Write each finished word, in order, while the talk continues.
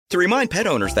To remind pet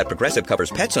owners that Progressive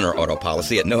covers pets on our auto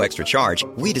policy at no extra charge,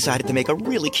 we decided to make a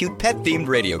really cute pet-themed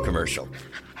radio commercial.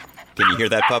 Can you hear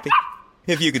that, puppy?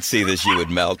 If you could see this, you would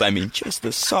melt. I mean, just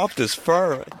the softest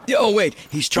fur. Oh, wait,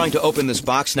 he's trying to open this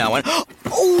box now, and... Oh,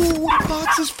 the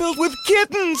box is filled with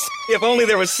kittens! If only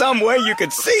there was some way you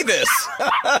could see this!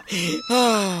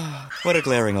 What a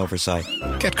glaring oversight.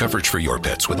 Get coverage for your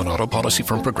pets with an auto policy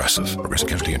from Progressive. Progressive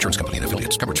Casualty Insurance Company and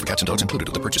Affiliates. Coverage for cats and dogs included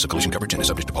with the purchase of collision coverage and is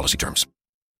subject to policy terms.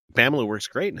 Pamela works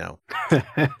great now.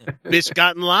 Bitch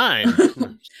got in line.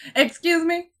 Excuse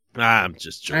me? I'm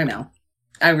just joking. I know.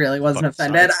 I really wasn't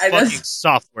offended. I just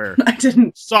software. I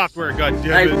didn't. Software,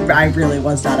 goddammit. I really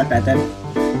was not offended.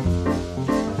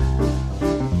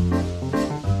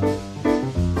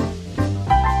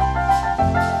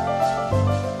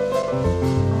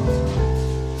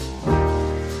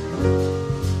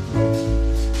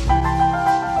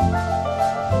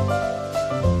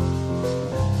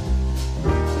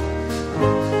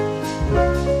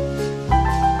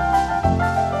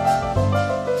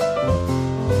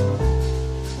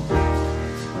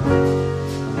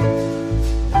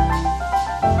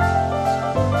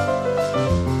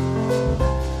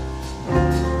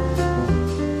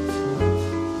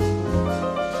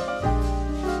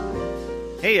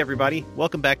 Hey everybody,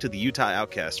 welcome back to the Utah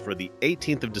Outcast for the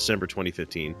 18th of December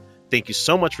 2015. Thank you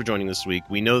so much for joining this week.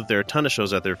 We know that there are a ton of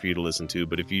shows out there for you to listen to,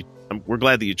 but we're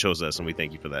glad that you chose us, and we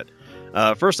thank you for that.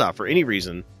 First off, for any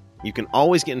reason, you can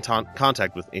always get in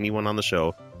contact with anyone on the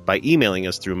show by emailing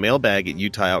us through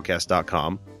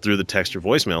mailbag@utahoutcast.com, through the text or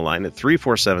voicemail line at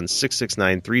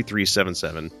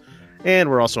 347-669-3377, and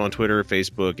we're also on Twitter,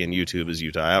 Facebook, and YouTube as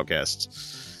Utah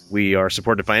Outcasts. We are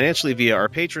supported financially via our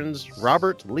patrons,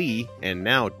 Robert, Lee, and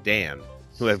now Dan,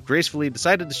 who have gracefully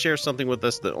decided to share something with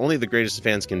us that only the greatest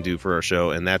fans can do for our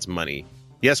show, and that's money.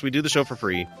 Yes, we do the show for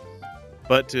free,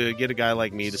 but to get a guy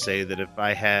like me to say that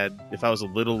if I was a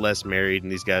little less married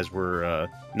and these guys were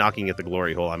knocking at the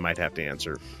glory hole, I might have to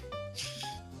answer.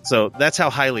 So that's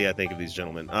how highly I think of these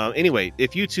gentlemen. Anyway,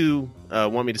 if you two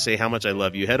want me to say how much I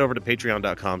love you, head over to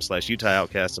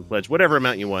patreon.com/UtahOutcast and pledge whatever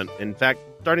amount you want. In fact,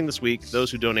 starting this week, those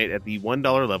who donate at the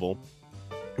 $1 level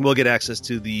will get access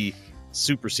to the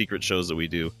super secret shows that we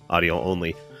do, audio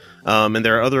only. And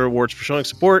there are other awards for showing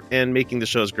support and making the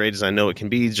show as great as I know it can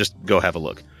be. Just go have a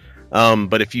look.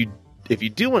 But if you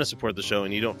do want to support the show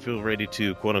and you don't feel ready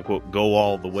to, quote unquote, go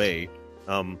all the way,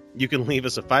 you can leave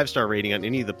us a 5-star rating on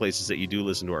any of the places that you do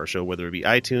listen to our show, whether it be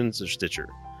iTunes or Stitcher,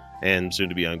 and soon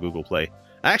to be on Google Play.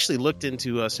 I actually looked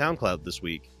into SoundCloud this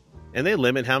week, and they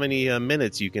limit how many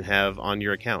minutes you can have on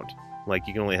your account. Like,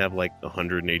 you can only have,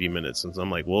 180 minutes. And so I'm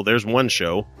like, well, there's one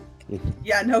show.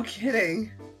 Yeah, no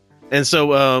kidding. And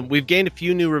so we've gained a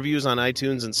few new reviews on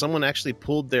iTunes, and someone actually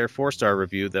pulled their 4-star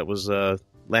review that was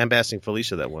lambasting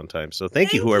Felicia that one time. So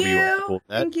thank you, whoever you pulled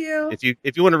that. Thank you.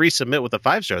 If you want to resubmit with a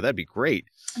 5-star, that'd be great.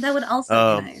 That would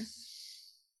also be nice.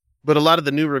 But a lot of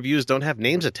the new reviews don't have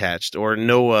names attached, or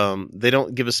no, they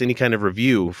don't give us any kind of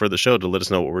review for the show to let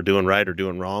us know what we're doing right or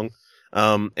doing wrong.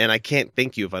 And I can't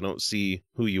thank you if I don't see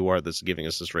who you are that's giving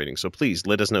us this rating. So please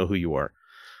let us know who you are.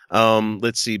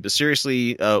 Let's see, but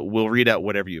seriously, we'll read out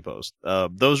whatever you post.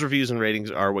 Those reviews and ratings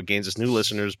are what gains us new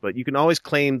listeners, but you can always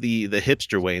claim the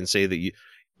hipster way and say that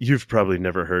you've probably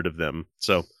never heard of them.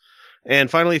 So,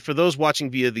 and finally, for those watching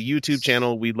via the YouTube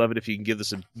channel, we'd love it if you can give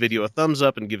this video a thumbs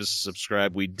up and give us a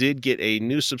subscribe. We did get a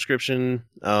new subscription.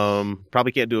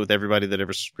 Probably can't do it with everybody that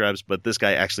ever subscribes, but this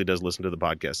guy actually does listen to the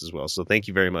podcast as well. So thank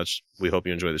you very much. We hope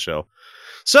you enjoy the show.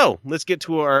 So let's get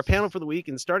to our panel for the week,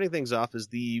 and starting things off is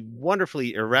the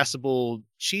wonderfully irascible,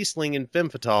 cheese-slinging femme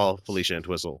fatale, Felicia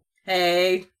Entwistle.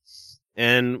 Hey.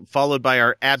 And followed by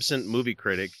our absent movie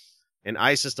critic and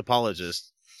ISIS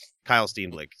apologist, Kyle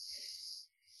Steenblick,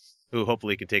 who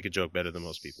hopefully can take a joke better than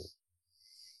most people.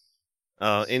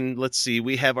 And let's see,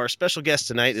 we have our special guest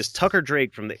tonight is Tucker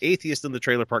Drake from the Atheist in the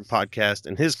Trailer Park podcast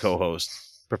and his co-host,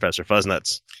 Professor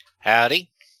Fuzznuts.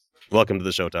 Howdy. Welcome to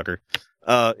the show, Tucker.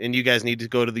 And you guys need to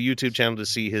go to the YouTube channel to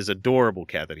see his adorable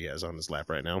cat that he has on his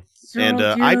lap right now. So and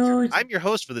cute. I'm your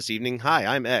host for this evening. Hi,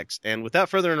 I'm X. And without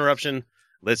further interruption,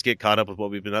 let's get caught up with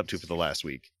what we've been up to for the last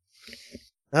week.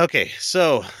 Okay,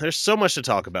 so there's so much to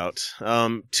talk about.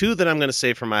 Two that I'm going to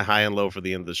save for my high and low for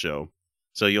the end of the show.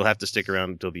 So you'll have to stick around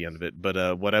until the end of it.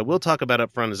 But what I will talk about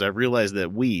up front is I realized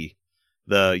that we,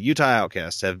 the Utah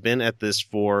Outcasts, have been at this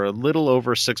for a little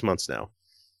over 6 months now.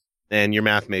 And your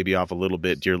math may be off a little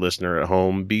bit, dear listener at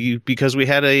home, because we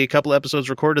had a couple episodes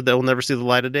recorded that will never see the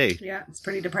light of day. Yeah, it's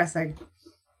pretty depressing.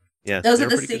 Yeah, those are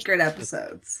the secret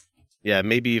episodes. Yeah,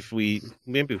 maybe if we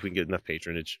can get enough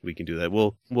patronage, we can do that.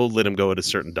 We'll let him go at a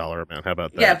certain dollar amount. How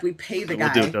about that? Yeah, if we pay the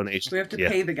guy. We'll do a donation. We have to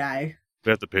pay the guy. We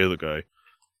have to pay the guy.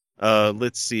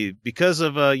 Let's see, because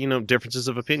of differences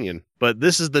of opinion. But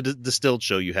this is the distilled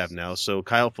show you have now. So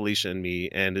Kyle, Felicia, and me,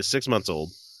 and is 6 months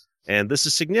old. And this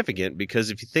is significant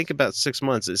because if you think about 6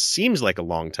 months, it seems like a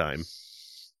long time.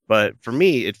 But for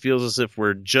me, it feels as if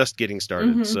we're just getting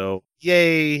started. Mhm. So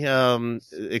yay.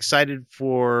 Excited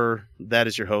for that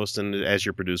as your host and as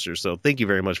your producer. So thank you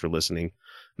very much for listening.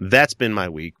 That's been my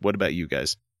week. What about you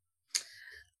guys?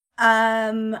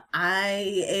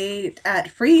 I ate at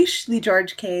Frisch, the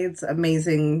George Cade's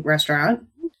amazing restaurant.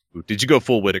 Did you go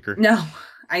full Whitaker? No,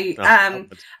 Oh,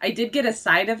 I did get a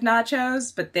side of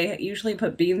nachos, but they usually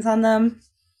put beans on them,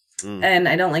 Mm. and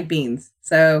I don't like beans,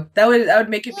 so that would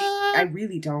make it be. I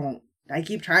really don't. I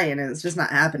keep trying, and it's just not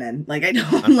happening. Like I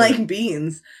don't I'm like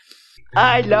beans.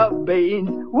 I love beans.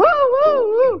 Woo,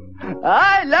 woo, woo.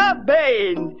 I love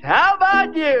beans. How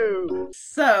about you?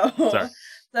 So, Sorry.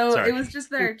 Sorry. It was just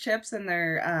their chips and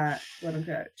their what is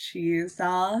it, cheese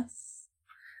sauce.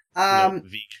 Vegan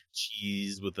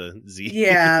cheese with a Z.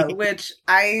 Yeah, which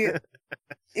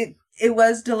it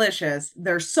was delicious.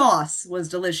 Their sauce was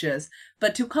delicious,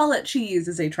 but to call it cheese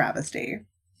is a travesty.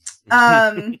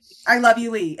 I love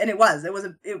you, Lee, and it was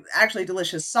actually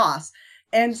delicious sauce.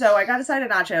 And so I got a side of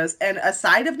nachos, and a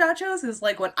side of nachos is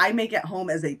like what I make at home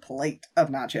as a plate of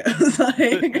nachos.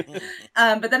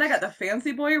 But then I got the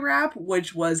Fancy Boy wrap,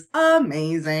 which was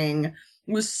amazing.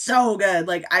 It was so good.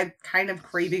 Like I'm kind of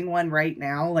craving one right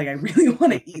now. Like I really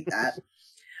want to eat that.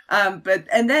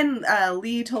 And then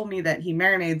Lee told me that he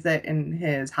marinades it in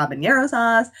his habanero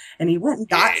sauce, and he went and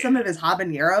got some of his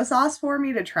habanero sauce for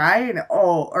me to try. And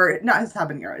or not his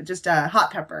habanero, just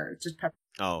hot pepper, just pepper.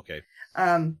 Oh, okay.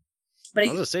 But I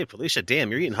was gonna say, Felicia,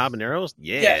 damn, you're eating habaneros?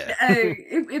 yeah,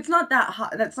 it's not that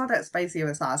hot. That's not that spicy of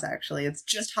a sauce, actually. It's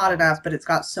just hot enough, but it's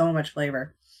got so much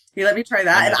flavor. He let me try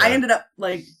that, and I ended up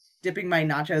like dipping my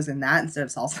nachos in that instead of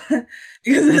salsa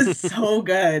because it's so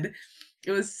good.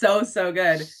 It was so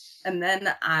good. And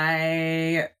then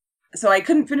I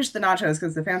couldn't finish the nachos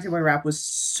because the Fancy Boy wrap was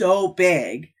so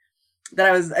big that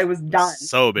I was done.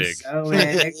 So big. So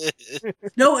big.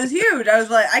 No, it was huge. I was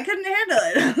like, I couldn't handle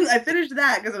it. I finished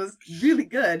that because it was really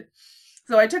good.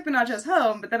 So I took the nachos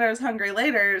home, but then I was hungry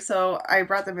later, so I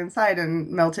brought them inside and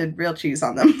melted real cheese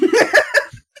on them.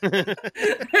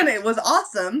 And it was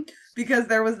awesome because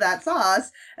there was that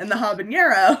sauce and the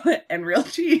habanero and real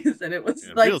cheese, and it was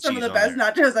like some of the best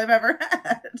nachos I've ever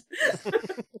had.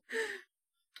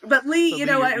 But Lee, so you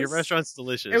know what? Your restaurant's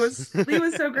delicious. Lee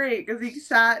was so great because he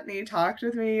sat and he talked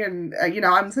with me, and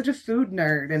I'm such a food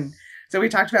nerd, and so we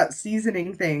talked about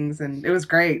seasoning things, and it was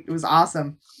great. It was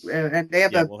awesome, and they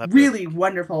have really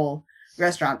wonderful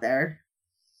restaurant there.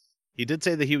 He did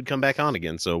say that he would come back on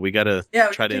again, so we got to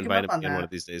try to invite him again one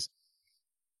of these days.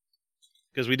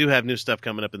 Because we do have new stuff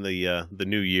coming up in the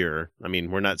new year. I mean,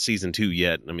 we're not season 2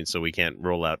 yet. I mean, so we can't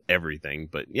roll out everything,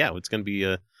 but yeah, it's gonna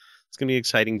be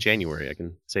exciting January. I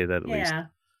can say that at least.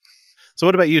 So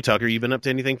what about you, Tucker? You been up to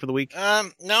anything for the week?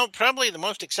 No, probably the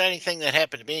most exciting thing that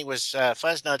happened to me was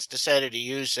Fuzznuts decided to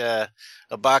use a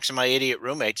box of my idiot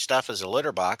roommate stuff as a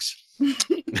litter box.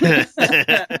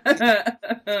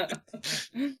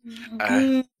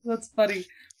 That's funny.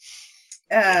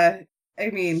 I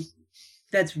mean,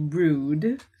 that's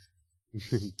rude.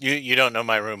 You don't know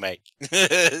my roommate.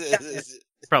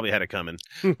 Probably had it coming.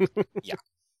 Yeah.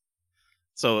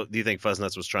 So do you think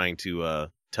Fuzznuts was trying to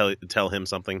tell him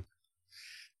something?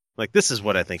 Like, this is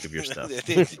what I think of your stuff.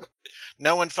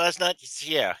 Knowing Fuzznuts,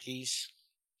 yeah,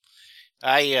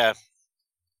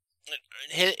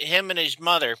 him and his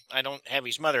mother, I don't have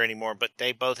his mother anymore, but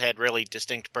they both had really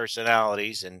distinct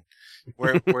personalities and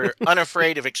were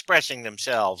unafraid of expressing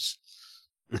themselves.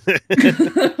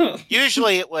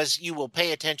 Usually it was, you will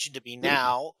pay attention to me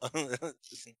now.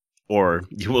 Or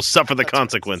you will suffer the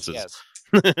consequences. Yes.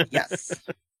 Yes.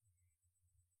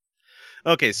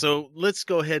 Okay, so let's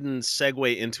go ahead and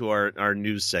segue into our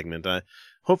news segment.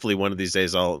 Hopefully one of these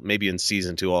days maybe in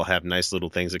season 2, I'll have nice little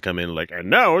things that come in like, and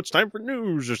now it's time for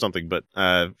news or something. But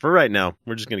for right now,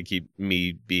 we're just going to keep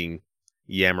me being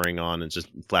yammering on and just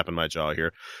flapping my jaw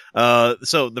here.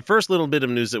 So the first little bit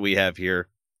of news that we have here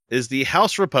is the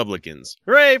House Republicans.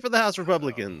 Hooray for the House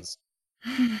Republicans!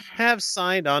 Have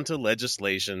signed onto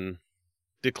legislation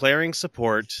declaring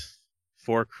support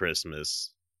for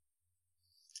Christmas.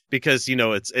 Because,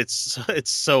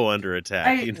 it's so under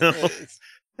attack,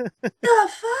 The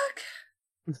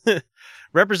fuck?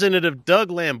 Representative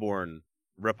Doug Lamborn,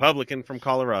 Republican from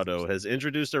Colorado, has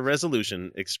introduced a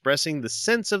resolution expressing the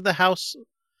sense of the House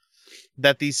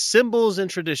that the symbols and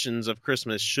traditions of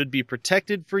Christmas should be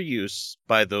protected for use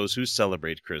by those who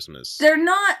celebrate Christmas. They're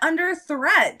not under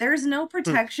threat. There's no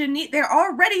protection. They're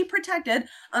already protected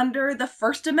under the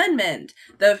First Amendment,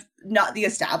 not the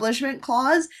Establishment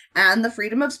Clause and the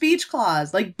Freedom of Speech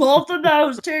Clause. Like, both of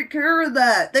those take care of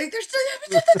that. There's no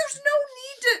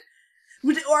need to.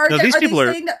 Or No, are these they people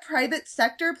are- saying that private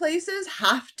sector places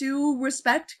have to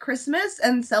respect Christmas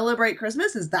and celebrate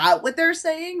Christmas? Is that what they're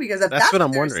saying? Because if that's what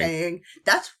I'm they're wondering. saying,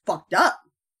 that's fucked up.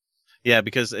 Yeah,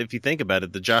 because if you think about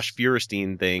it, the Josh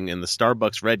Feuerstein thing and the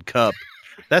Starbucks red cup,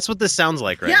 that's what this sounds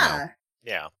like right now.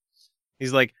 Yeah.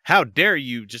 He's like, how dare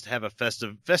you just have a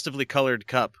festively colored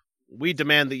cup? We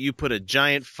demand that you put a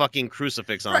giant fucking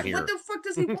crucifix on Right, here. what the fuck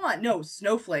does he want? No,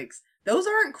 snowflakes. Those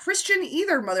aren't Christian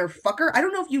either, motherfucker. I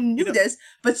don't know if you knew this,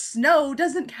 but snow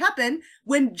doesn't happen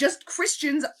when just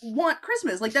Christians want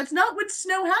Christmas. Like, that's not when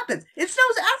snow happens. It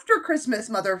snows after Christmas,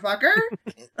 motherfucker.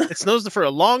 It snows for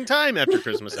a long time after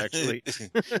Christmas, actually.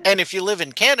 And if you live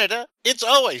in Canada, it's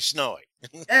always snowing.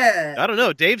 I don't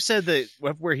know. Dave said that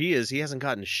where he is, he hasn't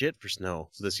gotten shit for snow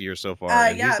this year so far.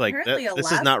 And Yeah, he's like, apparently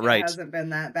this is not Alaska right. hasn't been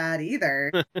that bad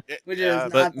either. Which is Yeah,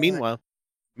 not But the-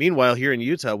 meanwhile, here in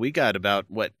Utah, we got about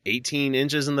 18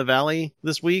 inches in the valley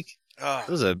this week. Oh, It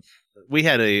was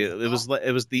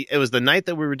the night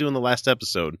that we were doing the last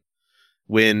episode.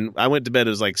 When I went to bed,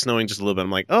 it was like snowing just a little bit.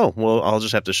 I'm like, oh, well, I'll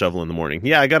just have to shovel in the morning.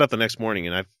 Yeah, I got up the next morning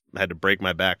and I had to break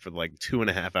my back for like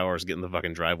 2.5 hours getting the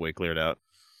fucking driveway cleared out.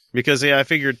 Because, I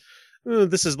figured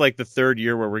this is like the third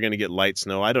year where we're going to get light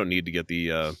snow. I don't need to get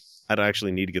I don't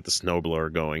actually need to get the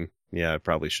snowblower going. Yeah, I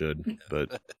probably should,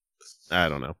 but I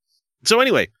don't know. So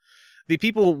anyway, the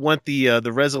people want the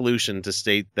resolution to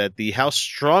state that the House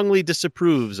strongly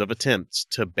disapproves of attempts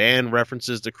to ban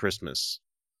references to Christmas.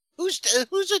 who's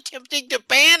attempting to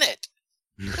ban it?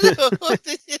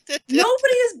 Nobody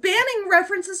is banning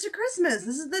references to Christmas.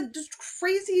 This is the just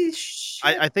crazy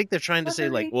shit. I think they're trying to say,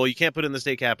 like, well, you can't put it in the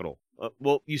state capitol.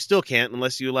 Well, you still can't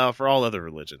unless you allow for all other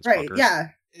religions. Right, fuckers. yeah.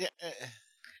 Yeah,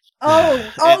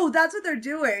 That's what they're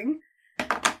doing.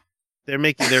 They're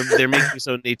making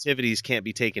so nativities can't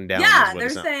be taken down. Yeah, is what they're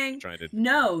it sounds saying, like they're trying to.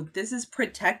 no, this is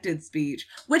protected speech,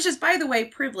 which is, by the way,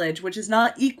 privilege, which is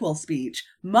not equal speech.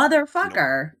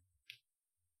 Motherfucker.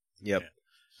 Yep.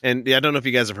 And I don't know if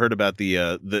you guys have heard about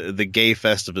the gay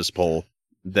Festivus poll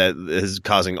that is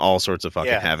causing all sorts of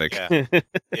fucking havoc.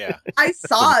 yeah. I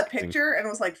saw a picture and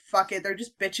was like, fuck it, they're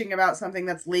just bitching about something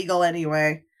that's legal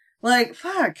anyway. Like,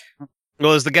 fuck.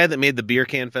 Well, it's the guy that made the beer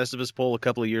can Festivus poll a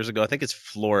couple of years ago. I think it's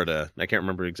Florida. I can't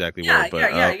remember exactly where.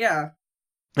 But, Yeah. yeah,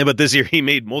 but this year he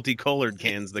made multicolored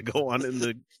cans that go on in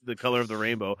the color of the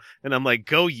rainbow. And I'm like,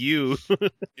 go you.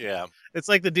 Yeah. It's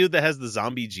like the dude that has the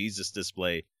zombie Jesus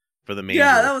display for the manger.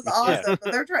 Yeah, that was awesome.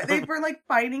 But they were like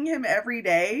fighting him every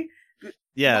day.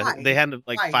 Yeah, Why? they had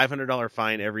like Why? $500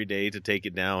 fine every day to take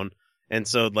it down. And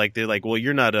so like they're like, well,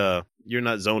 you're not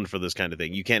zoned for this kind of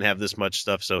thing. You can't have this much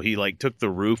stuff. So he like took the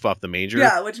roof off the manger.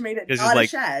 Yeah, which made it 'Cause not he's like- a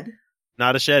shed.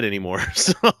 Not a shed anymore.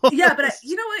 So Yeah, but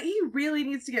you know what? He really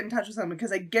needs to get in touch with someone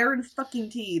because I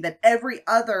guarantee that every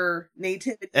other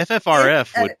nativity,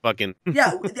 FFRF would fucking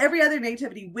every other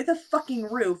nativity with a fucking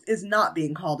roof is not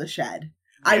being called a shed.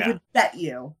 I Yeah. would bet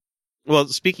you. Well,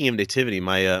 speaking of nativity,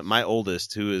 my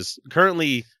oldest, who is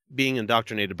currently being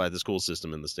indoctrinated by the school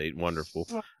system in the state, wonderful.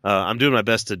 I'm doing my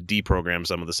best to deprogram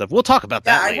some of the stuff. We'll talk about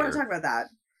Yeah, that I later. want to talk about that.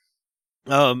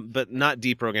 But not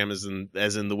deprogram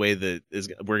as in the way that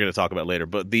we're going to talk about later.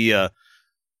 But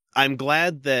I'm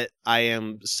glad that I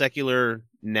am secular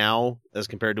now as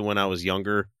compared to when I was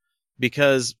younger,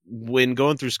 because when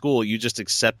going through school, you just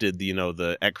accepted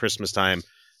the at Christmas time,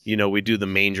 we do the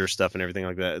manger stuff and everything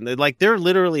like that, and they're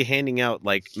literally handing out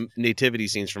like nativity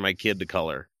scenes for my kid to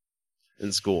color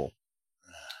in school,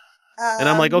 and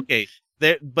I'm like, okay.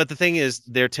 But the thing is,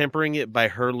 they're tempering it by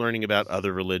her learning about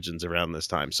other religions around this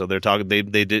time. So they're talking. They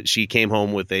did. She came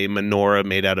home with a menorah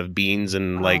made out of beans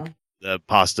and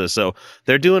pasta. So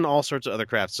they're doing all sorts of other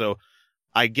crafts. So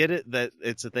I get it that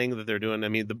it's a thing that they're doing. I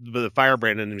mean, the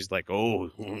firebrand and he's like, "Oh,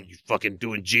 you fucking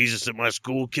doing Jesus at my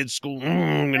school, kids' school?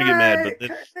 I'm gonna get mad."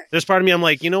 But there's part of me, I'm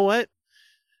like, you know what?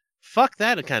 Fuck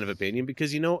that kind of opinion,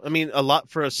 because I mean, a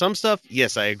lot for some stuff.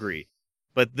 Yes, I agree.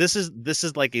 But this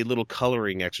is like a little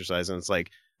coloring exercise, and it's like,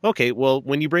 okay, well,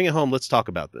 when you bring it home, let's talk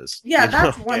about this. Yeah, You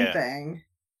that's know? one Yeah. thing.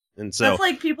 And so That's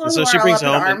like people and who so she are all brings up in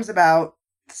home and- arms about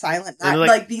Silent Night. And Like,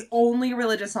 like- the only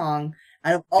religious song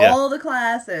out of Yeah. all the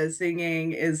classes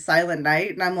singing is Silent Night.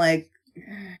 And I'm like,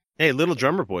 hey, Little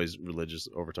Drummer Boy's religious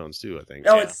overtones too, I think.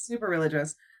 oh, Yeah. it's super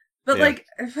religious. But Yeah. like,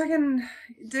 fucking,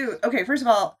 dude, okay, first of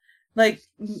all, like,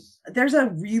 there's a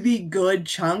really good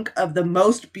chunk of the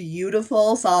most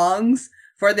beautiful songs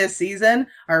for this season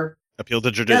are Appeal to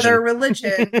that tradition. their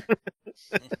religion.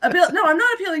 No, I'm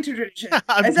not appealing to tradition.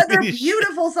 I said they're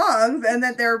beautiful songs and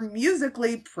that they're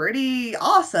musically pretty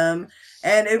awesome.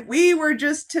 And if we were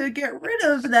just to get rid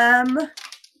of them,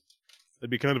 That'd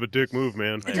be kind of a dick move,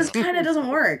 man. it just kind of doesn't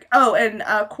work. Oh, and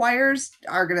choirs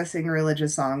are going to sing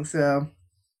religious songs. So,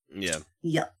 Yeah.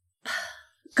 yep.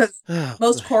 Because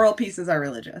most choral pieces are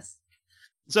religious.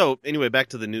 So, anyway, back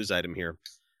to the news item here.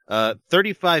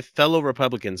 35 fellow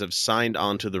Republicans have signed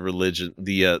on to the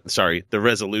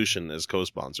resolution as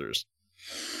co-sponsors.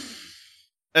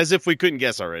 As if we couldn't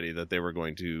guess already that they were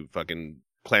going to fucking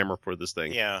clamor for this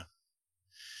thing. Yeah.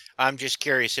 I'm just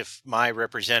curious if my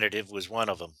representative was one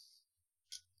of them.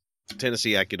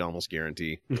 Tennessee, I could almost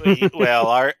guarantee.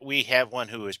 We have one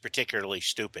who is particularly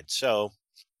stupid. So,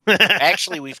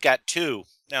 actually, we've got two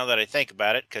now that I think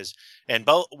about it.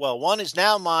 One is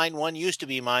now mine. One used to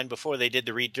be mine before they did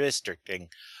the redistricting.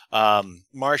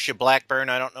 Marsha Blackburn.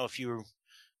 I don't know if you.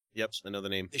 Yep, I know the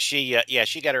name. She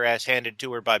got her ass handed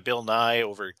to her by Bill Nye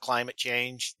over climate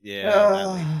change.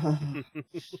 Yeah.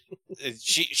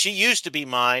 She used to be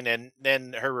mine, and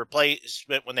then her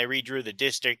replacement when they redrew the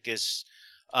district is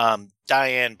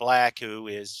Diane Black, who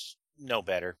is no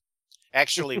better.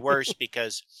 Actually worse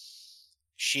because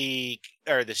the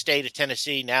state of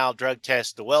Tennessee now drug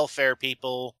tests the welfare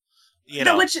people,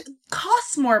 which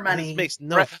costs more money. This makes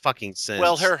no fucking sense.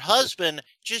 Well, her husband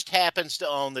just happens to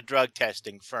own the drug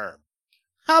testing firm.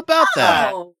 How about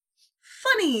that? Oh,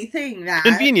 funny thing that.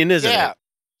 Convenient, isn't it?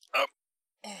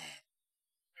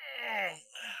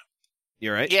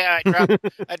 You all right? Yeah,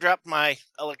 I dropped my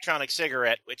electronic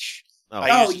cigarette, which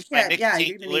I you use my can't. Yeah, nicotine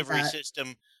you can delivery use that.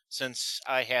 system since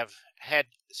I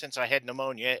had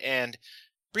pneumonia, and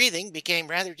breathing became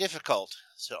rather difficult.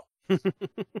 So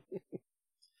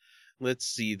let's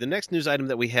see. The next news item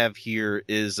that we have here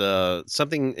is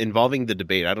something involving the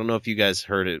debate. I don't know if you guys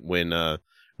heard it when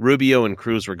Rubio and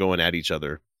Cruz were going at each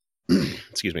other.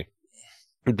 Excuse me.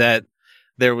 That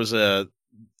there was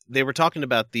they were talking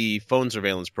about the phone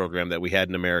surveillance program that we had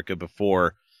in America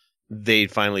before they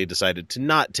finally decided to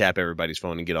not tap everybody's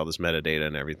phone and get all this metadata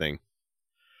and everything.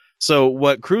 So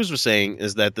what Cruz was saying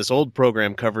is that this old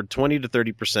program covered 20 to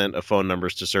 30% of phone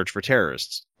numbers to search for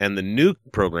terrorists, and the new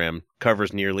program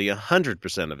covers nearly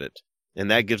 100% of it. And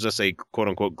that gives us a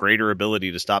quote-unquote greater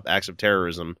ability to stop acts of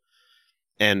terrorism,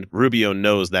 and Rubio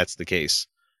knows that's the case.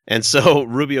 And so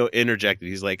Rubio interjected.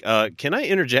 He's like, can I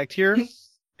interject here?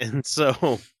 And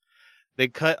so they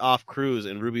cut off Cruz,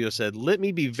 and Rubio said, let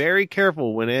me be very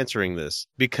careful when answering this,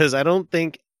 because I don't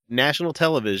think national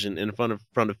television in front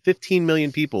of 15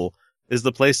 million people is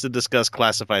the place to discuss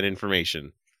classified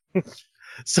information.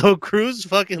 So Cruz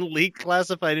fucking leaked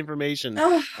classified information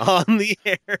on the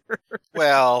air.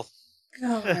 Well,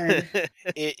 God.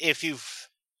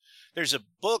 There's a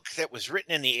book that was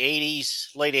written in the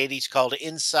late 80s called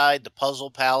Inside the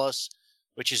Puzzle Palace,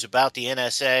 which is about the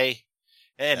NSA.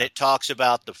 And it talks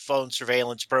about the phone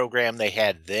surveillance program they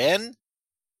had then.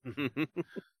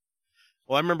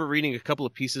 Well, I remember reading a couple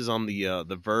of pieces on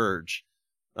the Verge,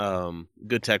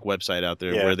 good tech website out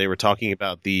there, where they were talking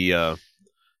about the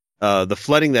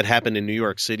flooding that happened in New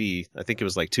York City. I think it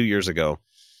was like 2 years ago,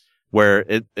 where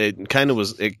it kind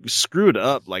of it screwed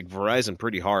up like Verizon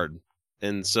pretty hard.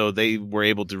 And so they were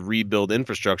able to rebuild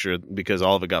infrastructure because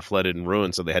all of it got flooded and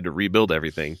ruined. So they had to rebuild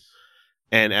everything.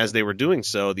 And as they were doing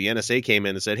so, the NSA came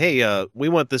in and said, hey, we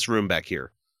want this room back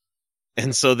here.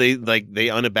 And so they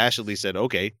unabashedly said,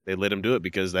 okay, they let him do it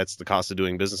because that's the cost of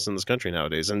doing business in this country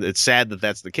nowadays. And it's sad that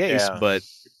that's the case, but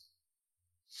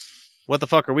what the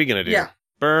fuck are we going to do? Yeah.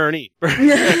 Bernie.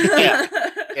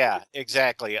 Yeah,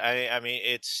 exactly. I mean,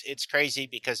 it's crazy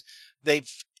because they've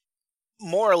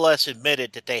more or less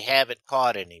admitted that they haven't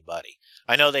caught anybody.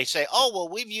 I know they say, oh, well,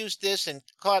 we've used this and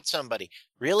caught somebody.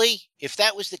 Really? If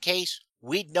that was the case,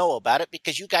 we'd know about it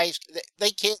because you guys, they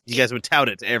can't. You guys would tout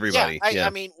it to everybody. I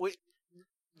mean,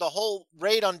 the whole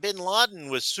raid on Bin Laden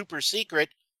was super secret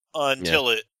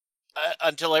until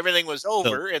until everything was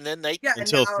over, and then they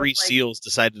until Three Seals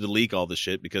decided to leak all the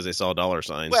shit because they saw dollar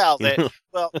signs. Well, but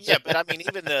I mean,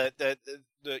 even the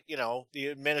the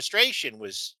administration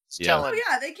was telling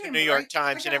they came the New York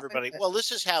Times and everybody, well,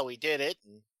 this is how we did it.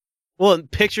 Well,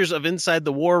 pictures of inside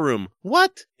the war room.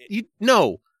 What?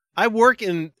 No, I work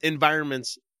in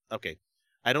environments. Okay,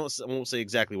 I won't say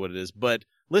exactly what it is, but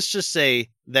let's just say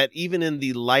that even in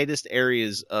the lightest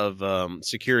areas of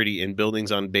security in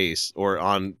buildings on base or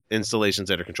on installations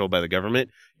that are controlled by the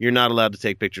government, you're not allowed to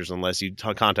take pictures unless you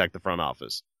contact the front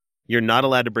office. You're not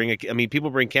allowed to bring people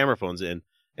bring camera phones in,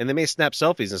 and they may snap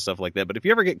selfies and stuff like that. But if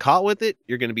you ever get caught with it,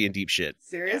 you're going to be in deep shit.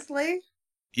 Seriously?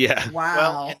 Yeah. Wow.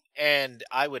 Well, and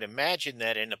I would imagine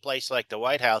that in a place like the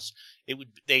White House,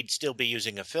 they'd still be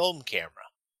using a film camera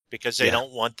because they Yeah.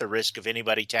 don't want the risk of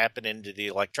anybody tapping into the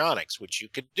electronics, which you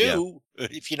could do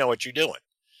if you know what you're doing.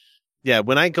 Yeah,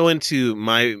 when I go into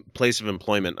my place of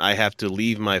employment, I have to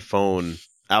leave my phone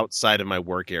outside of my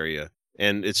work area.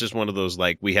 And it's just one of those,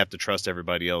 like, we have to trust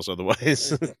everybody else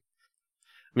otherwise. I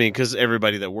mean, because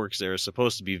everybody that works there is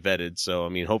supposed to be vetted. So, I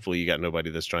mean, hopefully you got nobody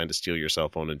that's trying to steal your cell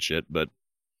phone and shit. But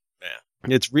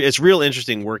yeah, it's real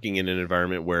interesting working in an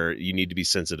environment where you need to be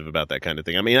sensitive about that kind of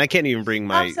thing. I mean, I can't even bring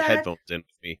my headphones in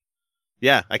with me.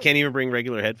 Yeah, I can't even bring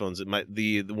regular headphones.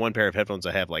 The one pair of headphones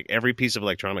I have, like, every piece of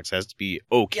electronics has to be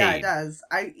okay. Yeah, it does.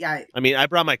 I mean, I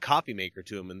brought my coffee maker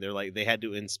to them, and they're like, they had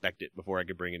to inspect it before I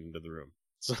could bring it into the room.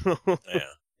 So, yeah,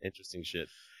 interesting shit.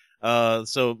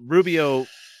 So Rubio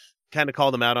kind of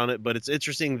called him out on it, but it's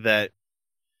interesting that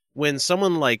when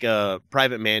someone like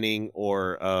Private Manning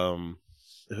or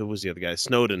who was the other guy,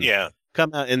 Snowden,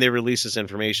 come out and they release this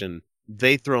information,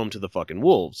 they throw him to the fucking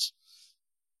wolves.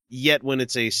 Yet when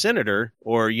it's a senator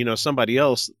or, you know, somebody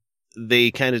else,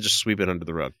 they kind of just sweep it under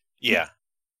the rug. Yeah.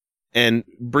 And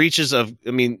breaches of,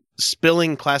 I mean,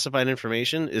 spilling classified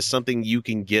information is something you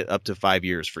can get up to 5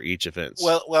 years for each offense.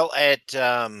 Well, at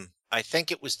I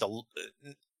think it was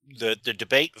the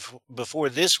debate before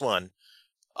this one.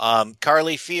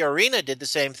 Carly Fiorina did the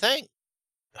same thing.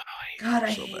 God,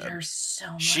 I hate her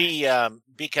so much. She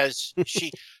because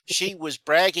she was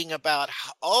bragging about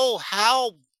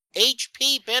how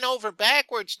HP bent over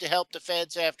backwards to help the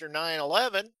feds after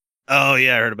 9/11. Oh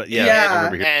yeah, I heard about I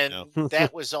remember hearing and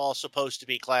that was all supposed to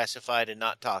be classified and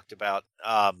not talked about.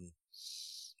 I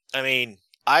mean,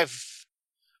 I've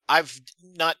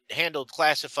not handled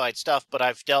classified stuff, but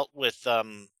I've dealt with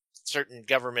certain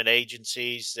government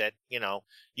agencies that, you know,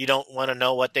 you don't want to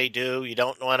know what they do, you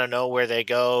don't want to know where they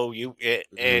go.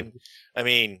 And I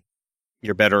mean,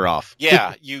 you're better off.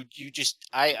 Yeah, you just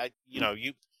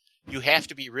you have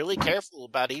to be really careful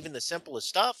about even the simplest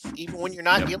stuff, even when you're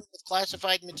not dealing with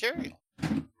classified material.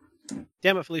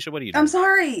 Damn it, Felicia, what are you doing? I'm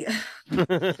sorry.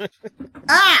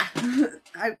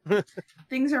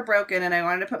 Things are broken and I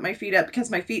wanted to put my feet up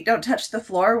because my feet don't touch the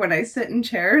floor when I sit in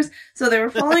chairs. So they were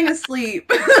falling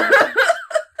asleep. So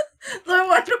I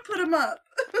wanted to put them up.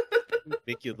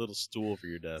 Make you a little stool for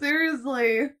your desk.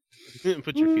 Seriously.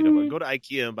 Put your feet up. Go to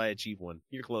IKEA and buy a cheap one.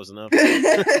 You're close enough.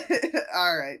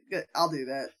 All right, good. I'll do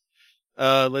that.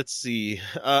 Let's see.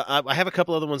 I have a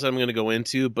couple other ones I'm going to go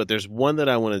into, but there's one that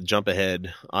I want to jump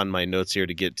ahead on my notes here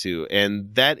to get to,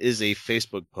 and that is a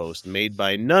Facebook post made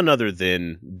by none other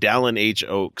than Dallin H.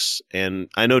 Oaks. And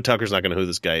I know Tucker's not going to know who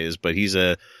this guy is, but he's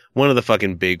one of the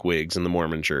fucking big wigs in the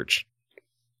Mormon Church,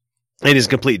 and he's a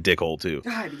complete dickhole too.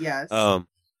 God, yes.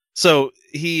 So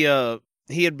he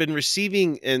had been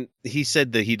receiving, and he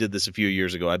said that he did this a few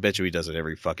years ago. I bet you he does it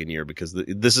every fucking year because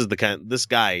this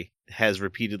guy has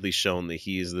repeatedly shown that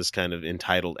he is this kind of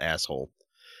entitled asshole.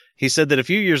 He said that a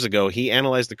few years ago, he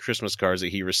analyzed the Christmas cards that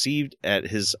he received at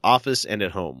his office and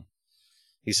at home.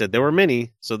 He said there were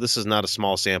many, so this is not a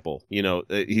small sample. You know,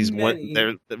 he's one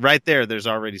there right there. There's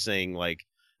already saying like,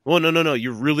 "Oh no,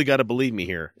 you really got to believe me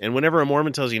here." And whenever a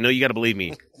Mormon tells you, "No, you got to believe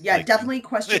me," yeah, like, definitely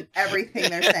question everything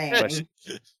they're saying.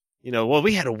 You know, well,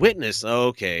 we had a witness. Oh,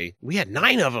 okay, we had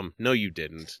 9 of them. No, you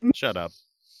didn't. Shut up.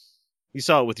 You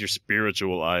saw it with your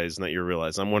spiritual eyes, not your real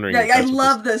eyes. I'm wondering. Yeah, I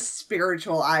love this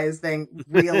spiritual eyes thing.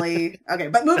 Really? Okay,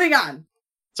 but moving on.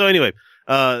 So anyway,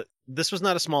 this was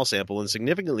not a small sample, and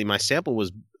significantly, my sample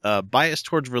was biased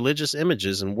towards religious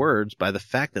images and words by the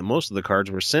fact that most of the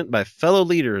cards were sent by fellow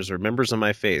leaders or members of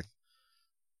my faith.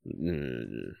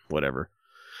 Whatever.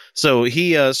 So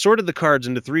he sorted the cards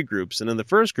into 3 groups, and in the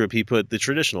first group he put the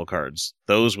traditional cards,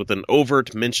 those with an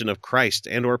overt mention of Christ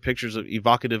and or pictures of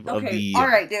evocative of the... All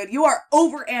right, dude, you are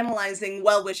over-analyzing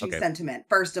well-wishing sentiment,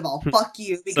 first of all. Fuck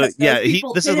you, because those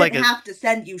people didn't have to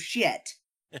send you shit.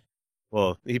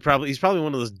 Well, he's probably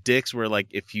one of those dicks where, like,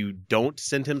 if you don't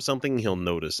send him something, he'll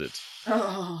notice it.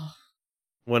 Oh.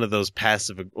 One of those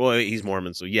passive... Well, he's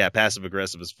Mormon, so yeah,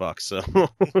 passive-aggressive as fuck, so...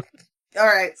 All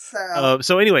right, so...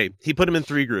 So anyway, he put them in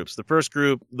 3 groups. The first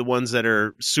group, the ones that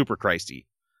are super Christy.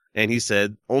 And he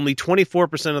said, only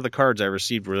 24% of the cards I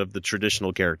received were of the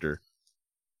traditional character.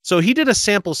 So he did a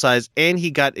sample size, and he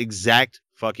got exact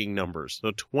fucking numbers.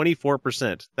 So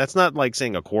 24%. That's not like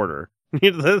saying a quarter.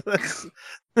 That's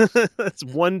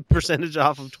 1%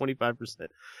 off of 25%.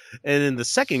 And in the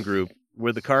second group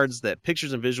were the cards that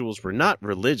pictures and visuals were not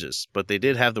religious, but they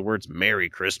did have the words Merry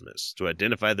Christmas to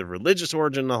identify the religious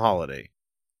origin of the holiday.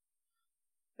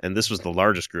 And this was the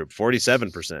largest group,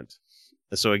 47%.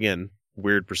 So again,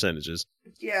 weird percentages.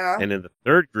 Yeah. And in the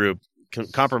third group,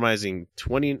 comprising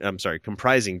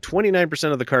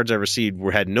 29% of the cards I received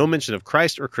had no mention of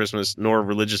Christ or Christmas nor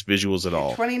religious visuals at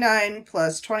all. 29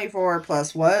 plus 24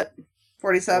 plus what?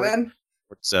 47?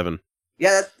 47.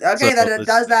 Yeah, okay, So that it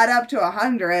does that up to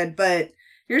 100, but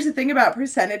here's the thing about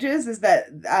percentages is that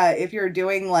if you're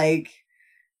doing like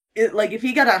if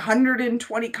you got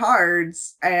 120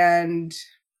 cards and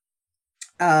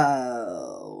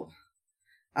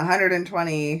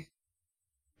 120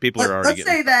 People are already let's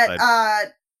getting say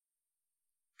that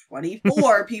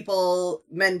 24 people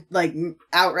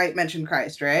outright mention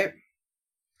Christ, right?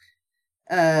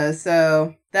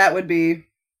 So that would be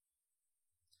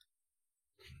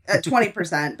at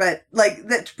 20%, but like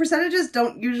the percentages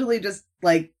don't usually just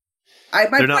like my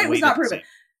point was not proven.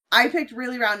 I picked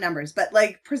really round numbers, but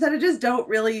like percentages don't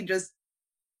really just.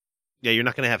 Yeah, you're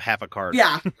not going to have half a card.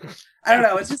 Yeah, I don't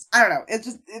know. It's just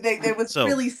it was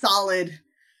really solid,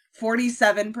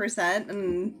 47%,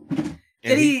 and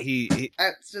he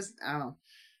it's just I don't know.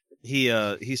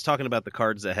 He's talking about the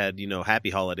cards that had happy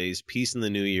holidays, peace in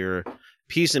the new year,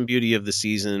 peace and beauty of the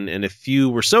season, and if you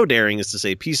were so daring as to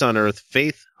say peace on earth,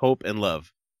 faith, hope, and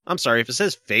love. I'm sorry, if it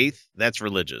says faith, that's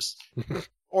religious.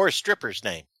 Or a stripper's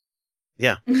name.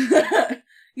 Yeah.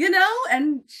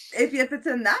 And if it's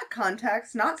in that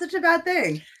context, not such a bad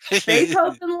thing. Faith,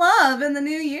 hope, and love in the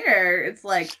new year. It's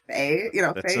like faith,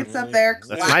 faith's up there.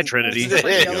 That's my Trinity.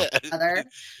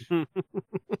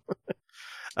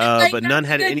 But none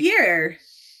had any year.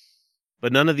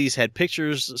 But none of these had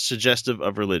pictures suggestive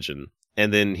of religion.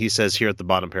 And then he says here at the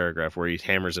bottom paragraph where he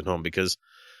hammers it home, because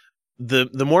the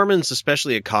Mormons,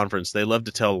 especially at conference, they love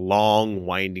to tell long,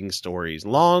 winding stories,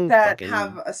 that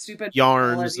have a stupid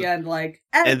yarns at the end,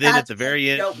 and then at the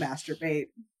very end, don't masturbate.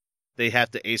 They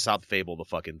have to Aesop fable the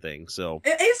fucking thing. So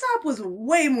Aesop was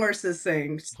way more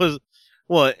succinct. And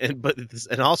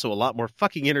also a lot more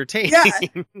fucking entertaining. Yeah,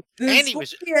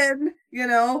 Scorpion,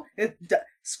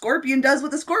 Scorpion does what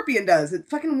the Scorpion does. It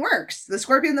fucking works. The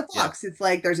Scorpion and the Fox. Yeah. It's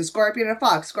like there's a Scorpion and a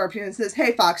Fox. Scorpion says,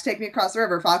 "Hey, Fox, take me across the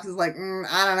river." Fox is like,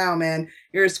 "I don't know, man.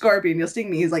 You're a Scorpion. You'll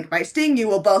sting me." He's like, "If I sting you,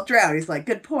 we'll both drown." He's like,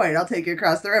 "Good point. I'll take you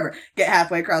across the river." Get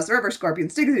halfway across the river. Scorpion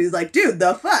stings you. He's like, "Dude,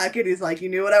 the fuck?" And he's like, "You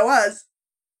knew what I was."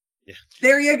 Yeah.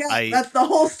 There you go. That's the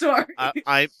whole story.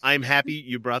 I'm happy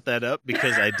you brought that up,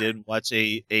 because I did watch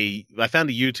I found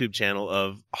a YouTube channel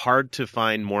of hard to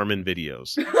find Mormon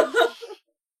videos.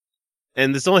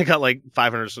 And it's only got like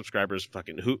 500 subscribers.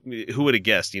 Fucking who would have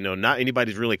guessed? Not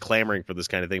anybody's really clamoring for this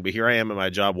kind of thing. But here I am at my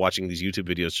job watching these YouTube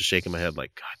videos, just shaking my head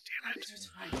like, God damn it!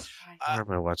 Why am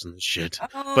I watching this shit?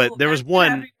 But there was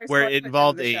one where it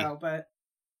involved a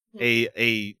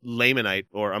Lamanite,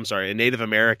 or I'm sorry, a Native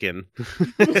American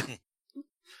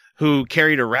who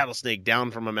carried a rattlesnake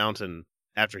down from a mountain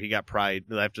after he got pried.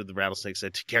 After the rattlesnake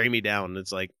said, "Carry me down." And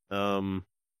it's like,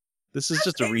 this is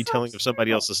just a retelling of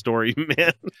somebody else's story,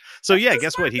 man. So yeah,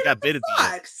 guess what? He got bit at the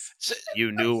end.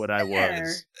 You knew what I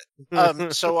was.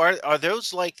 So are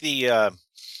those like the?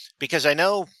 Because I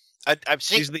know I've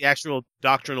seen these are the actual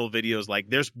doctrinal videos. Like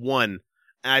there's one,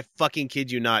 and I fucking kid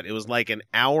you not, it was like an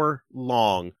hour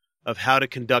long of how to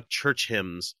conduct church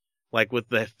hymns, like with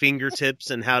the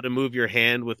fingertips and how to move your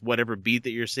hand with whatever beat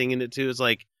that you're singing it to. It's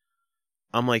like,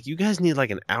 I'm like, you guys need like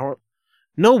an hour.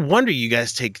 No wonder you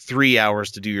guys take 3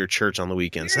 hours to do your church on the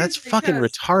weekends. That's fucking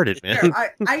retarded, man.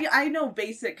 I know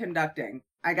basic conducting.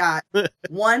 I got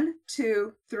 1,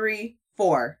 2, 3,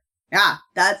 4. Yeah,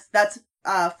 that's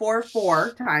 4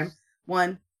 time.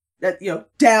 1, that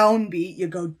downbeat. You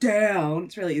go down.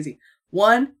 It's really easy.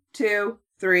 1, 2,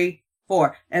 3,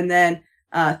 4, and then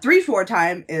 3, 4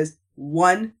 time is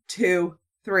 1, 2,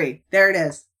 3. There it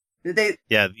is.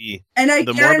 And I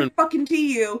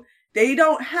guarantee you, they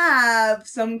don't have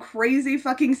some crazy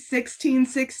fucking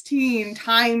 16/16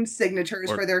 time signatures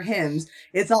for their hymns.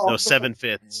 It's all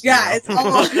 7/5. Yeah,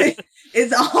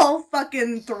 it's all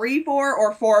fucking 3/4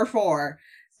 or 4/4.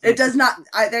 It does not.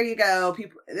 There you go,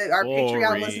 people. Our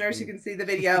Patreon listeners who can see the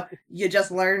video, you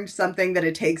just learned something that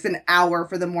it takes an hour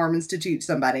for the Mormons to teach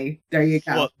somebody. There you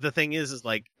go. Well, the thing is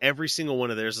like every single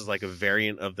one of theirs is like a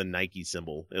variant of the Nike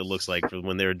symbol. It looks like for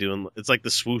when they were doing. It's like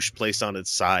the swoosh placed on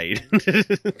its side, and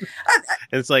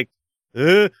it's like,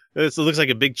 it looks like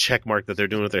a big check mark that they're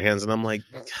doing with their hands. And I'm like,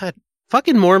 God,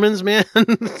 fucking Mormons, man.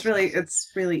 It's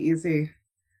really easy.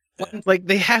 Like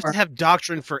they have to have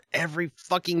doctrine for every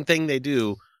fucking thing they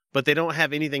do. But they don't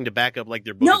have anything to back up like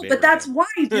their book. No, but that's why,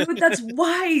 dude. That's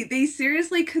why they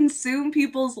seriously consume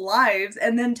people's lives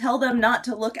and then tell them not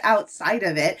to look outside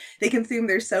of it. They consume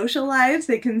their social lives.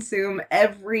 They consume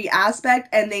every aspect,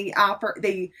 and they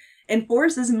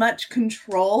enforce as much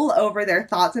control over their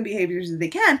thoughts and behaviors as they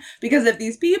can. Because if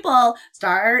these people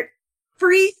start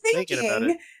free Thinking about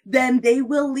thinking, then they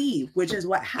will leave, which is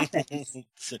what happens.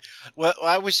 Well,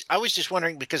 I was just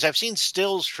wondering because I've seen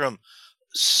stills from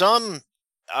some.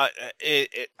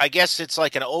 I guess it's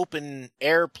like an open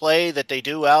air play that they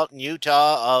do out in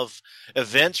Utah of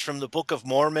events from the Book of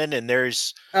Mormon, and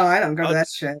there's Oh, I don't go to that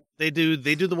shit. They do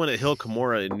the one at Hill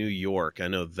Cumorah in New York. I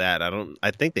know that.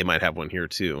 I think they might have one here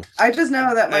too. I just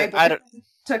know that my I don't- boyfriend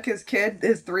took his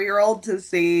 3-year-old, to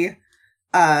see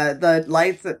the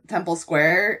lights at Temple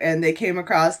Square, and they came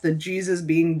across the Jesus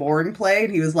Being Born play,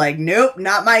 and he was like, "Nope,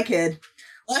 not my kid."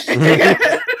 Nope.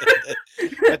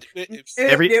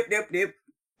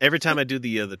 Every time I do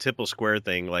the Temple Square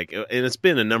thing, like, and it's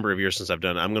been a number of years since I've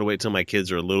done it. I'm gonna wait till my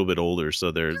kids are a little bit older,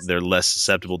 so they're less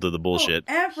susceptible to the bullshit.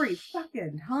 Every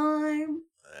fucking time.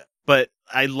 But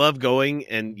I love going,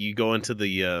 and you go into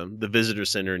the visitor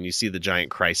center and you see the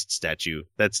giant Christ statue.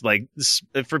 That's like,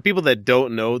 for people that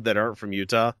don't know, that aren't from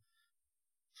Utah,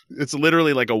 it's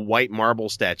literally like a white marble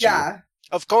statue. Yeah.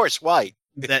 of course white.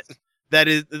 That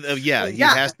is, yeah. He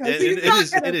has. because he's It not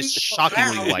is. gonna It be is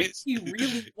shockingly around. white. He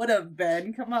really would have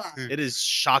been. Come on. It is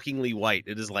shockingly white.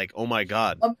 It is like, oh my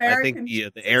god. I American think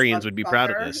the Jesus, Aryans would be proud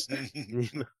of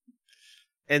motherfucker. this.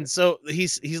 And so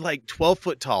he's like 12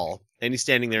 foot tall, and he's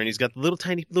standing there, and he's got the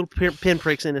tiny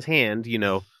pinpricks in his hand. You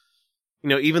know,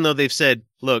 even though they've said,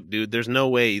 look, dude, there's no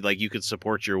way like you could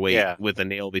support your weight with a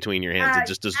nail between your hands. It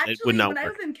just does. Actually, It would not when I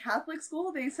work. was in Catholic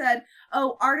school, they said,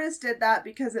 "Oh, artists did that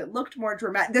because it looked more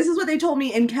dramatic." This is what they told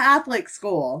me in Catholic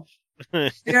school.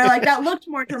 They're like, that looked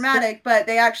more dramatic, but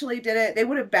they actually did it. They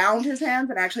would have bound his hands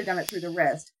and actually done it through the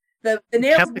wrist. The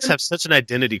nails. Catholics have such an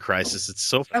identity crisis. It's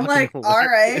so fucking I'm like, hilarious. all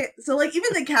right. So like, even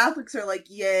the Catholics are like,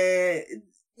 yeah, nails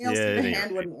Yeah, through the it ain't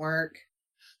hand right. wouldn't work.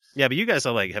 Yeah, but you guys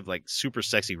are have super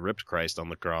sexy ripped Christ on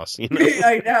the cross. You know,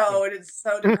 I know, and it's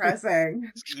so depressing.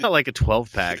 it's got like a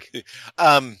 12-pack.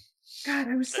 Um, God,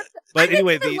 I was. So, But I didn't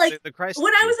anyway, even, the Christ.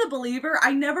 when I was a believer,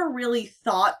 I never really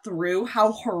thought through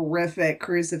how horrific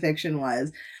crucifixion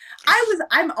was.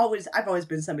 I've always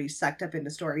been somebody sucked up into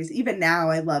stories. Even now,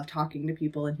 I love talking to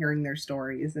people and hearing their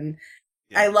stories, and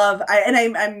Yeah.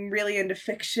 I'm really into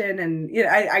fiction, and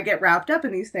I get wrapped up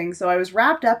in these things. So I was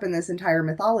wrapped up in this entire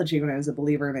mythology when I was a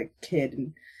believer and a kid,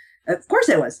 and of course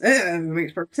it was. It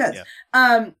makes perfect sense.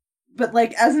 Yeah. But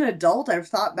like as an adult, I've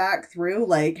thought back through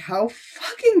like how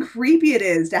fucking creepy it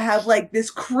is to have like this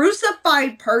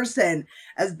crucified person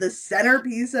as the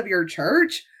centerpiece of your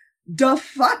church. The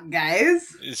fuck,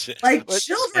 guys! Like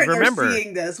children remember- are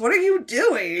seeing this. What are you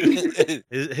doing?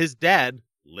 his dad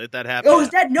let that happen. Oh, his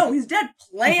dad! No, his dad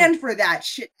planned for that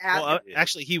shit to happen. Well,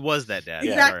 actually, he was that dad.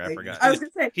 Exactly. Sorry, I forgot. I was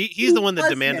gonna say He's the one that was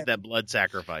demanded him. that blood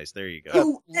sacrifice. There you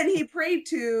go. And he prayed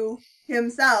to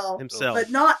himself, Himself.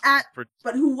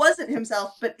 but who wasn't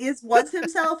himself, but was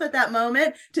himself at that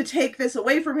moment to take this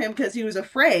away from him because he was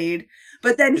afraid.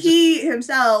 But then he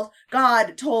himself,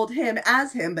 God told him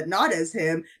as him, but not as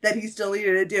him, that he still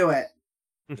needed to do it.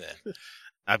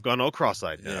 I've gone all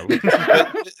cross-eyed now.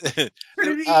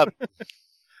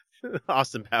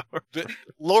 Austin Power.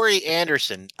 Laurie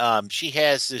Anderson, she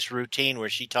has this routine where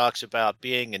she talks about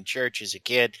being in church as a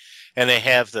kid, and they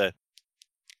have the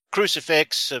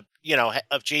crucifix of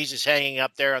Jesus hanging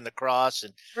up there on the cross,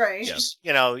 and Right. she's,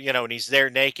 and he's there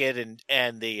naked,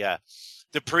 and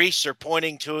the priests are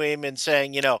pointing to him and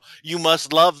saying, you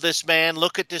must love this man.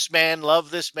 Look at this man. Love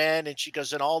this man. And she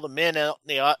goes, and all the men out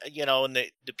in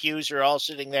the pews are all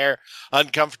sitting there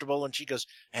uncomfortable. And she goes,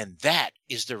 and that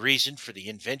is the reason for the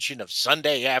invention of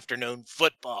Sunday afternoon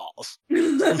football.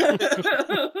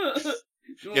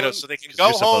 So they can go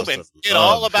You're home supposed and to get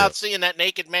all love about him. seeing that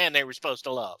naked man they were supposed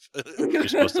to love. You're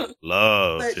supposed to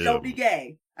love But him. don't be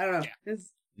gay. I don't know.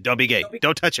 It's- Don't be gay.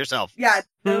 Don't touch yourself. Yeah,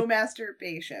 no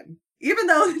masturbation. Even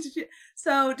though,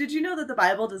 did you know that the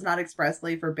Bible does not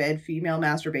expressly forbid female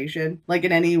masturbation, like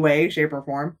in any way, shape, or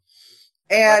form?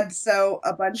 And so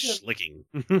a bunch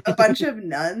of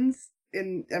nuns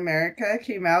in America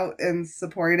came out and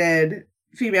supported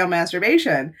female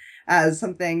masturbation as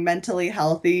something mentally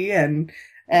healthy and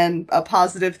a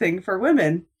positive thing for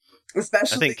women.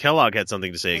 Especially, I think Kellogg had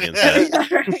something to say against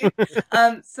that.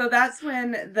 Right. So that's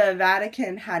when the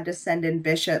Vatican had to send in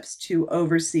bishops to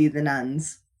oversee the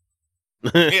nuns.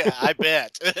 Yeah, I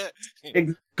bet.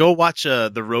 Go watch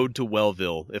The Road to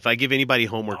Wellville. If I give anybody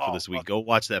homework for this week, go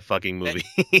watch that fucking movie.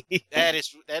 That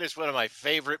is one of my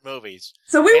favorite movies.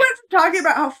 So we went from talking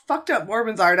about how fucked up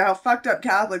Mormons are to how fucked up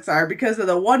Catholics are because of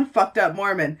the one fucked up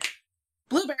Mormon.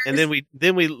 Blueberries. And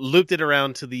then we looped it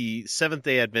around to the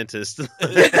Seventh-day Adventist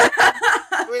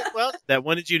Well, that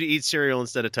wanted you to eat cereal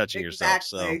instead of touching yourself.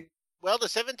 So Exactly. well, the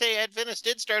Seventh-day Adventists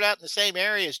did start out in the same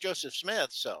area as Joseph Smith,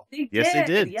 so. Yes, they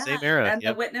did. Yeah. Same era. And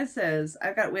Yep. the witnesses.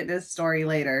 I've got witness story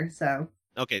later, so.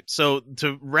 Okay, so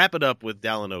to wrap it up with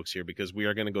Dallin Oaks here, because we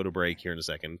are going to go to break here in a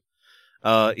second.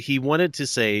 He wanted to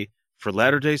say, for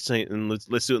Latter-day Saints, and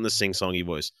let's do it in the sing-songy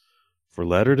voice. For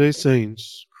Latter-day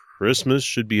Saints, Christmas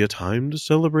should be a time to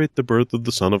celebrate the birth of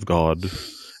the Son of God,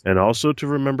 and also to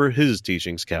remember his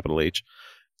teachings, capital H.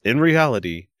 In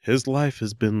reality, his life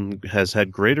has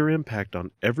had greater impact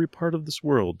on every part of this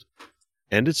world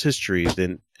and its history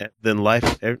than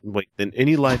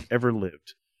any life ever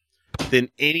lived. Than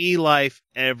any life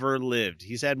ever lived.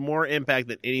 He's had more impact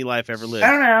than any life ever lived.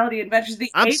 I don't know. The Adventures of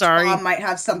the I'm sorry. H-Bomb might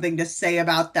have something to say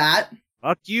about that.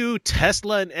 Fuck you.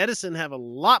 Tesla and Edison have a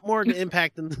lot more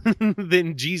impact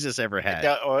than Jesus ever had.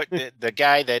 The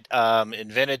guy that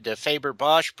invented the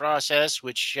Faber-Bosch process,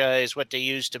 which is what they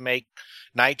use to make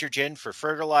nitrogen for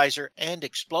fertilizer and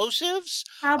explosives.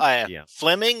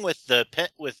 Fleming with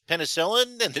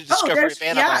penicillin and the discovery of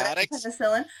antibiotics.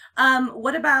 Penicillin.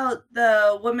 What about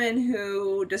the woman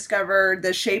who discovered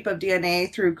the shape of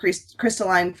DNA through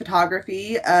crystalline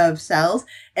photography of cells,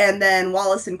 and then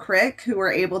Wallace and Crick, who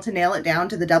were able to nail it down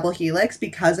to the double helix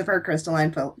because of her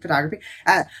crystalline photography?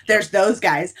 There's those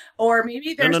guys, or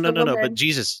maybe there's no. But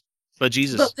Jesus.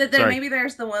 But then maybe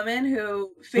there's the woman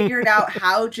who figured out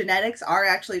how genetics are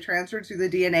actually transferred through the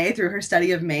DNA through her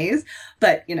study of maize.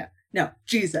 But, no,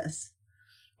 Jesus.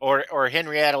 Or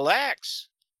Henrietta Lacks.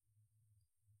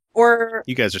 Or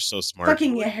you guys are so smart.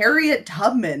 Fucking Harriet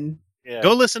Tubman. Yeah.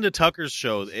 Go listen to Tucker's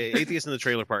show, Atheist in the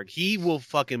Trailer Park. He will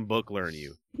fucking book learn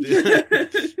you.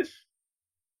 It's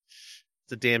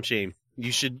a damn shame.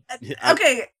 You should.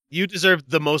 Okay. You deserve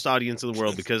the most audience in the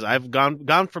world, because I've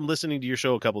gone from listening to your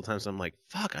show a couple of times. I'm like,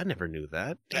 fuck, I never knew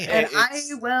that. Damn. And I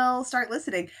will start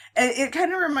listening. And it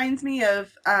kind of reminds me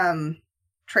of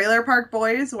Trailer Park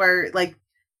Boys, where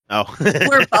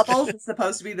where Bubbles is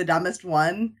supposed to be the dumbest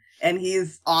one, and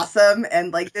he's awesome.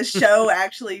 And this show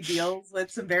actually deals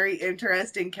with some very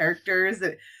interesting characters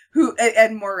and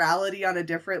morality on a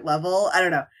different level. I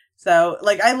don't know. So,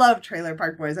 I love Trailer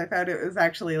Park Boys. I found it was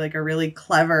actually, a really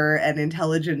clever and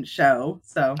intelligent show.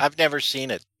 So I've never seen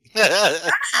it. He's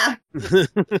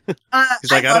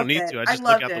like, I don't need to. I just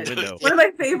look out the window. One of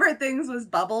my favorite things was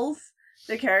Bubbles,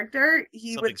 the character.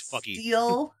 He would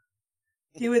steal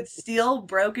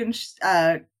broken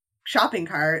shopping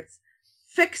carts,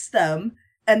 fix them,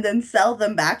 and then sell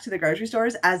them back to the grocery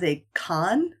stores as a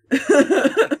con.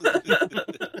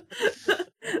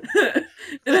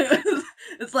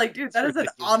 It's like, dude, that is an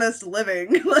honest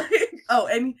living.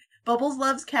 And Bubbles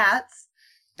loves cats,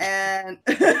 and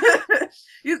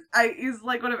he's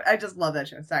like one of. I just love that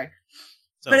show. Sorry,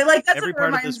 but that's what it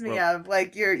reminds me of.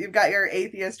 You've got your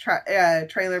atheist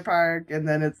trailer park, and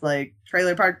then it's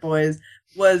Trailer Park Boys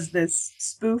was this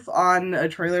spoof on a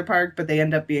trailer park, but they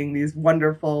end up being these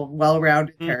wonderful,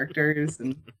 well-rounded characters.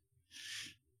 And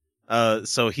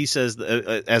so he says,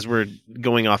 as we're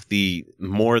going off the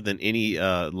more than any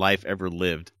life ever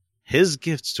lived, his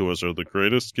gifts to us are the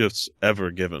greatest gifts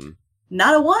ever given.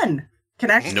 Not a one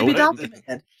can actually be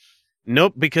documented.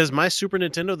 Nope, because my Super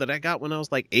Nintendo that I got when I was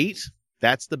 8,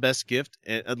 that's the best gift.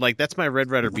 And that's my Red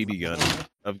Ryder BB gun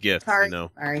of gifts. Sorry.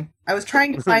 I was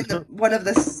trying to find one of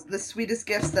the sweetest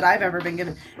gifts that I've ever been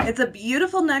given. It's a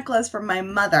beautiful necklace from my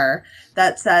mother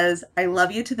that says, "I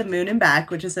love you to the moon and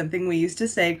back," which is something we used to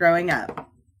say growing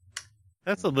up.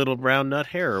 That's a little brown nut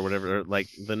hair or whatever,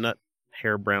 the nut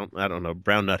hair brown. I don't know,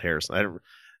 brown nut hairs.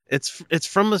 It's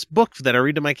from this book that I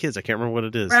read to my kids. I can't remember what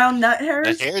it is. Brown nut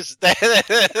hairs. Please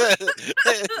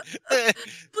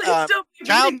don't.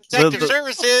 Child Protective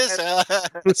Services.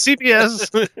 CPS.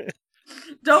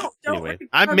 Don't. Anyway,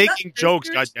 I'm making jokes.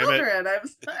 God damn it! I'm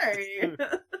sorry.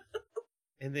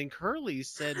 And then Curly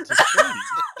said to Shirley,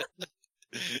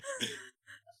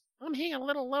 "I'm hitting a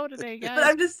little low today, guys." But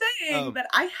I'm just saying that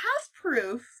I have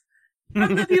proof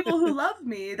from the people who love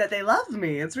me that they love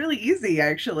me. It's really easy,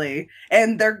 actually,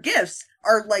 and their gifts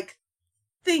are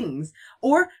things.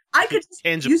 Or I could.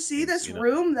 You see this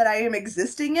room that I am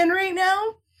existing in right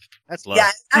now? That's love.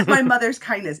 Yeah, that's my mother's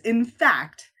kindness. In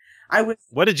fact,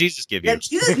 What did Jesus give you?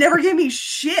 Jesus never gave me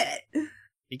shit.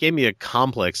 He gave me a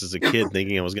complex as a kid,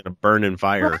 thinking I was going to burn in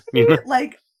fire.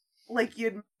 Right?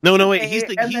 You'd. No, wait. He's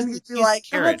the I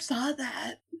saw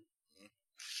that.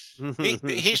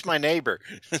 He's my neighbor.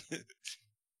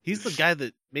 He's the guy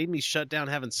that made me shut down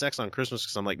having sex on Christmas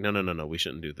because I'm like, no, we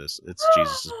shouldn't do this. It's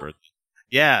Jesus' birthday.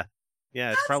 Yeah,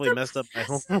 it's probably messed up my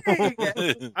home.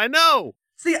 I know.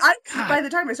 See, by the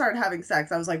time I started having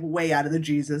sex, I was way out of the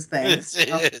Jesus thing.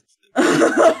 So.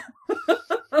 I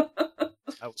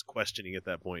was questioning at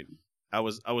that point. I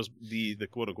was the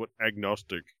quote unquote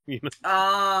agnostic.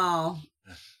 Oh.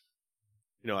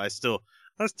 I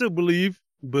still believe,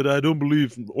 but I don't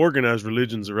believe organized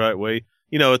religion's the right way.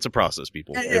 It's a process,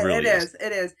 people. It really is.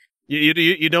 It is.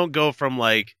 You don't go from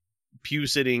like pew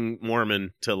sitting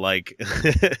Mormon to like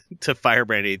to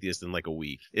firebrand atheist in like a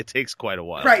week. It takes quite a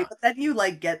while. Right, but then you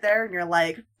like get there and you're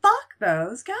like, fuck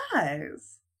those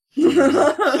guys.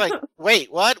 It's like,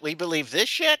 wait, what? We believe this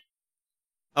shit?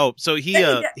 Oh, so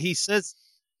he says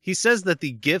that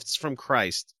the gifts from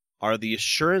Christ are the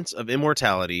assurance of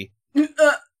immortality.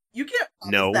 You can't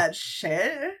promise that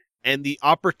shit. And the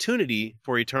opportunity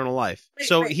for eternal life.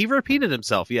 Wait. He repeated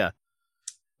himself. Yeah.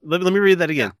 Let me read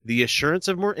that again. Yeah. The assurance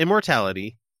of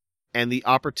immortality and the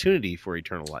opportunity for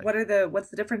eternal life. What's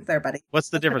the difference there, buddy? What's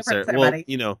the difference there? Well, buddy?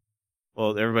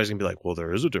 Well, everybody's gonna be like, well,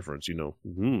 there is a difference,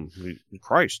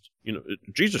 Christ,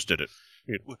 Jesus did it.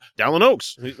 Dallin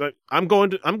Oaks.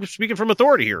 I'm speaking from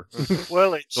authority here.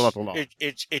 Well,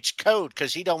 it's code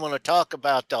because he don't want to talk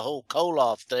about the whole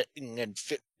Koloff thing and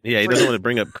he doesn't want to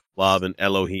bring up Kolob and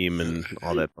Elohim and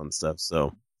all that fun stuff.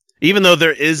 So, even though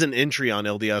there is an entry on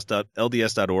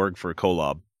LDS.org for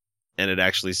Kolob, and it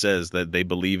actually says that they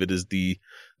believe it is the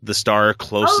star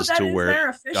closest to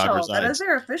where God resides. That is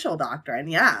their official doctrine.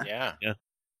 Yeah. Yeah.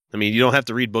 I mean, you don't have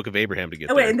to read Book of Abraham to get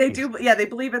there. Wait, and they do. Yeah, they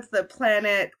believe it's the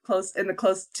planet close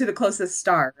to the closest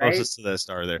star, right? Closest to that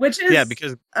star there. Which is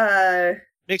because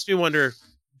makes me wonder.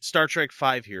 Star Trek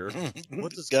 5 here.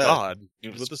 What does God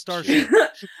with the starship?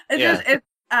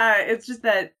 It's just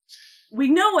that we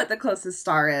know what the closest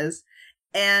star is,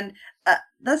 and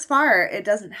thus far it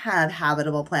doesn't have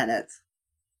habitable planets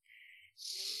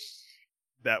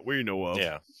that we know of.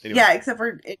 Yeah, anyway, yeah, except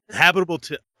for habitable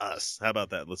to us. How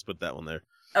about that? Let's put that one there.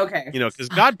 Okay, because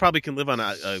God probably can live on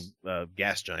a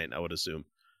gas giant. I would assume.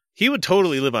 He would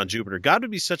totally live on Jupiter. God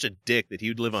would be such a dick that he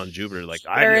would live on Jupiter. Like,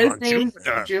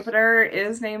 Jupiter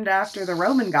is named after the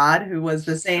Roman god who was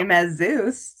the same as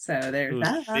Zeus. So there's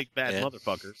that. Big bad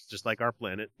motherfucker, just like our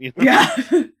planet. Yeah.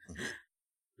 Seriously,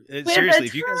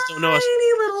 if you guys don't know us,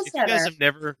 if you guys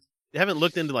haven't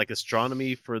looked into like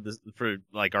astronomy for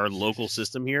like our local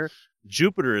system here,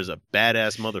 Jupiter is a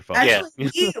badass motherfucker.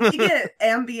 Actually, we get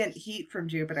ambient heat from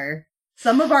Jupiter.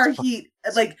 Some of our heat,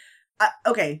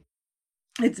 okay.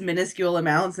 It's minuscule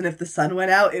amounts, and if the sun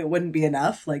went out, it wouldn't be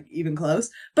enough, like even close.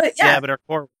 But but our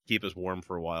core would keep us warm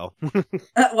for a while.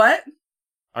 What?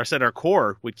 I said our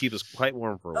core would keep us quite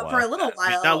warm for a while. For a little while.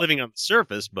 I mean, not living on the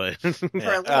surface, but for a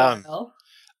little while.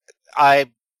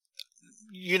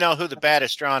 You know who the bad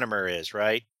astronomer is,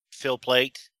 right? Phil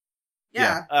Plait.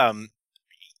 Yeah.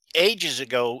 Ages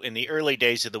ago, in the early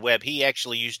days of the web, he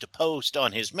actually used to post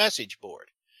on his message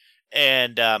board,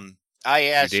 and I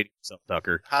asked, "You're dating yourself,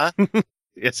 Tucker?" Huh?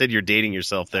 I said you're dating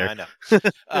yourself there. I know.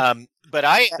 But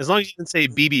as long as you can say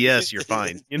BBS, you're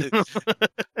fine.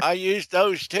 I use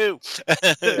those too.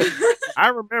 I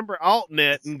remember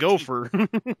AltNet and Gopher.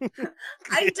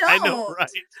 I don't. I know, right?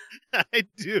 I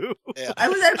do. Yeah. I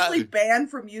was actually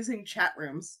banned from using chat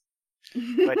rooms.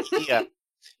 But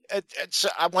so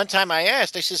one time I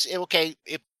asked, I says, okay,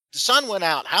 if the sun went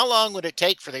out, how long would it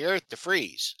take for the Earth to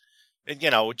freeze? And,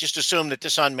 just assume that the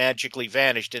sun magically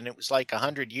vanished, and it was like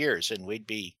 100 years, and we'd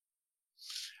be.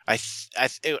 I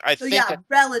think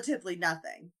relatively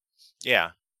nothing. Yeah,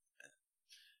 I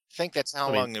think that's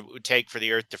how long it would take for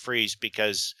the Earth to freeze,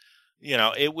 because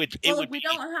it would. If we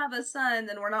don't have a sun,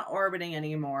 then we're not orbiting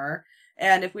anymore.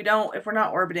 And if we're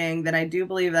not orbiting, then I do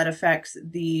believe that affects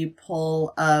the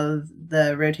pull of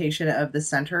the rotation of the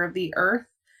center of the Earth,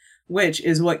 which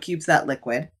is what keeps that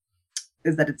liquid.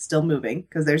 Is that it's still moving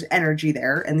because there's energy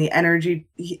there, and the energy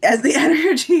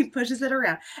pushes it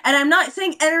around. And I'm not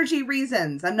saying energy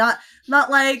reasons. I'm not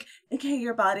like, okay,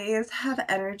 your bodies have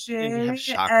energy. That's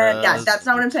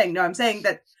not what I'm saying. No, I'm saying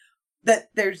that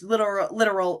there's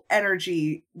literal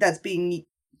energy that's being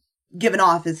given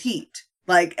off as heat.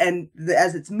 Like, and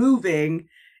as it's moving,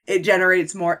 it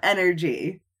generates more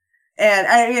energy. And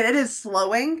I mean, it is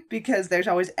slowing because there's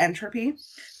always entropy.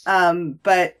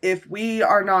 But if we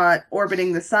are not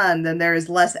orbiting the sun, then there is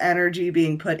less energy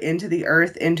being put into the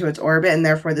Earth, into its orbit, and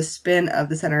therefore the spin of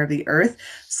the center of the Earth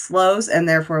slows, and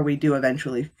therefore we do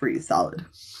eventually freeze solid.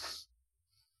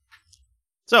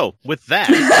 So, with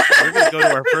that, we're going to go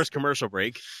to our first commercial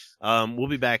break. We'll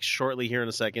be back shortly here in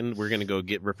a second. We're going to go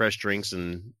get refreshed drinks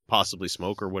and possibly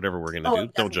smoke or whatever we're going to do.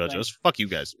 Definitely. Don't judge us. Fuck you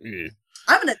guys.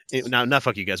 I'm gonna not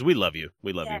fuck you guys. We love you.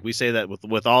 We love you. We say that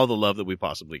with all the love that we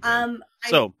possibly can.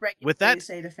 So with that,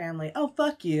 say to family, "Oh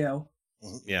fuck you."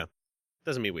 Yeah,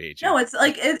 doesn't mean we hate you. No, it's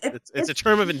like it's a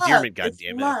term of endearment.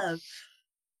 Goddamn it. Love.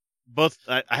 Both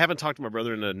I haven't talked to my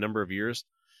brother in a number of years,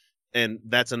 and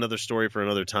that's another story for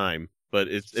another time. but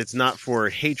it's not for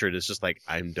hatred. It's just like,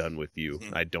 I'm done with you.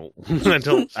 I don't.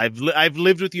 I've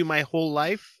lived with you my whole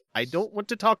life. I don't want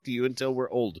to talk to you until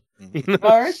we're old. You know?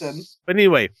 All right then. But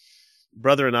anyway,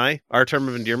 brother and I, our term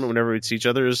of endearment whenever we see each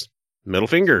other is middle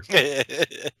finger.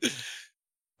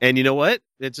 And you know what?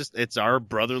 It's our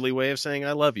brotherly way of saying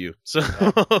I love you. So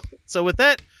so with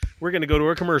that, we're gonna go to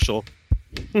our commercial.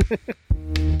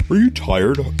 Are you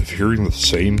tired of hearing the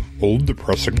same old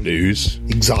depressing news?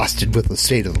 Exhausted with the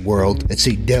state of the world and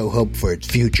see no hope for its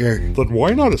future? Then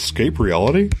why not escape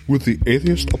reality with the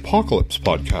Atheist Apocalypse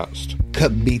podcast?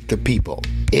 Come meet the people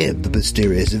in the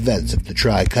mysterious events of the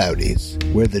Tri-Counties,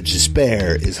 where the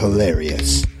despair is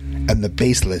hilarious and the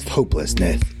baseless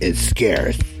hopelessness is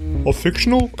scarce. A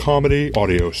fictional comedy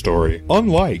audio story,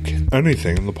 unlike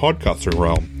anything in the podcasting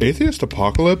realm. Atheist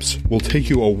Apocalypse will take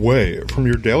you away from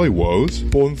your daily woes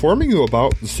while informing you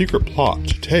about the secret plot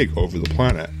to take over the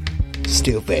planet.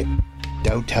 Stupid.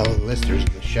 Don't tell the listeners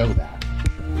of the show that.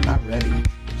 They're not ready.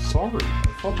 Sorry,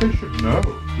 I thought they should know.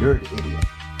 You're an idiot.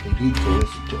 They need to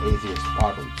listen to Atheist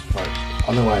Apocalypse first.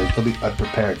 Otherwise, they'll be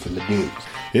unprepared for the news.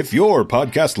 If your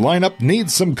podcast lineup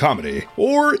needs some comedy,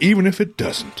 or even if it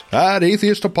doesn't, add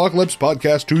Atheist Apocalypse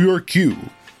Podcast to your queue.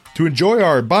 To enjoy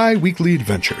our bi-weekly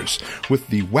adventures with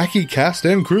the wacky cast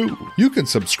and crew, you can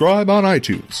subscribe on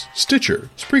iTunes, Stitcher,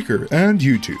 Spreaker, and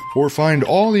YouTube, or find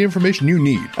all the information you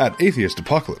need at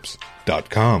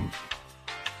atheistapocalypse.com.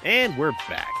 And we're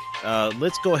back.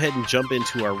 Let's go ahead and jump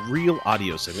into our real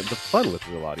audio segment, the fun with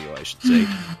real audio, I should say.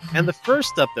 And the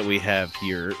first up that we have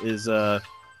here is,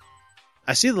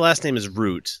 I see the last name is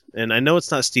Root, and I know it's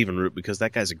not Stephen Root because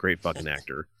that guy's a great fucking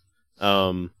actor.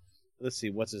 Let's see,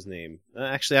 what's his name?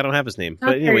 Actually, I don't have his name.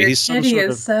 But anyway, he's some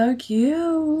sort of... so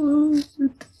cute.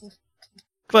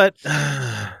 But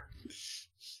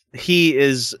he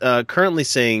is currently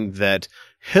saying that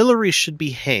Hillary should be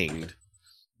hanged,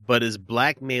 but is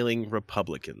blackmailing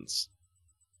Republicans.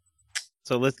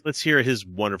 So let's hear his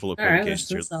wonderful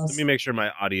equivocation. Right, Let me make sure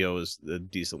my audio is a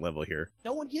decent level here.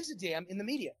 No one gives a damn in the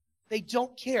media. They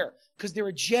don't care because their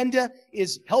agenda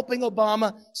is helping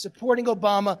Obama, supporting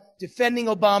Obama, defending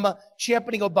Obama,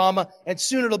 championing Obama, and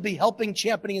soon it'll be helping,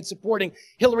 championing, and supporting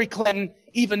Hillary Clinton,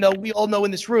 even though we all know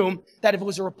in this room that if it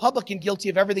was a Republican guilty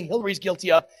of everything Hillary's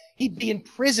guilty of, he'd be in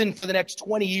prison for the next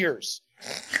 20 years.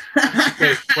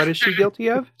 Wait, what is she guilty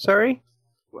of? Sorry?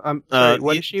 Sorry,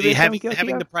 what is she having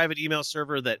guilty of? the private email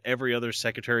server that every other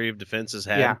Secretary of Defense has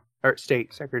had? Yeah, or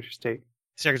Secretary of State.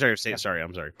 Secretary of State, sorry,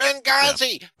 I'm sorry.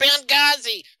 Benghazi!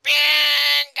 Benghazi!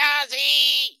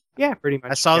 Benghazi! Yeah, pretty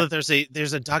much. I saw that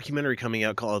there's a documentary coming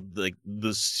out called like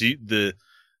the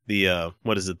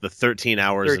what is it? The 13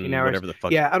 hours 13 and hours. whatever the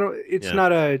fuck. Yeah, I don't. It's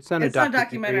not a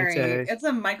documentary. It's It's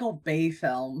a Michael Bay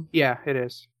film. Yeah, it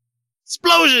is.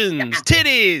 Explosions,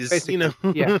 titties. Basically, you know.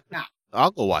 Yeah.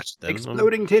 I'll go watch them.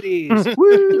 Exploding titties.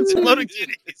 Woo! Exploding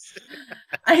titties.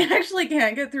 I actually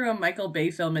can't get through a Michael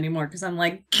Bay film anymore because I'm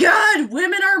like, God,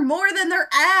 women are more than their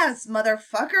ass,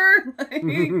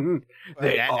 motherfucker.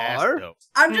 They are.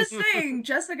 I'm just saying,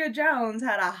 Jessica Jones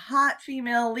had a hot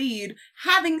female lead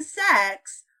having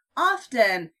sex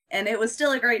often, and it was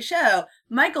still a great show.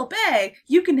 Michael Bay,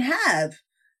 you can have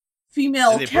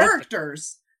female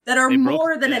characters that are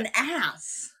more than an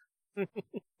ass.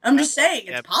 I'm just saying,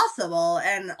 it's possible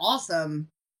and awesome.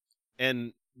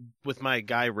 And with my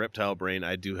guy reptile brain,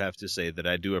 I do have to say that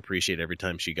I do appreciate every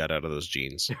time she got out of those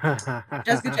jeans. Jessica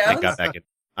Jones? I got back in.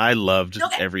 I loved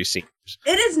every scene.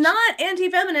 It is not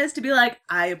anti-feminist to be like,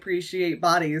 I appreciate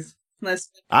bodies.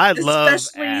 I love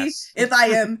especially ass. if I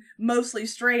am mostly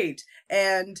straight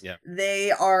and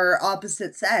they are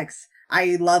opposite sex.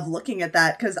 I love looking at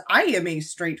that because I am a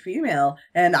straight female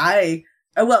and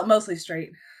mostly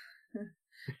straight.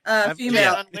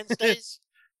 Female on Wednesdays.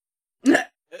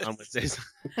 On Wednesdays.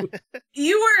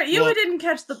 You didn't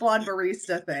catch the blonde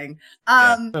barista thing.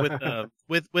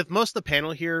 With most of the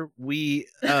panel here, we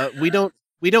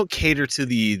don't cater to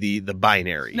the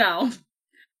binary. No.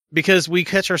 Because we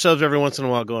catch ourselves every once in a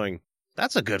while going,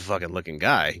 that's a good fucking looking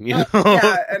guy. You know?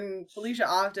 Yeah, and Felicia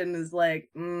often is like,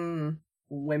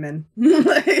 women.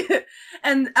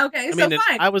 And okay, so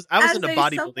fine. I was into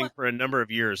bodybuilding for a number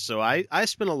of years, so I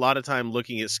spent a lot of time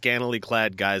looking at scantily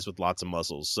clad guys with lots of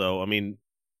muscles. So I mean,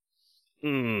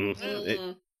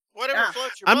 whatever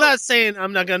floats your I'm boat. not saying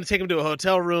I'm not going to take him to a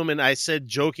hotel room, and I said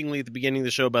jokingly at the beginning of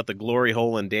the show about the glory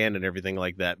hole and Dan and everything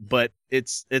like that. But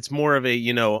it's more of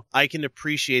a I can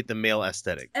appreciate the male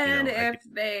aesthetic. And if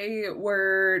they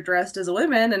were dressed as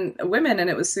women and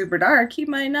it was super dark, he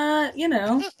might not, You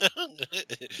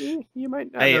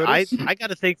might not. Hey, notice. I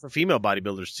got to think for female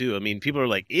bodybuilders too. I mean, people are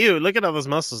like, "Ew, look at all those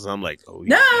muscles." And I'm like, "Oh,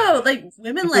 yeah." No, like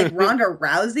women like Ronda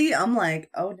Rousey. I'm like,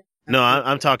 oh, No,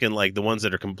 I'm talking like the ones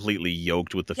that are completely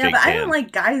yoked with the Yeah, fake but I tan. don't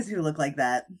like guys who look like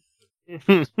that.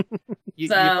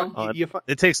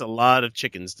 It takes a lot of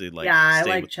chickens to like. Yeah, I stay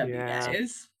like with- chubby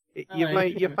guys.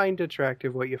 You find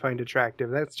attractive what you find attractive.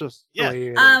 That's just the way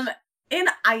it is. In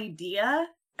idea,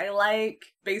 I like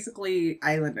basically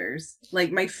Islanders.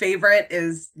 Like my favorite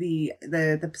is the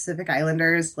Pacific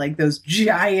Islanders, like those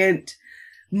giant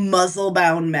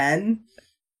muzzle-bound men.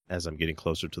 As I'm getting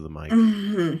closer to the mic.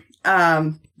 Mm-hmm.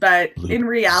 But in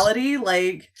reality,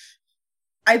 like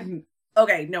I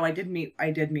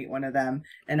did meet one of them,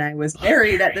 and I was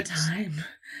married at the time,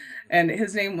 and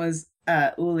his name was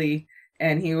Uli,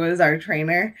 and he was our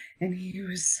trainer, and he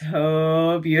was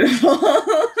so beautiful.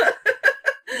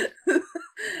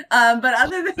 But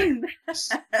other than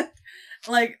that,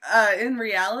 like in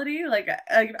reality, like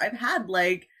I've had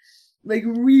like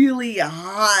really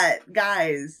hot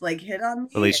guys like hit on me,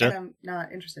 Felicia? and I'm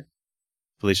not interested.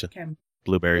 Felicia, Kim.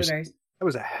 blueberries. That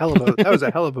was a hell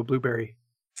of a blueberry.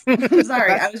 I'm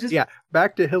sorry, I was just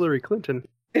back to Hillary Clinton.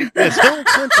 It's Hillary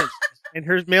Clinton and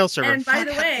her mail server. And by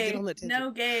the Fuck, how did I way, get on that tangent?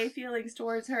 no gay feelings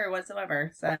towards her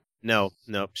whatsoever. So No.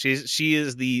 She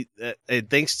is the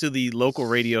thanks to the local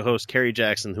radio host Carrie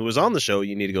Jackson, who was on the show.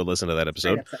 You need to go listen to that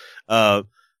episode.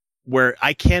 Where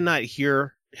I cannot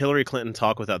hear Hillary Clinton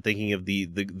talk without thinking of the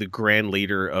grand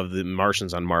leader of the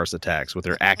Martians on Mars attacks with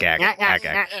her ack.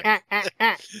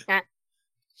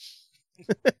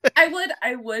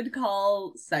 I would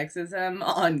call sexism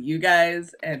on you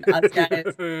guys and us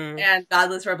guys and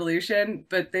Godless Revolution,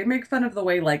 but they make fun of the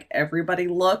way like everybody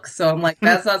looks, so I'm like,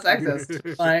 that's not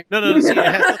sexist. Like, No. See, it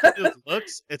has nothing to do with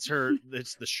looks. It's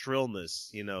the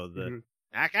shrillness. You know, the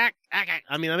ack.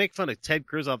 I mean, I make fun of Ted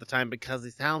Cruz all the time because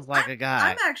he sounds like a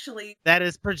guy I'm actually that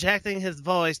is projecting his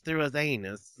voice through his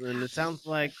anus, and it sounds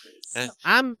like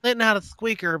I'm letting out a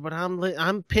squeaker, but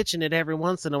I'm pitching it every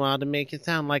once in a while to make it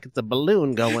sound like it's a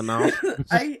balloon going off.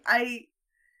 I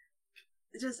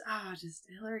just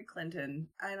Hillary Clinton.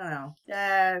 I don't know.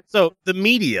 Yeah. So the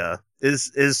media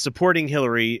is supporting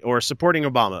Hillary or supporting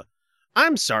Obama.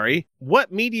 I'm sorry.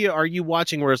 What media are you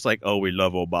watching where it's like, oh, we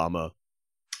love Obama?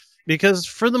 Because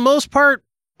for the most part,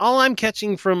 all I'm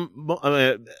catching from,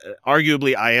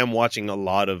 arguably, I am watching a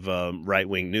lot of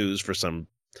right-wing news for some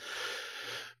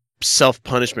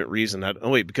self-punishment reason.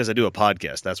 Because I do a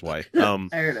podcast. That's why.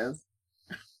 There it is.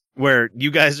 Where you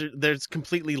guys there's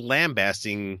completely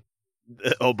lambasting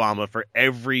Obama for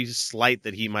every slight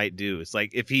that he might do. It's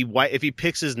like if he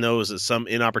picks his nose at some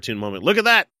inopportune moment, look at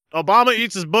that, Obama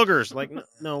eats his boogers. Like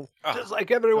no, just like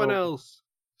everyone else.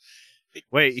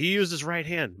 Wait, he used his right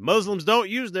hand. Muslims don't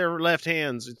use their left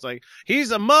hands. It's like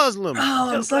he's a Muslim. Oh,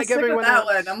 I'm just so like sick everyone of that else.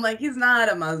 one. I'm like, he's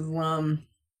not a Muslim.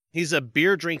 He's a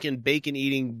beer drinking, bacon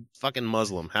eating fucking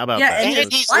Muslim. How about Yeah, that?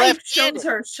 and his wife shows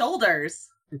her shoulders.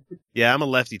 Yeah, I'm a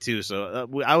lefty too, so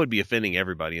I would be offending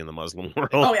everybody in the Muslim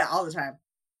world. Oh yeah, all the time.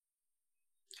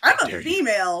 I'm a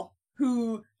female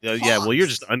who. Yeah. Well, you're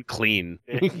just unclean.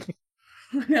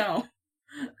 No,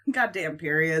 goddamn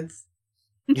periods.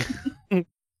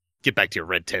 Get back to your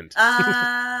red tent.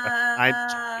 No.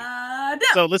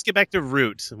 So let's get back to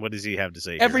Root. What does he have to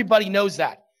say? Everybody knows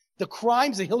that. The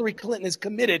crimes that Hillary Clinton has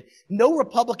committed, no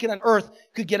Republican on earth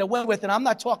could get away with. And I'm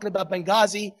not talking about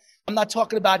Benghazi. I'm not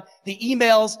talking about the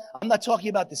emails. I'm not talking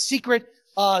about the secret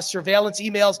surveillance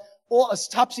emails, all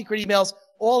top secret emails.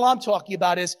 All I'm talking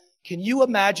about is, can you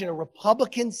imagine a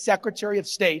Republican Secretary of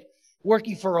State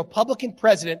working for a Republican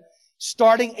president,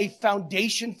 starting a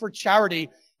foundation for charity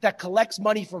that collects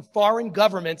money from foreign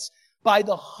governments by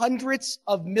the hundreds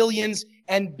of millions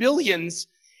and billions,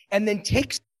 and then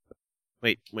takes...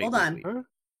 Wait. Hold on. Wait.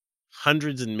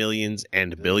 Hundreds and millions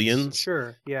and billions?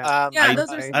 Sure, yeah. Those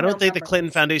are I don't think the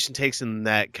Clinton Foundation takes in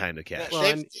that kind of cash.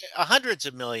 Hundreds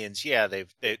of millions, yeah. They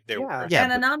were. Yeah,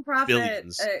 and a nonprofit.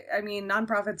 billions.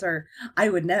 Nonprofits are, I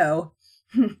would know,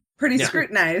 pretty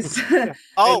scrutinized.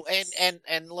 Oh,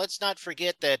 and let's not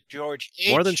forget that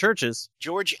more than churches.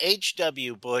 George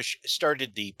H.W. Bush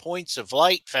started the Points of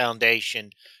Light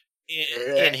Foundation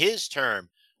in his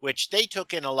term, which they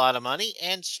took in a lot of money,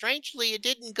 and strangely, it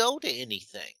didn't go to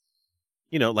anything.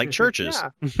 You know, like churches.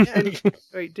 Yeah. And,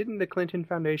 wait, didn't the Clinton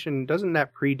Foundation, doesn't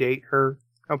that predate her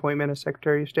appointment as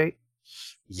Secretary of State?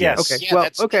 Yes.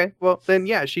 Okay. Yeah, Well, then,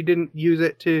 yeah, she didn't use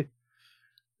it to.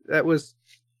 That was.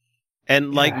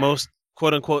 And like most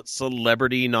quote unquote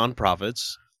celebrity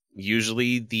nonprofits,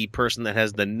 usually the person that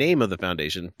has the name of the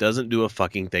foundation doesn't do a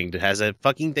fucking thing has a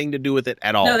fucking thing to do with it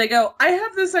at all. No, they go, I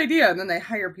have this idea, and then they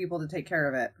hire people to take care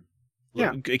of it.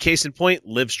 Yeah. Case in point,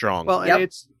 Live Strong. Well, and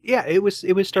it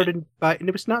was started by, and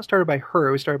it was not started by her.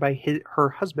 It was started by her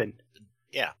husband.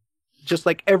 Yeah. just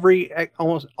like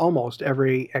almost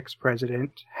every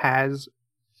ex-president has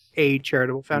a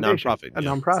charitable foundation, a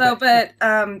nonprofit. So, but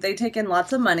they take in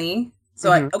lots of money.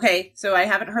 So, so I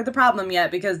haven't heard the problem yet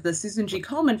because the Susan G.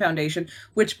 Komen Foundation,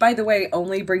 which, by the way,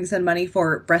 only brings in money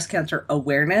for breast cancer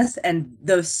awareness, and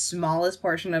the smallest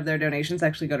portion of their donations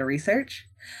actually go to research.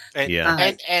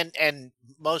 And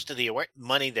most of the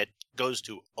money that goes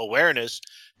to awareness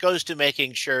goes to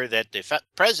making sure that the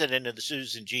president of the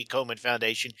Susan G. Komen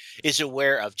Foundation is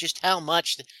aware of just how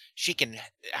much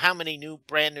how many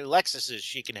brand new Lexuses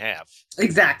she can have.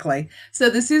 Exactly. So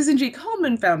the Susan G.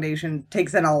 Komen Foundation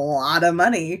takes in a lot of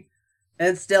money.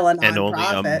 It's still a nonprofit. And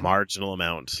only a marginal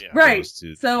amount. Right.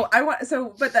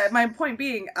 But my point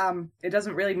being, it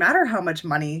doesn't really matter how much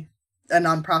money a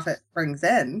nonprofit brings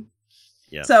in.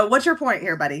 Yeah. So what's your point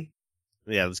here, buddy?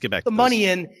 Yeah, let's get back to the money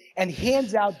in and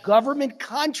hands out government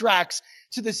contracts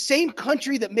to the same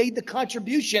country that made the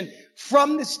contribution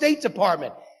from the State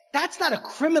Department. That's not a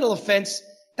criminal offense.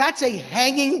 That's a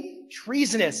hanging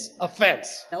treasonous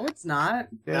offense. No, it's not.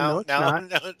 No. No.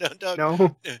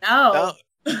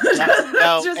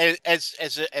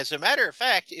 As a matter of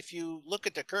fact, if you look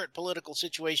at the current political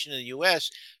situation in the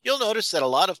U.S., you'll notice that a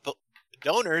lot of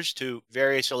donors to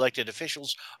various elected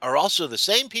officials are also the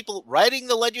same people writing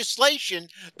the legislation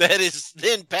that is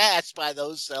then passed by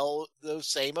those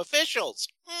same officials.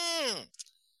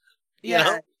 Yeah. You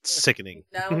know? Sickening.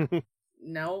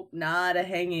 No, not a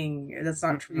hanging. That's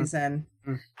not treason.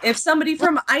 If somebody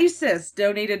from ISIS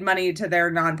donated money to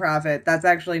their nonprofit, that's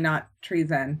actually not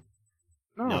treason.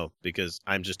 No, because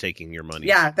I'm just taking your money.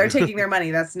 Yeah, they're taking their money.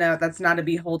 That's not a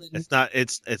beholden.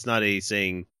 It's not a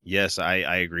saying, yes, I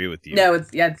agree with you. No,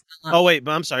 it's not. Oh wait,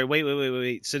 but I'm sorry.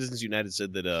 Wait. Citizens United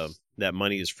said that that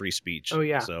money is free speech. Oh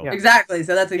yeah. So exactly.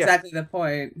 So that's exactly the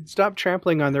point. Stop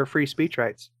trampling on their free speech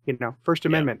rights. First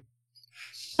Amendment.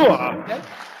 Okay.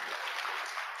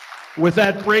 With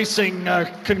that bracing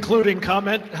concluding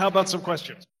comment, how about some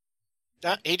questions?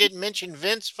 He didn't mention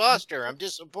Vince Foster. I'm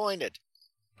disappointed.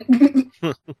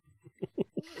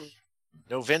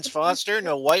 No Vince Foster,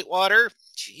 no Whitewater.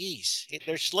 Jeez,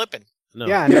 they're slipping. No.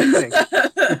 Yeah, no kidding.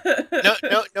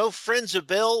 No Friends of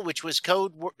Bill, which was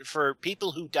code for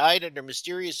people who died under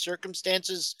mysterious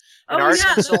circumstances in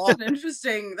Arkansas. That was an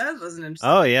interesting.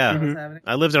 Oh yeah,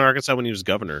 I lived in Arkansas when he was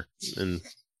governor, and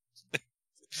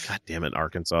God damn it,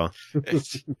 Arkansas.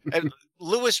 And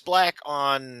Lewis Black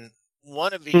on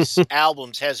one of his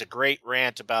albums has a great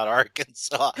rant about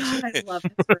Arkansas. God, I love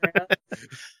his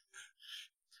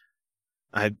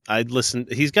rant. I'd listen.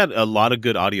 He's got a lot of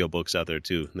good audiobooks out there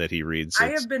too that he reads.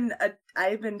 I've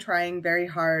been trying very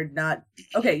hard not.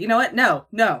 Okay, you know what? No.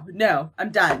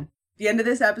 I'm done. The end of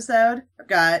this episode, I've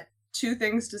got 2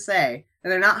 things to say,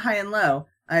 and they're not high and low.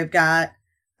 I've got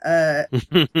a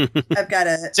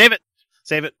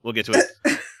Save it. We'll get to it.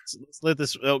 Let's let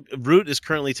this. Root is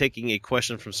currently taking a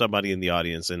question from somebody in the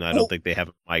audience, and I don't think they have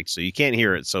a mic, so you can't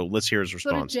hear it. So let's hear his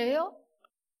response. Go to jail?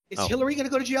 Is Hillary going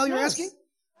to go to jail? You're asking?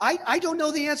 I don't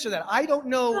know the answer to that. I don't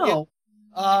know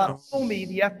if Comey,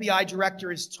 the FBI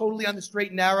director, is totally on the straight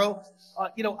and narrow.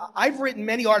 I've written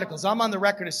many articles. I'm on the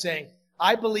record as saying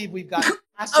I believe we've got.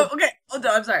 Okay. Hold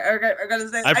on. I'm sorry. I gotta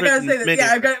say this.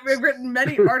 Yeah, I've written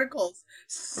many articles.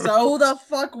 So the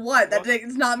fuck what? That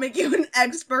does not make you an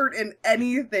expert in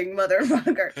anything,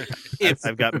 motherfucker.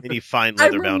 I've got many fine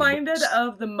leather-bound I'm reminded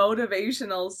of the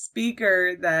motivational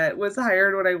speaker that was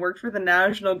hired when I worked for the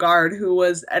National Guard, who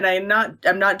was, and I'm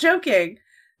not joking.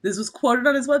 This was quoted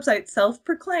on his website,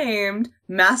 self-proclaimed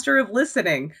master of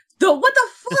listening. What the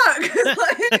fuck?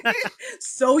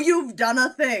 So you've done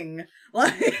a thing.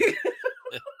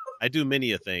 I do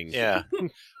many a thing. Yeah.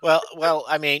 Well,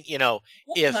 I mean,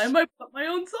 if time I put my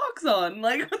own socks on,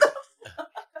 what the fuck?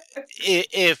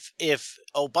 If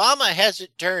Obama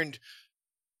hasn't turned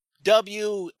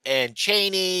W and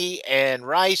Cheney and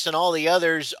Rice and all the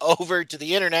others over to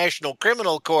the International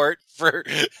Criminal Court for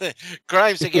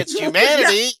crimes against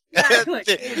humanity, then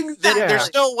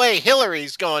there's no way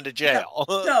Hillary's going to jail.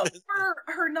 No,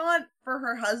 for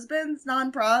her husband's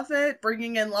nonprofit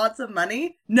bringing in lots of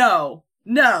money. No.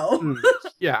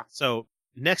 Yeah. So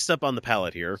next up on the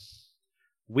palette here,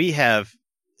 we have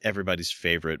everybody's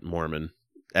favorite Mormon,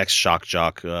 ex-shock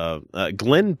jock,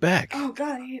 Glenn Beck. Oh,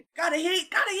 gotta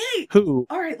hate. Who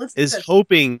all right, let's do is this.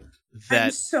 hoping that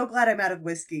I'm so glad I'm out of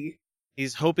whiskey.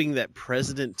 He's hoping that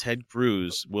President Ted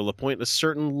Cruz will appoint a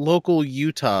certain local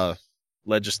Utah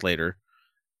legislator,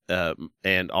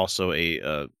 and also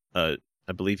I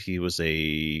believe he was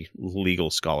a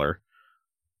legal scholar.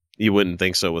 You wouldn't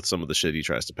think so with some of the shit he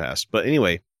tries to pass. But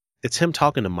anyway, it's him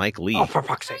talking to Mike Lee. Oh, for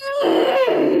fuck's sake.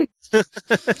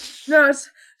 No,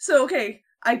 so okay.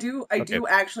 I do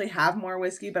actually have more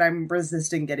whiskey, but I'm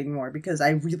resisting getting more because I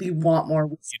really want more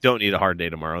whiskey. You don't need a hard day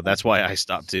tomorrow. That's why I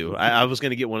stopped too. I was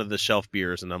going to get one of the shelf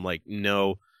beers, and I'm like,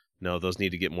 no, those need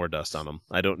to get more dust on them.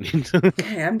 I don't need to.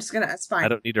 Okay, I'm just gonna. It's fine. I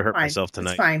don't need to hurt myself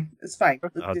tonight. It's fine.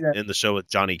 Let's do that. End the show with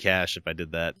Johnny Cash if I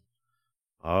did that.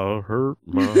 I'll hurt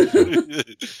myself.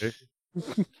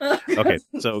 Okay,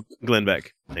 so Glenn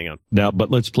Beck, hang on. Now, but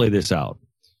let's play this out.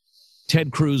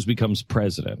 Ted Cruz becomes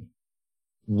president.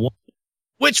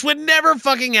 Which would never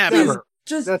fucking happen. Never.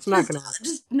 That's not going to happen.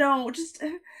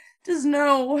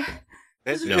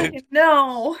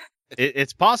 No.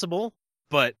 It's possible,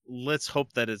 but let's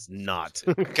hope that it's not.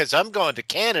 Because I'm going to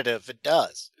Canada if it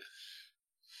does.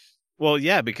 Well,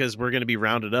 yeah, because we're going to be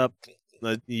rounded up.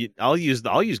 I'll use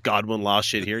Godwin law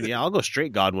shit here. Yeah, I'll go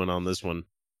straight Godwin on this one.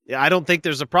 Yeah, I don't think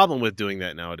there's a problem with doing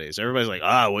that nowadays. Everybody's like,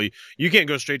 well, you can't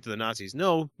go straight to the Nazis.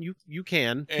 No, you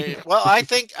can. Well, I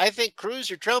think Cruz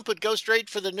or Trump would go straight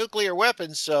for the nuclear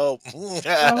weapons. So, oh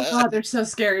God, they're so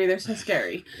scary.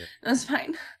 Yeah. That's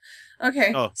fine.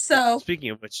 Okay, so speaking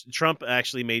of which, Trump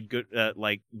actually made good.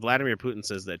 Like Vladimir Putin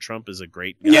says that Trump is a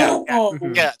great guy.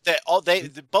 Yeah. They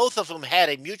both of them had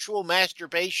a mutual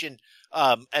masturbation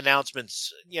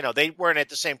announcements. They weren't at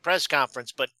the same press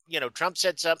conference, but Trump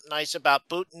said something nice about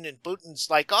Putin, and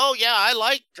Putin's like, "Oh yeah, I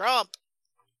like Trump."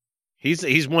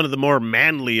 He's one of the more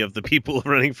manly of the people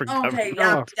running for government.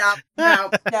 Okay, no,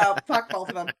 fuck both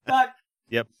of them. Fuck.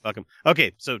 Yep, fuck him.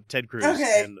 Okay, so Ted Cruz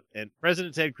and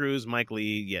President Ted Cruz, Mike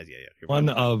Lee, yeah. One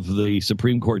of the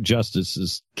Supreme Court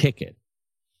justices kick it.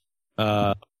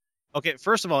 Okay,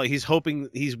 first of all, he's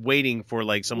waiting for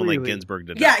like someone like Ginsburg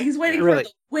to die. Yeah, he's waiting for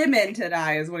the women to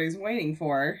die is what he's waiting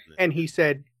for. And he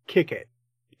said, kick it.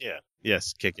 Yeah.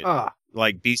 Yes, kick it.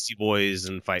 Like Beastie Boys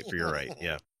and Fight for Your Right.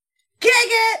 Yeah.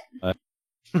 Kick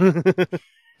it!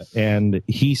 And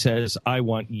he says, I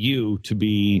want you to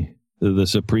be the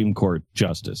Supreme Court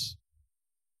justice.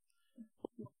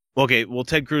 Okay, well,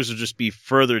 Ted Cruz will just be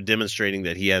further demonstrating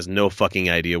that he has no fucking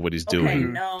idea what he's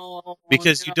doing.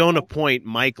 Because you don't appoint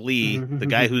Mike Lee, the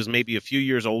guy who's maybe a few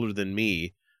years older than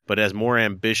me, but has more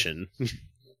ambition.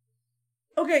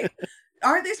 Okay,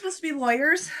 aren't they supposed to be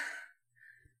lawyers?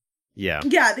 Yeah.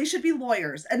 Yeah, they should be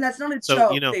lawyers, and that's not a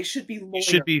joke. They should be lawyers.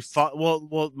 Should be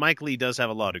well. Mike Lee does have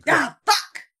a law degree. Ah, fuck.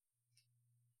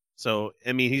 So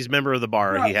I mean, he's a member of the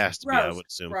bar. He has to be. I would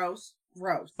assume. Gross.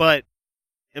 But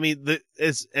I mean,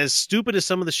 as stupid as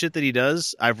some of the shit that he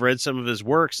does, I've read some of his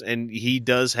works, and he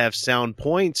does have sound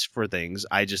points for things.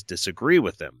 I just disagree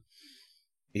with him.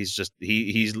 He's just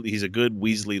he's a good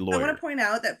Weasley lawyer. I want to point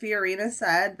out that Fiorina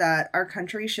said that our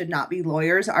country should not be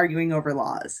lawyers arguing over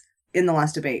laws in the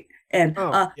last debate. And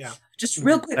just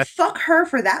real quick, fuck her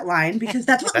for that line, because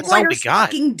that's what lawyers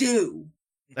fucking do.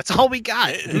 That's all we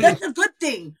got. That's a good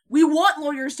thing. We want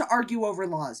lawyers to argue over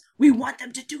laws. We want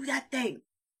them to do that thing.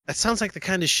 That sounds like the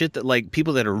kind of shit that like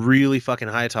people that are really fucking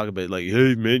high talk about. Like,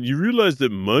 hey man, you realize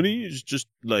that money is just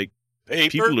like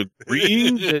paper? People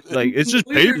agreeing that, like, it's just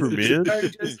paper, man.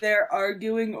 They're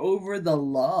arguing over the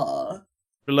law.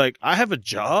 They're like, I have a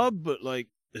job, but like,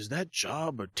 is that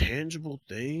job a tangible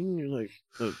thing? You're like,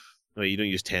 no, you don't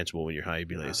use tangible when you're high. You'd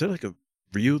be like, is that like a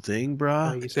real thing,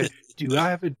 brah? You said, do I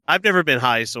have a... I've never been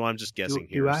high, so I'm just guessing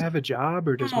here. Do I have a job,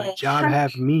 or does my job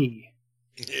have me?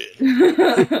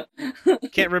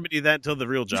 Can't remedy that until the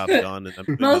real job's gone.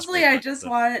 And mostly I just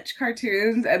watch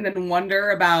cartoons and then wonder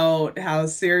about how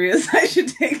serious I should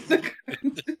take the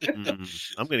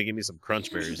cartoons. I'm going to give me some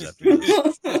crunch berries after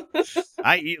this.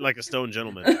 I eat like a stone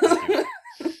gentleman.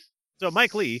 So,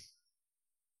 Mike Lee.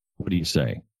 What do you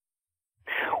say?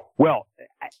 Well,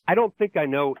 I don't think I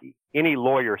know any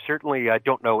lawyer. Certainly I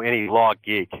don't know any law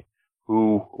geek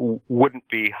who wouldn't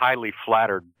be highly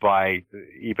flattered by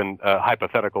even a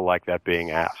hypothetical like that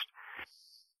being asked.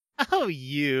 Oh,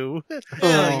 you.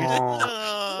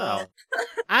 Oh.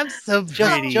 I'm so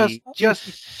pretty.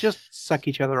 Just suck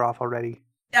each other off already.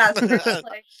 Yeah,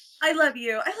 like, I love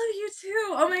you. I love you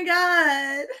too. Oh my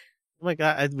god. Oh my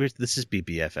god. This is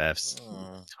BBFFs.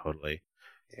 Totally.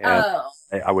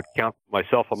 And I would count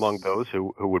myself among those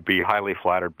who would be highly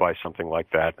flattered by something like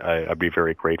that. I'd be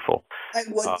very grateful.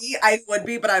 I would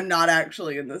be, but I'm not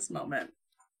actually in this moment.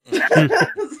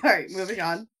 Sorry, moving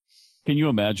on. Can you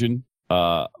imagine,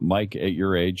 Mike, at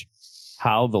your age,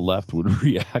 how the left would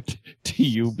react to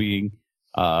you being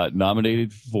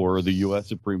nominated for the U.S.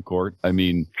 Supreme Court? I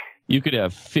mean, you could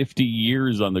have 50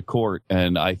 years on the court,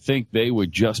 and I think they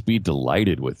would just be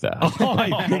delighted with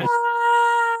that.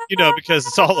 You know, because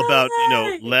it's all about,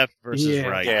 left versus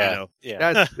right. Yeah. You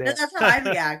know? That's how I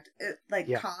react.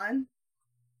 Con.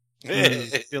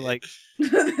 I feel like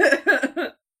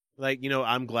Like,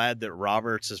 I'm glad that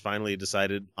Roberts has finally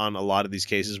decided on a lot of these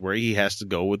cases where he has to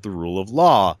go with the rule of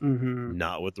law,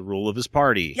 not with the rule of his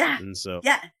party. Yeah. And so,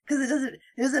 because it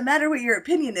doesn't matter what your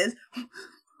opinion is.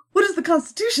 What does the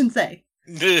Constitution say?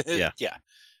 Yeah.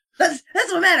 That's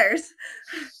what matters.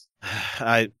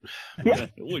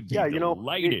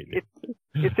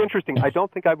 It's interesting. I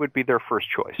don't think I would be their first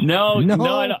choice. No,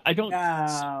 I don't.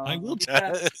 I will.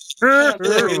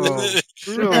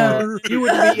 You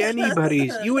wouldn't be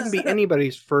anybody's. You wouldn't be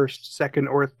anybody's first, second,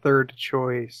 or third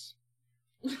choice.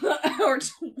 or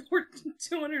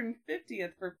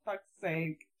 250th, for fuck's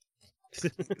sake.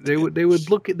 They would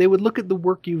look at the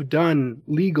work you've done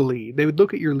legally. They would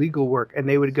look at your legal work and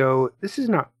they would go, "This is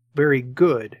not very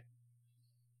good."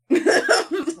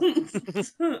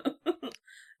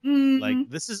 Like,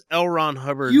 this is L. Ron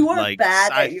Hubbard. You are like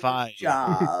bad sci-fi. at your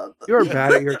job. You're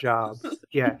bad at your job.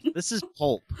 Yeah. This is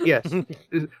pulp. Yes.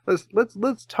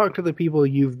 Let's talk to the people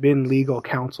you've been legal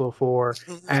counsel for,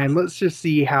 and let's just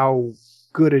see how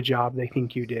good a job they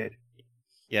think you did.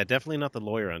 Yeah, definitely not the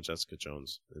lawyer on Jessica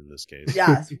Jones in this case.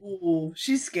 Yes. Ooh,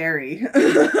 she's scary.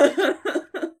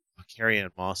 Carrie Ann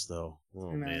Moss, though.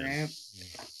 Oh, man. Right?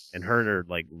 And her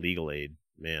like legal aid,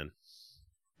 man.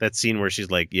 That scene where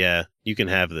she's like, "Yeah, you can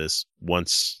have this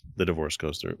once the divorce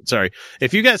goes through." Sorry,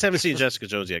 if you guys haven't seen Jessica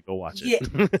Jones yet, go watch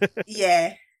it.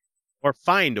 Yeah. Or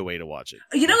find a way to watch it.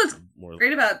 You know what's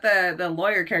great about the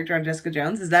lawyer character on Jessica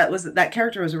Jones is that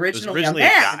character was originally a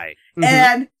man, guy.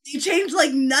 and he changed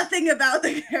like nothing about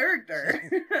the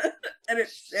character, and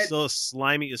it's so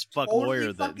slimy as fuck totally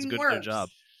lawyer that's good for their job.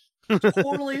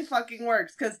 Totally fucking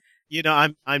works because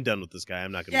I'm done with this guy.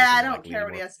 I'm not gonna. Yeah, I don't care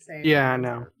what he has to say. Yeah,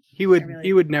 no, he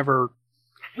would never.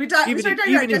 We started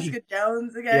talking about Jessica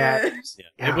Jones again.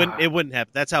 Yeah. It wouldn't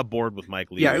happen. That's how bored with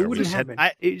Mike Lee. Yeah, it wouldn't happen.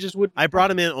 It just would. I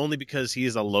brought him in only because he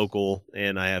is a local,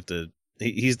 and I have to.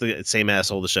 He's the same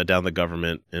asshole to shut down the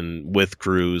government and with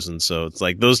Cruz, and so it's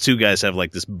like those two guys have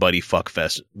like this buddy fuck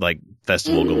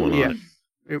festival going on.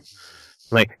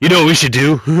 Like, you know what we should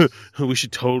do? We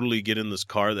should totally get in this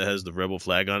car that has the rebel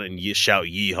flag on it and shout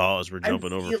yeehaw as we're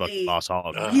jumping over fucking Boss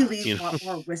Hog. I really want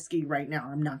more whiskey right now.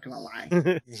 I'm not gonna lie.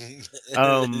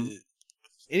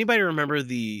 Anybody remember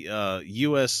the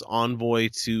U.S.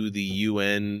 envoy to the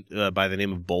UN by the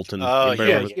name of Bolton? Oh,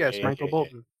 yes, Michael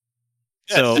Bolton.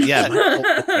 So, yeah. Michael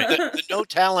Bolton, right? The no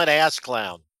talent ass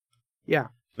clown. Yeah.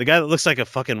 The guy that looks like a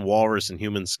fucking walrus in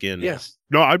human skin. Yes.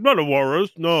 No, I'm not a walrus.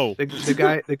 No.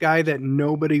 The guy that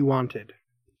nobody wanted.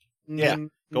 Yeah.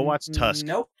 Go watch Tusk.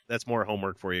 Nope. That's more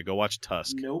homework for you. Go watch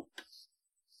Tusk. Nope.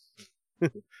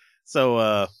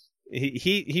 So,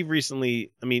 he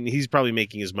recently, I mean, he's probably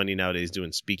making his money nowadays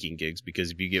doing speaking gigs,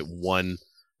 because if you get one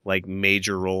like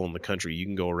major role in the country, you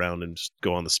can go around and just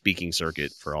go on the speaking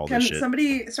circuit for all this shit. Can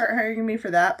somebody start hiring me for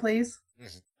that, please?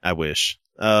 I wish.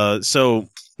 So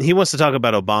he wants to talk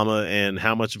about Obama and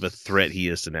how much of a threat he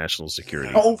is to national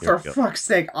security. Oh, for fuck's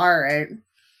sake. All right.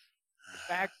 The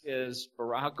fact is,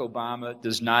 Barack Obama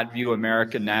does not view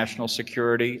American national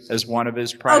security as one of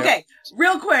his priorities. Okay,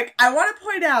 real quick, I want to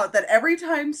point out that every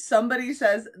time somebody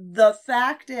says the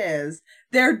fact is,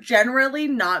 they're generally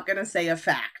not going to say a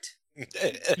fact.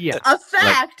 Yeah. A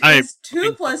fact is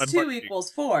 2 + 2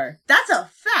 = 4. That's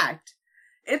a fact.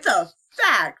 It's a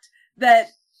fact that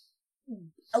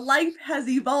life has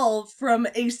evolved from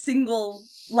a single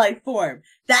life form.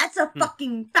 That's a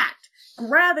fucking fact.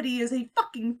 Gravity is a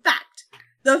fucking fact.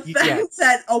 The fact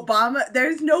that Obama,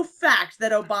 there's no fact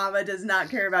that Obama does not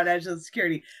care about national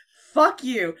security. Fuck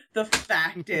you. The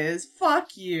fact is,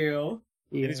 fuck you.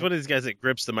 Yeah. He's one of these guys that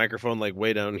grips the microphone like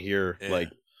way down here, like,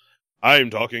 I'm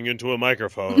talking into a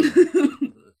microphone.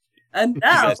 And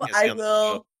now I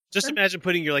will. Just imagine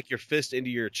putting your fist into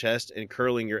your chest and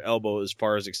curling your elbow as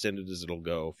far as extended as it'll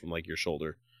go from like your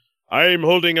shoulder. I'm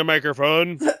holding a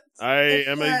microphone. I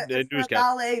am a newscaster.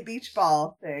 Ballet beach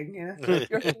ball thing. You know?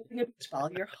 You're holding a beach ball.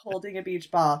 You're holding a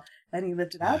beach ball, and you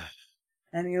lift it up,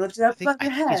 and you lift it up above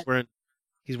your head.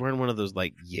 He's wearing one of those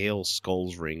like Yale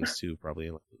skulls rings too. Probably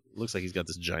it looks like he's got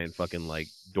this giant fucking like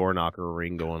door knocker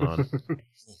ring going on,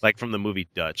 like from the movie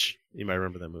Dutch. You might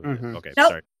remember that movie. Mm-hmm. Okay, nope.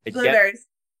 sorry. Blueberries.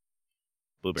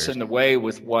 It's in the way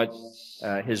with what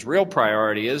his real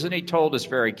priority is, and he told us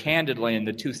very candidly in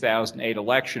the 2008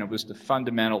 election it was to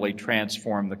fundamentally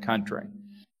transform the country.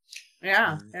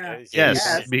 Yeah.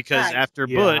 Yes, because after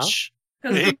Bush,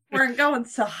 because we weren't going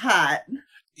so hot.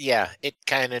 Yeah, it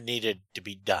kind of needed to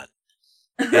be done.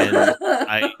 And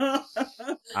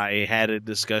I had a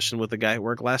discussion with a guy at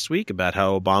work last week about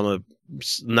how Obama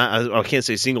I can't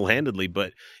say single-handedly,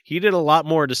 but he did a lot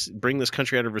more to bring this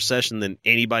country out of recession than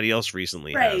anybody else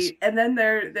recently has. Right, and then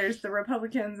there's the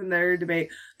Republicans and their debate.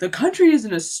 The country is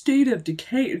in a state of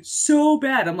decay. It's so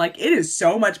bad. I'm like, it is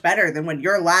so much better than when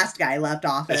your last guy left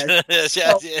office.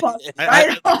 So fuck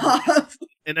right off.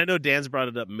 And I know Dan's brought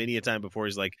it up many a time before.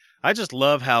 He's like, I just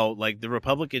love how like the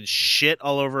Republicans shit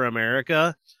all over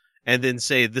America and then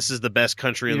say this is the best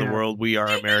country in the world. We are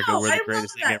America. We're the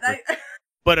greatest thing ever.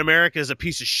 But America is a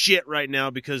piece of shit right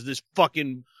now because this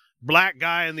fucking black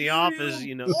guy in the office,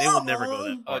 they would never go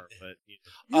that far.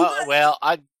 But well,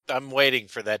 I'm waiting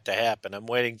for that to happen. I'm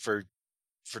waiting for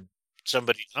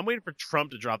somebody. I'm waiting for Trump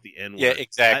to drop the N-word. Yeah,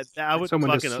 exactly. I would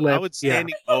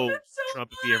standing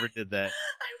Trump if he ever did that.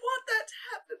 I want that to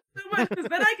happen so much because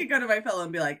then I could go to my fellow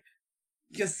and be like,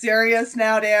 "You serious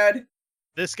now, Dad?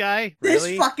 This guy? This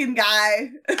Really? fucking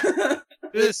guy?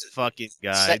 This fucking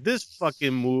guy? This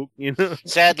fucking mook?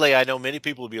 Sadly, I know many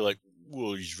people will be like,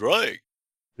 "Well, he's right.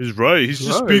 He's right. He's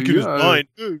just speaking his mind.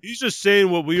 He's just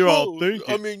saying what we're all thinking."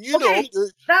 I mean,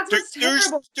 that's what's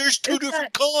terrible. There's two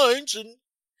different kinds, and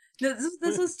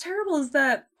this is terrible. Is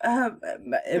that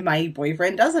my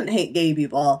boyfriend doesn't hate gay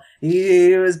people.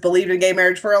 He was believed in gay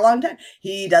marriage for a long time.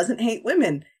 He doesn't hate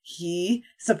women. He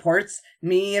supports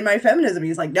me and my feminism.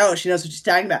 He's like, no, she knows what she's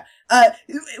talking about.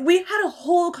 We had a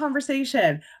whole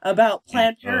conversation about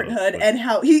Planned Parenthood and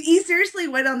how he seriously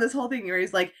went on this whole thing where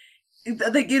he's like,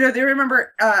 they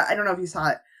remember, I don't know if you saw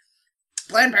it,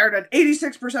 Planned Parenthood,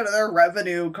 86% of their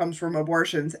revenue comes from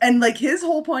abortions. And like his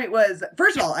whole point was,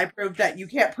 first of all, I proved that you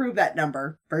can't prove that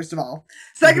number, first of all.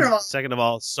 Second of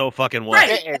all, so fucking what?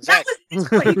 Right. That was his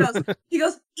point. He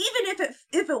goes, even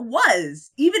if it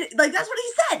was, even like that's what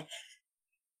he said.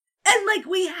 And like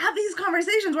we have these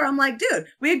conversations where I'm like, dude,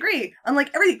 we agree on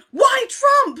like everything. Why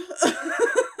Trump?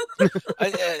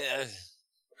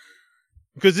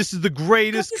 Because this is the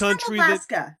greatest country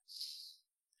that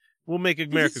will make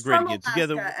America great again.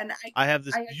 Together, and I have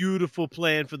this beautiful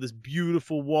plan for this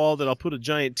beautiful wall that I'll put a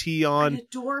giant T on. I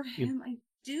adore him. I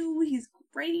do. He's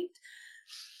great.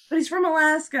 But he's from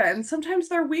Alaska, and sometimes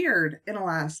they're weird in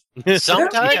Alaska.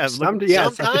 Sometimes.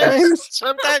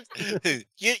 Sometimes.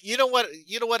 You know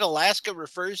what Alaska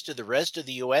refers to the rest of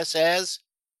the U.S. as?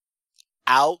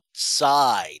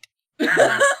 Outside. He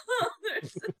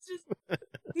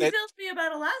tells me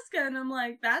about Alaska, and I'm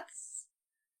like, that's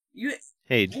you.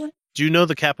 Hey, do you know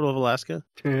the capital of Alaska?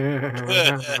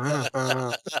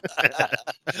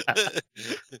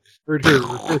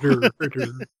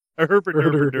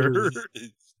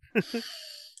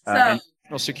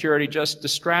 National security just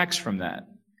distracts from that.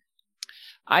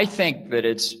 I think that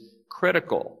it's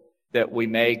critical that we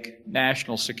make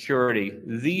national security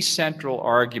the central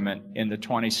argument in the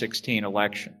 2016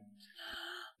 election.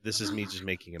 This is me just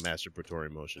making a masturbatory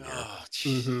motion here.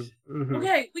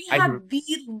 Okay, we have the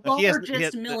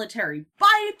largest military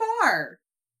by far.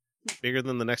 Bigger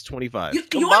than the next 25. You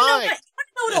want to know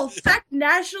what'll affect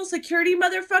national security,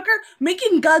 motherfucker?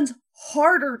 Making guns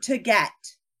harder to get.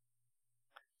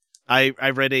 I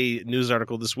read a news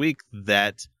article this week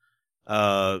that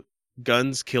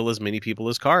guns kill as many people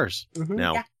as cars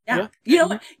now. Yeah.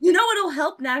 You know what'll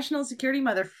help national security,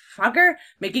 motherfucker?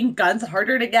 Making guns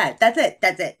harder to get. That's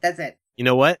it. You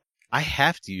know what? I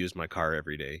have to use my car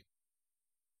every day.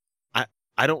 I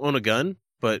don't own a gun,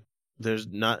 but there's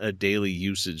not a daily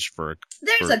usage for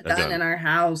There's a gun in our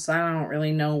house. I don't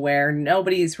really know where.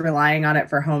 Nobody's relying on it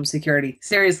for home security.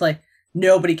 Seriously,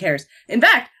 nobody cares. In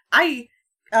fact, I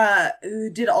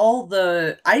filled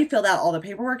out all the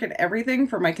paperwork and everything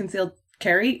for my concealed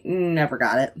carry. Never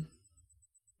got it.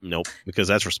 Nope, because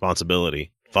that's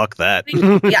responsibility. Fuck that.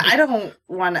 Yeah, I don't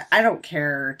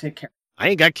care to carry. I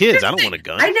ain't got kids. I don't want a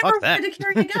gun. I never Fuck that. wanted to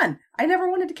carry a gun. I never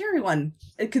wanted to carry one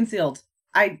concealed.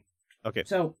 Okay,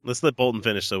 so let's let Bolton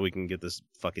finish so we can get this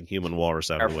fucking human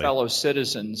walrus out of the way. Our fellow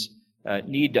citizens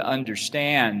need to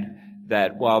understand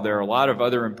that while there are a lot of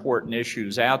other important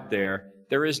issues out there,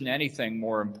 there isn't anything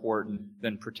more important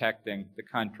than protecting the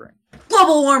country.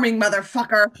 Global warming,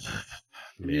 motherfucker.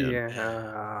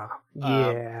 Yeah.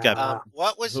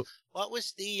 What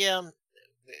was the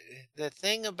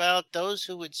thing about those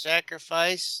who would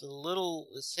sacrifice a little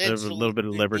bit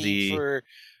of liberty for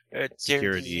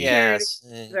security? Yes,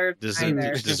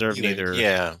 deserve neither.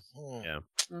 Yeah.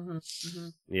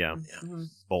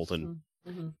 Bolton.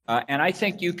 And I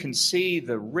think you can see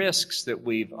the risks that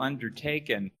we've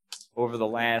undertaken over the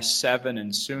last 7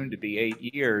 and soon to be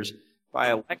 8 years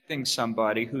by electing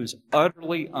somebody who's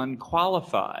utterly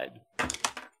unqualified.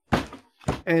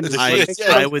 And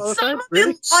I would Osama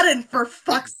bin Laden, for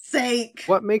fuck's sake.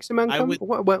 What makes him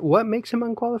what makes him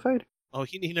unqualified? Oh,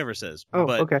 he never says. Oh,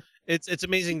 but okay. It's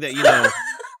amazing that,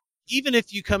 even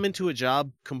if you come into a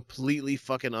job completely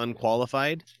fucking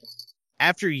unqualified,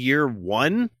 after year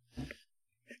 1,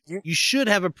 you should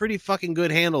have a pretty fucking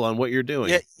good handle on what you're doing.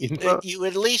 Yeah, you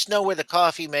at least know where the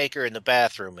coffee maker in the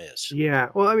bathroom is. Yeah.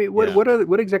 Well, I mean,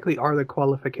 what exactly are the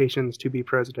qualifications to be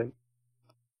president?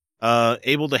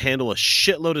 Able to handle a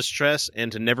shitload of stress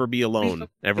and to never be alone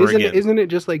ever again. Isn't it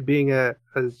just like being a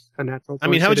natural? I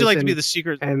mean, how would you like to be the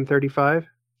secret? And 35.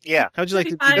 Yeah. How would you like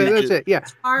to be? That's it. Yeah.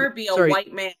 Or be a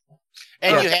white man.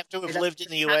 And you have to have lived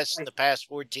in the U.S. in the past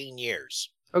 14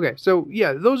 years. Okay, so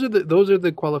yeah, those are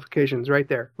the qualifications right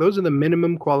there. Those are the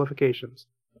minimum qualifications.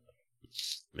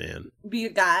 Man, be a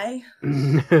guy.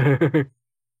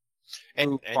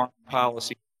 and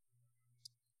policy.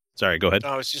 Sorry, go ahead.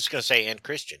 I was just going to say, and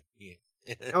Christian.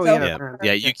 Oh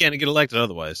yeah. You can't get elected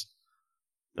otherwise.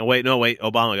 No, wait.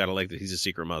 Obama got elected. He's a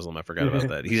secret Muslim. I forgot about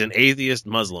that. He's an atheist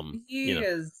Muslim. He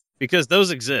is. Because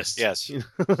those exist. Yes.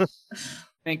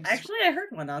 Actually, I heard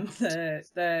one on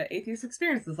the Atheist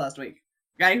Experiences last week.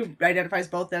 Guy who identifies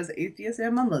both as atheist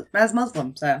and as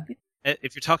Muslim. So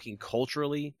if you're talking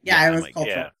culturally, I was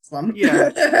cultural Muslim.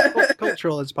 Yeah,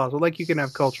 cultural is possible. Like you can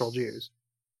have cultural Jews.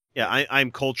 Yeah,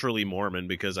 I'm culturally Mormon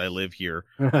because I live here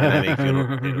and I make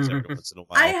funeral potatoes every once in a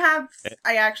while.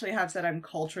 I actually have said I'm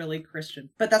culturally Christian,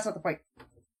 but that's not the point.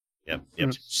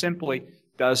 Yep. Simply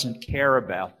doesn't care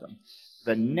about them.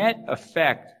 The net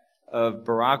effect of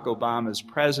Barack Obama's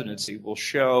presidency will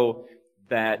show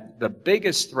that the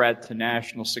biggest threat to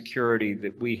national security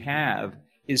that we have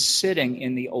is sitting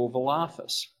in the Oval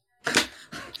Office.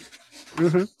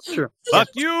 Sure. Fuck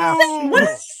you. What is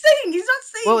he saying? He's not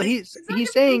saying. Well,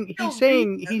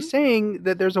 he's saying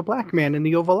that there's a black man in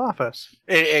the Oval Office.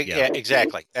 Yeah,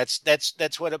 exactly.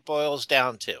 That's what it boils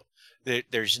down to.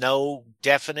 There's no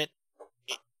definite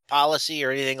policy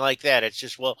or anything like that. It's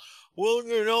just I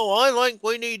think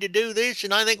we need to do this,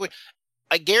 and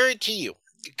I guarantee you,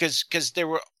 because there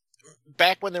were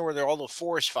back when there were all the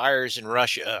forest fires in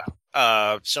Russia,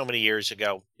 so many years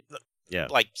ago. Yeah,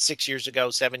 like 6 years ago,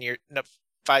 7 years, no,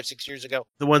 5-6 years ago.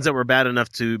 The ones that were bad enough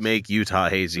to make Utah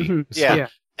hazy. Yeah.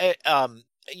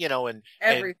 And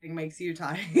everything makes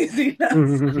Utah hazy.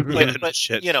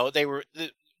 but they were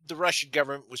the Russian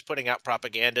government was putting out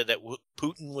propaganda that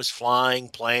Putin was flying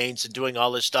planes and doing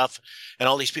all this stuff, and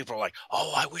all these people are like,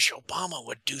 "Oh, I wish Obama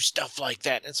would do stuff like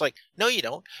that." And it's like, no, you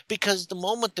don't, because the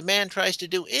moment the man tries to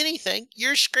do anything,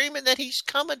 you're screaming that he's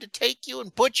coming to take you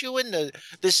and put you in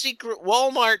the secret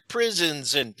Walmart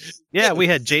prisons. And we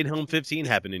had Jade Helm 15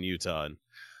 happen in Utah.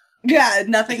 Yeah,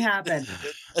 nothing happened.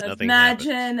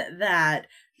 Imagine that.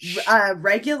 A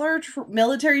regular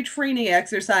military training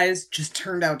exercise just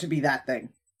turned out to be that thing.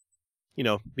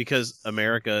 Because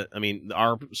America,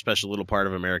 our special little part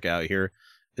of America out here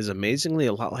is amazingly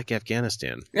a lot like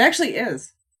Afghanistan. It actually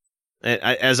is.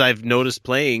 As I've noticed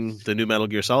playing the new Metal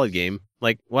Gear Solid game,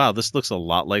 like, wow, this looks a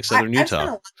lot like Southern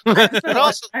Utah.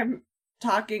 I'm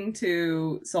talking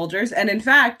to soldiers, and in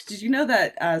fact, did you know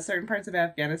that certain parts of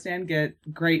Afghanistan get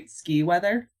great ski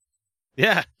weather?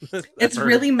 Yeah. It's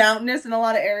really mountainous in a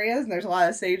lot of areas, and there's a lot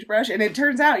of sagebrush, and it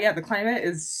turns out, the climate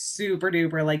is super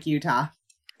duper like Utah.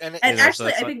 And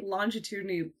actually, I think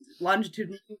longitudinally,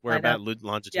 we're about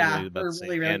longitudinally about the same,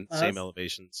 really and same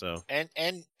elevation. So and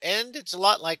it's a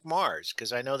lot like Mars,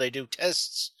 because I know they do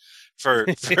tests for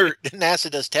NASA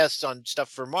does tests on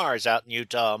stuff for Mars out in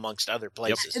Utah, amongst other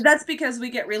places. Yep. That's because we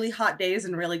get really hot days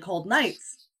and really cold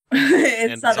nights.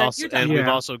 And we've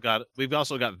also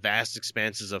got vast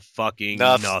expanses of fucking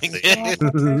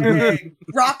nothing.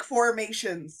 Rock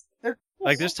formations.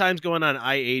 Like there's times going on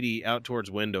I-80 out towards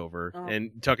Wendover,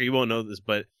 and Tucker, you won't know this,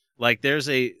 but like there's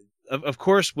of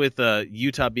course with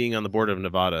Utah being on the border of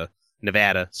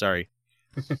Nevada, sorry,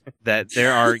 that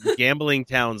there are gambling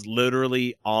towns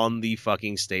literally on the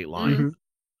fucking state line. Mm-hmm.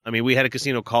 I mean, we had a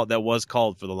casino that was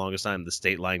called for the longest time the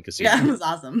State Line Casino. Yeah, it was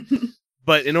awesome.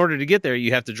 But in order to get there,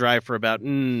 you have to drive for about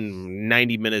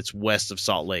 90 minutes west of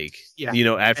Salt Lake. Yeah.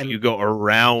 After you go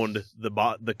around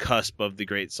the cusp of the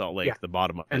Great Salt Lake, the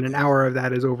bottom of it. And an hour of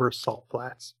that is over Salt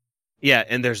Flats. Yeah,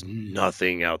 and there's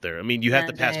nothing out there. I mean, you have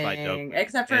to pass by Dugway.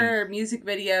 Except for music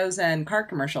videos and car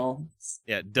commercials.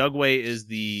 Yeah, Dugway is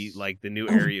the new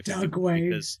area.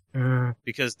 Dugway.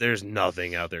 Because there's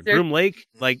nothing out there. Groom Lake,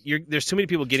 there's too many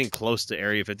people getting close to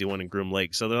Area 51 in Groom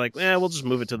Lake, so they're like, we'll just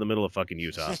move it to the middle of fucking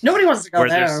Utah. Nobody wants to go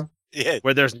there.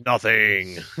 Where there's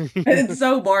nothing. It's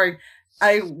so boring.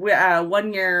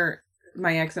 1 year...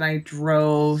 my ex and I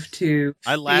drove to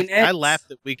Phoenix. I laughed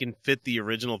that we can fit the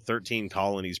original 13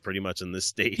 colonies pretty much in this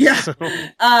state. Yeah. So.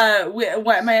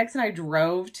 My ex and I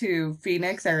drove to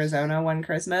Phoenix, Arizona one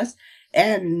Christmas,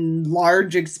 and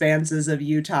large expanses of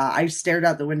Utah, I stared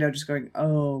out the window just going,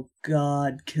 oh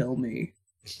God, kill me.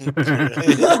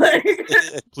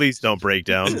 Please don't break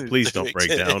down. Please don't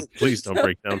break down. Please don't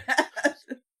break down.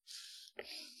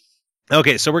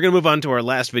 Okay, so we're going to move on to our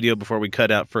last video before we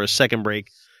cut out for a second break.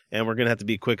 And we're going to have to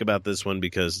be quick about this one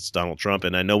because it's Donald Trump.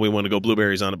 And I know we want to go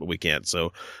blueberries on it, but we can't.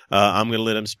 So I'm going to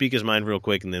let him speak his mind real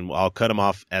quick, and then I'll cut him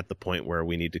off at the point where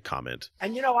we need to comment.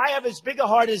 And, I have as big a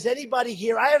heart as anybody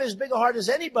here. I have as big a heart as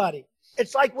anybody.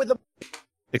 It's like with the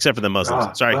Except for the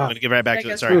Muslims. Sorry, I'm going to get right back to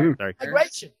it. Sorry.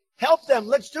 migration. Help them.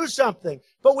 Let's do something.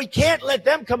 But we can't let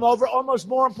them come over, almost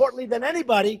more importantly than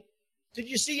anybody. Did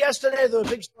you see yesterday there was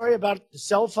a big story about the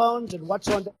cell phones and what's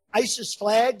on the ISIS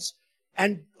flags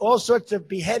and all sorts of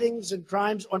beheadings and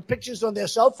crimes on pictures on their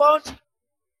cell phones?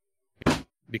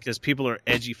 Because people are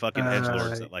edgy fucking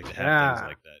edgelords that like to have things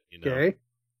like that. Okay.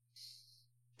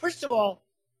 First of all,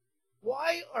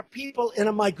 why are people in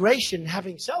a migration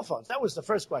having cell phones? That was the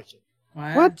first question.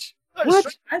 What? What?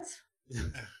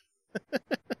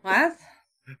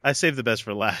 I saved the best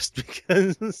for last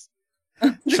because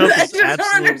I just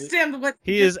don't understand what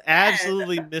he is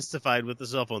absolutely mystified with the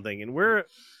cell phone thing, and we're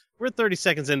 30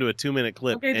 seconds into a 2-minute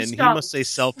clip, Okay, and he stop. must say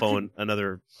cell phone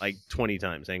another 20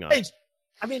 times. Hang on.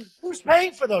 I mean, who's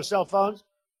paying for those cell phones?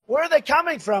 Where are they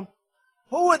coming from?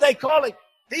 Who are they calling?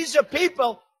 These are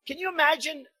people. Can you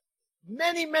imagine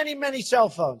many, many, many cell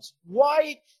phones?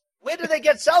 Why? Where do they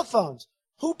get cell phones?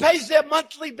 Who pays their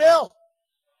monthly bill?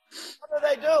 What do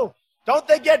they do? Don't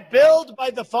they get billed by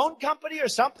the phone company or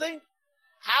something?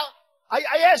 How? I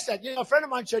asked that. A friend of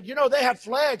mine said, they have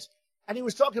flags. And he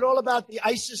was talking all about the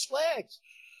ISIS flags.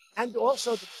 And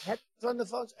also the heads on the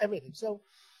phones, everything. So,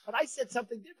 but I said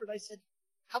something different. I said,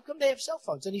 how come they have cell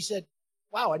phones? And he said,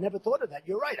 wow, I never thought of that.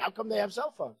 You're right. How come they have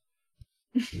cell phones?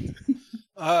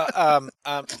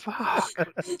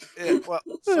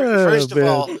 First of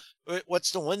all,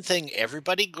 what's the one thing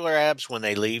everybody grabs when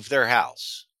they leave their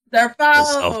house? Their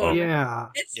phone. Yeah.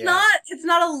 It's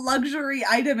not a luxury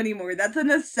item anymore. That's a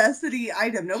necessity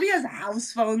item. Nobody has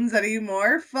house phones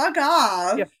anymore. Fuck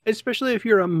off. Yeah, especially if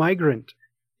you're a migrant.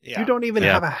 Yeah. You don't even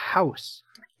have a house.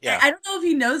 Yeah. I don't know if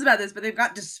he knows about this, but they've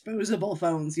got disposable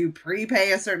phones. You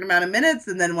prepay a certain amount of minutes,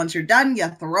 and then once you're done, you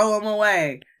throw them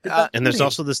away. And there's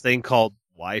also this thing called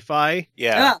Wi-Fi.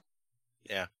 Yeah.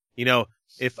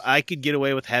 If I could get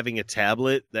away with having a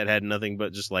tablet that had nothing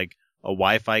but just like a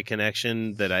Wi-Fi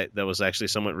connection that was actually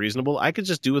somewhat reasonable, I could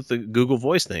just do with the Google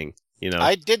Voice thing.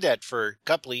 I did that for a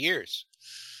couple of years,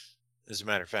 as a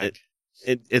matter of fact.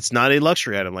 It's not a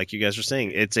luxury item, like you guys are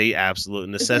saying. It's a absolute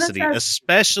necessity,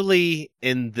 especially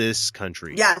in this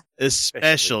country. Yeah,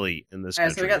 especially in this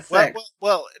country. So we got 6.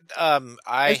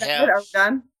 I have. Are we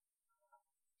done?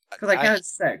 Because I counted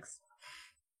 6.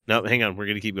 No, hang on. We're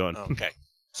going to keep going. Okay.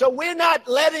 So we're not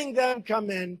letting them come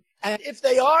in. And if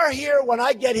they are here when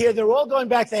I get here, they're all going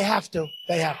back. They have to.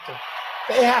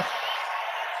 You're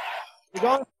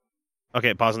going?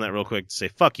 Okay, pausing that real quick to say,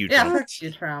 fuck you, Yeah, Trump. fuck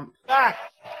you, Trump. Back.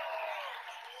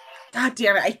 God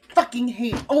damn it. I fucking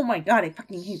hate. Oh my God, I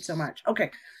fucking hate so much. Okay.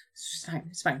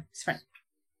 It's fine.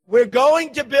 We're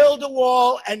going to build a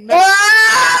wall and make.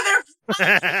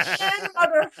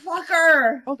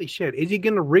 Motherfucker! Holy shit! Is he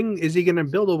gonna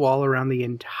build a wall around the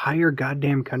entire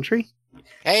goddamn country?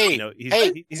 Hey,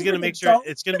 he's gonna make sure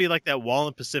it's gonna be like that wall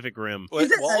in Pacific Rim.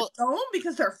 Is it a dome?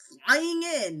 Because they're flying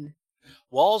in.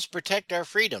 Walls protect our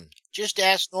freedom. Just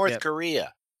ask North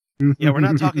Korea. Yeah, we're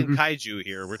not talking kaiju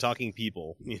here. We're talking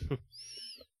people.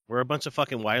 We're a bunch of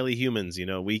fucking wily humans.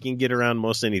 We can get around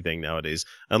most anything nowadays,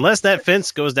 unless that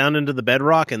fence goes down into the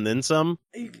bedrock and then some.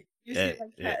 You see my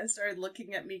cat started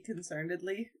looking at me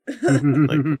concernedly.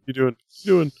 Like, what you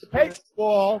doing? Pay for the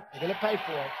wall. You're going to pay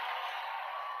for it.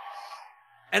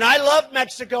 And I love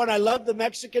Mexico, and I love the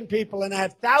Mexican people, and I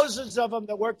have thousands of them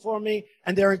that work for me,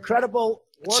 and they're incredible.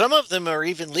 Some of them are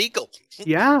even legal.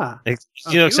 Yeah.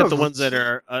 Except the ones that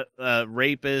are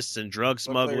rapists and drug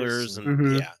smugglers.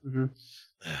 And Mm-hmm.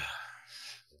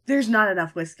 There's not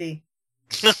enough whiskey.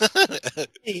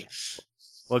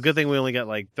 Well, good thing we only got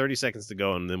like 30 seconds to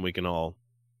go, and then we can all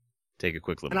take a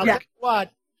quick little And break. I'll tell you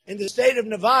what, in the state of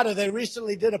Nevada, they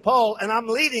recently did a poll, and I'm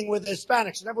leading with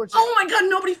Hispanics. Oh my God,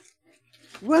 nobody.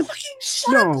 What? Fucking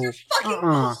shut up your fucking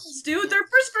polls, dude. They're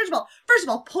first of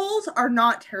all, polls are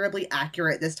not terribly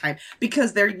accurate this time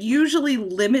because they're usually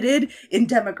limited in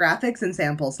demographics and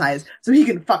sample size. So he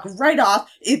can fuck right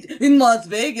off. In Las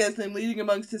Vegas, I'm leading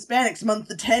amongst Hispanics. Amongst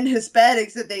the 10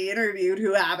 Hispanics that they interviewed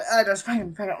who have, I just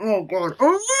fucking, oh God.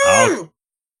 Oh!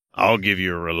 I'll give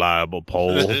you a reliable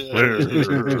poll.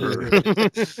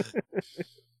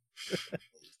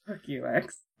 Fuck you,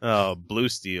 X. Oh, Blue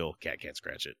Steel. Cat can't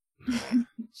scratch it.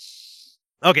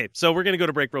 Okay, so we're going to go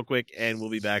to break real quick, and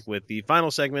we'll be back with the final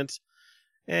segment,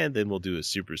 and then we'll do a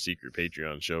super secret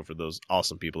Patreon show for those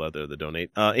awesome people out there that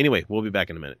donate. Anyway, we'll be back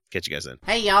in a minute. Catch you guys then.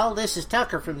 Hey y'all, this is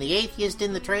Tucker from the Atheist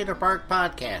in the Trailer Park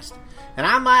podcast. And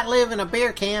I might live in a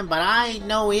beer can, but I ain't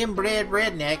no inbred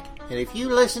redneck. And if you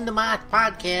listen to my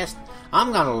podcast,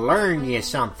 I'm gonna learn you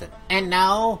something. And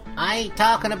no, I ain't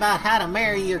talking about how to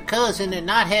marry your cousin and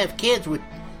not have kids with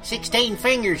 16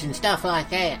 fingers and stuff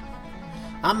like that.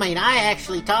 I mean, I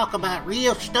actually talk about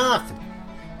real stuff and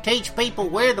teach people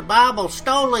where the Bible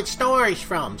stole its stories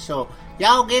from. So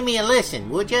y'all give me a listen,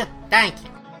 would you? Thank you.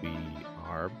 We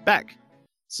are back.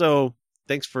 So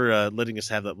thanks for letting us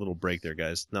have that little break there,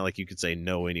 guys. Not like you could say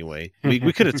no anyway.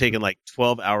 We could have taken like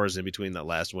 12 hours in between that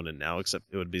last one and now, except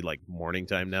it would be like morning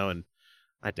time now, and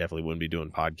I definitely wouldn't be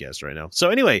doing podcasts right now. So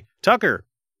anyway, Tucker,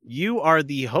 you are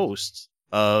the host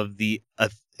of the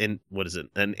the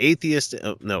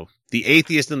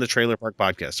Atheist in the Trailer Park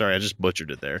podcast. Sorry, I just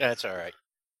butchered it there. That's all right.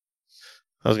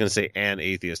 I was going to say an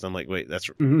atheist. I'm like, wait, is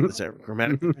that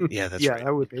grammatic? Yeah, that's right. Yeah,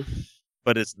 that would be.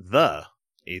 But it's the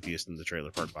Atheist in the Trailer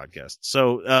Park podcast.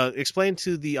 So explain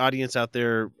to the audience out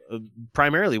there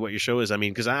primarily what your show is. I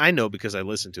mean, because I know because I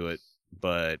listen to it,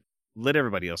 but let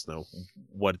everybody else know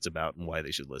what it's about and why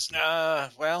they should listen.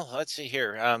 Well, let's see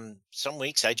here. Some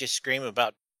weeks I just scream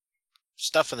about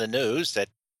stuff in the news that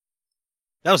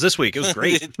was this week. It was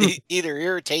great. Either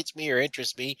irritates me or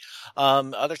interests me.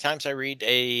 Other times I read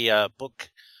a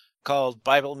book called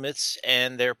Bible Myths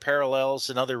and Their Parallels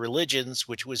in Other Religions,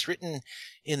 which was written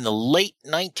in the late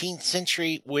 19th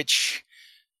century, which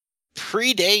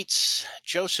predates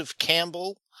Joseph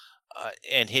Campbell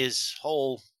and his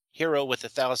whole hero with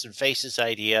 1,000 faces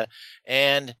idea,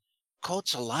 and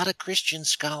quotes a lot of Christian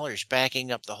scholars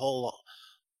backing up the whole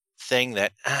thing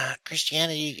that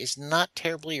Christianity is not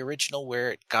terribly original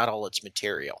where it got all its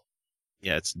material.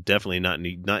 Yeah, it's definitely not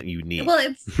unique.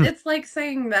 Well, it's like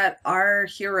saying that our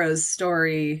hero's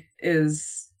story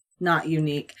is not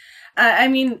unique. I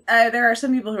mean, there are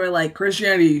some people who are like,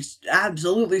 Christianity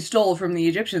absolutely stole from the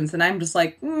Egyptians, and I'm just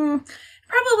like,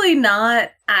 probably not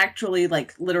actually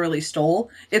like literally stole.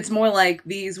 It's more like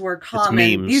these were common.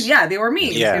 They were memes. Yeah. They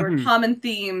were common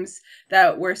themes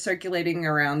that were circulating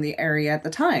around the area at the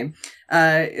time.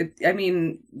 I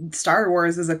mean, Star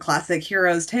Wars is a classic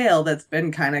hero's tale that's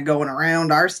been kind of going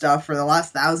around our stuff for the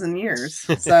last 1,000 years.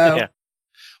 So. Yeah.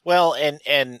 Well,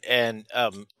 except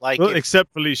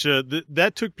Felicia,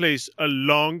 that took place a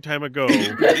long time ago.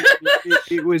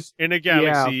 It was in a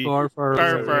galaxy far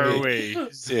away.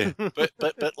 Yeah.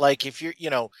 But like if you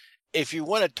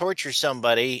want to torture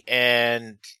somebody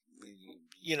and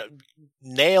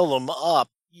nail them up,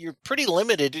 you're pretty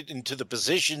limited into the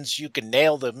positions you can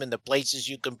nail them and the places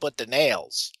you can put the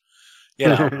nails.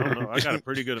 I don't know. I got a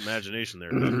pretty good imagination there.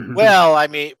 Well, I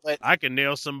mean, but I can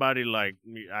nail somebody like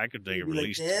I could think of at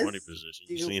least 20 positions.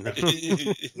 You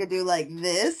could do like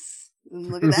this.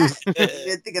 Look at that. You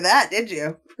didn't think of that, did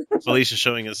you? Felicia's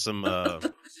showing us some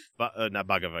not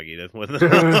Bhagavad Gita.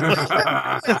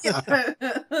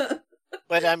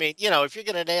 But I mean, if you're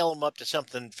going to nail them up to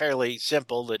something fairly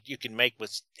simple that you can make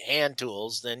with hand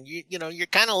tools, then you're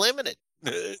kind of limited.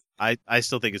 I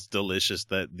still think it's delicious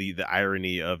that the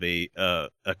irony of a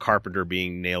carpenter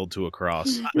being nailed to a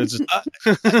cross. It's just,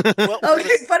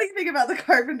 okay, funny thing about the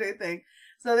carpenter thing.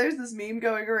 So there's this meme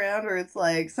going around where it's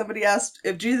like somebody asked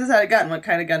if Jesus had a gun, what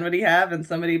kind of gun would he have? And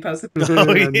somebody posted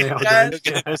a nail gun.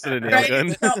 Posted a nail Right?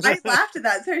 gun. So I laughed at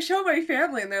that. So I showed my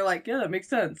family, and they're like, "Yeah, that makes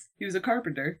sense. He was a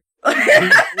carpenter." but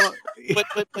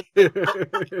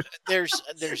there's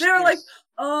they were like,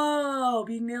 "Oh,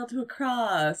 being nailed to a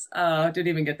cross." Oh, didn't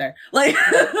even get there. Like,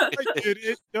 I did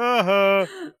it. But,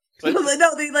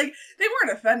 no, they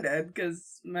weren't offended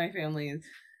because my family is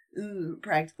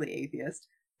practically atheist.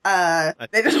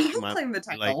 They just claim the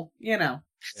title,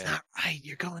 It's not right.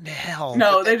 You're going to hell.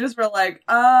 No, they just were like,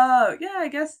 yeah, I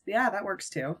guess, yeah, that works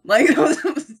too. Like,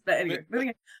 but anyway, moving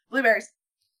on. Blueberries.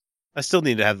 I still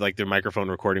need to have like their microphone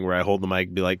recording where I hold the mic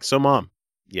and be like, "So, Mom,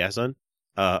 yeah, son,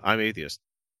 I'm atheist."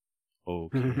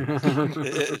 Okay.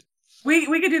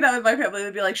 we could do that with my family.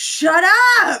 They'd be like, "Shut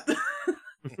up."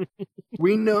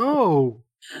 We know.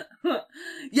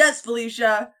 Yes,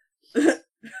 Felicia.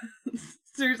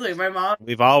 Seriously, my mom.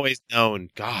 We've always known.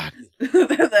 God. They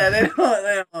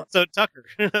don't. So Tucker,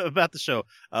 about the show,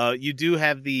 you do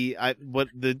have the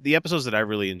episodes that I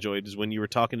really enjoyed is when you were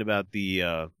talking about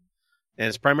the, and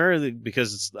it's primarily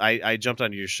because I jumped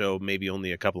onto your show maybe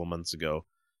only a couple of months ago,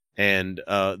 and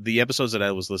the episodes that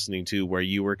I was listening to where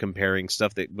you were comparing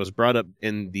stuff that was brought up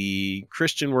in the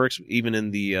Christian works, even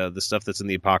in the stuff that's in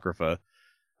the Apocrypha.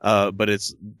 But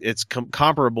it's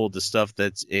comparable to stuff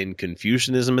that's in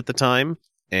Confucianism at the time,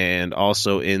 and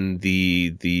also in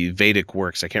the Vedic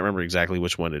works. I can't remember exactly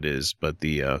which one it is, but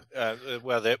the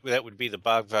well, that would be the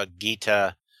Bhagavad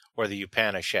Gita or the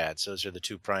Upanishads. Those are the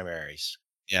two primaries.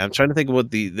 Yeah, I'm trying to think of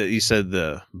what the you said,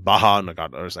 the Baha'u'llah.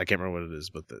 I can't remember what it is,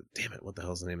 but damn it, what the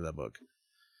hell's the name of that book?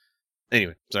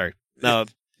 Anyway, sorry. No,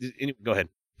 go ahead.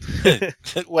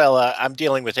 Well, I'm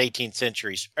dealing with 18th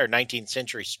century or 19th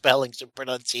century spellings and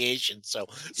pronunciation, so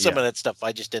some of that stuff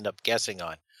I just end up guessing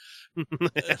on.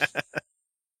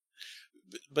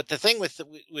 But the thing with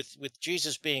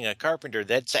Jesus being a carpenter,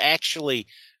 that's actually,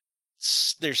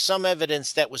 there's some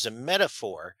evidence that was a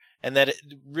metaphor, and that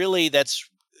that's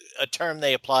a term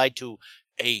they applied to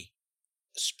a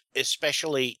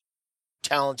especially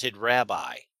talented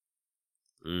rabbi,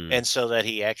 and so that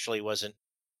he actually wasn't,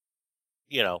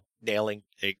 nailing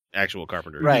a actual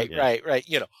carpenter, right,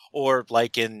 or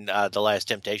like in The Last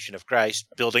Temptation of Christ,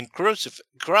 building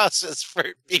crosses for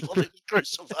people to be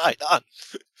crucified on.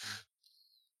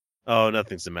 Oh,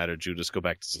 nothing's the matter, Judas. Go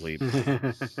back to sleep.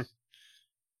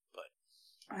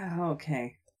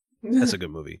 Okay. That's a good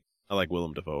movie. I like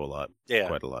Willem Dafoe a lot. Yeah.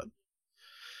 Quite a lot.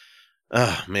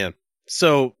 Oh, man.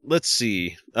 So, let's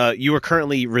see. You are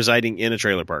currently residing in a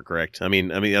trailer park, correct? I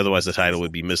mean, otherwise the title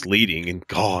would be misleading. And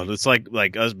God, it's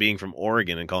like us being from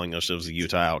Oregon and calling ourselves the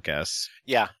Utah Outcasts.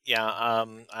 Yeah.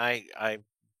 I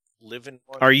live in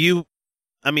Oregon. Are you...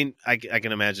 I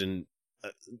can imagine...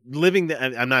 living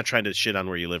I'm not trying to shit on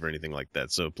where you live or anything like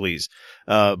that, so please,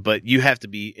 but you have to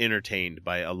be entertained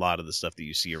by a lot of the stuff that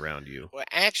you see around you. Well,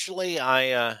 actually,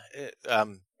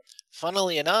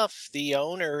 funnily enough, the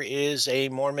owner is a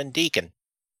Mormon deacon.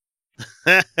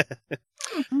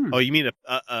 Oh, you mean a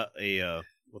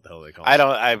what the hell do they call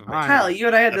it? Kyle, you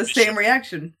and I had the same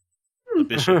reaction. A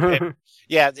bishop.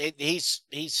 Yeah, he's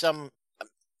some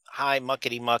high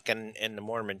muckety muck in the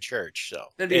Mormon church, so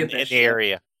in the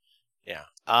area.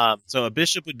 Yeah. So a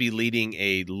bishop would be leading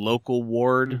a local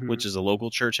ward, which is a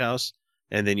local church house,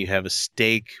 and then you have a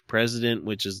stake president,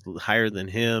 which is higher than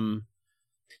him.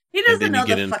 He doesn't know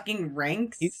the fucking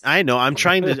ranks. I know. I'm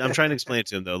trying to explain it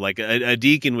to him though. Like a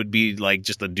deacon would be like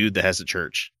just a dude that has a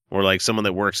church, or like someone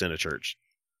that works in a church.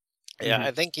 Yeah, I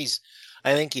think he's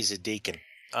a deacon.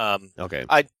 Okay.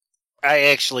 I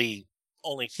actually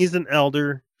only. He's an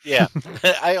elder. Yeah,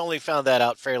 I only found that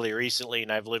out fairly recently,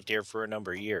 and I've lived here for a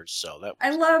number of years. So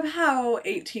I love how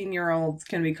 18-year-olds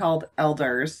can be called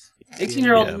elders.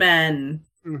 18-year-old men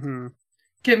can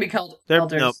be called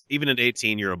elders. No, even at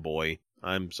 18, you're a boy.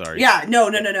 I'm sorry. Yeah,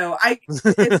 no.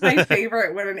 It's my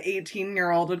favorite when an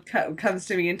 18-year-old comes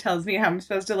to me and tells me how I'm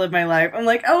supposed to live my life. I'm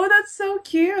like, oh, that's so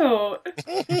cute.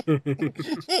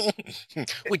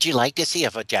 Would you like to see a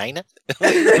vagina?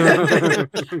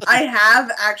 I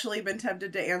have actually been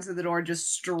tempted to answer the door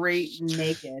just straight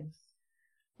naked.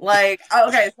 Like,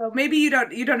 okay, so maybe you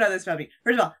don't know this about me.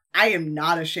 First of all, I am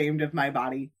not ashamed of my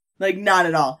body. Like, not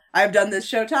at all. I've done this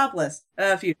show topless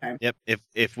a few times. Yep.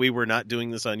 If we were not doing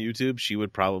this on YouTube, she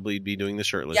would probably be doing the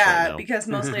shirtless. Yeah, right now. Because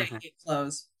mostly I hate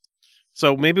clothes.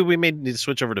 So maybe we may need to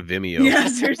switch over to Vimeo. Yeah,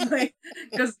 seriously.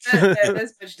 Because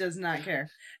this bitch does not care.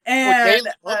 And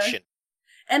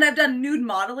I've done nude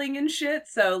modeling and shit,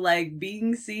 so like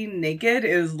being seen naked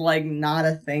is like not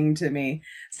a thing to me.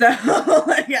 So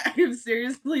like I've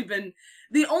seriously been.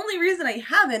 The only reason I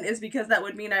haven't is because that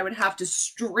would mean I would have to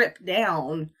strip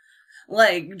down.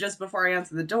 Like, just before I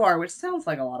answer the door, which sounds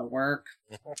like a lot of work.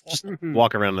 Just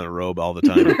walk around in a robe all the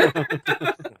time.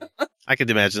 I could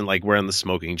imagine, like, wearing the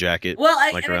smoking jacket,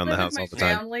 like, around the house all the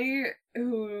time. Family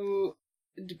who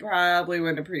probably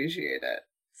wouldn't appreciate it.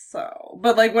 So,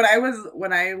 but, like, when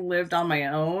I lived on my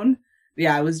own,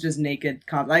 yeah, I was just naked.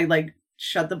 I, like,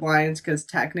 shut the blinds because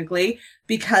technically,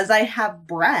 because I have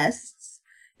breasts,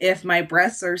 if my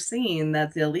breasts are seen,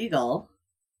 that's illegal.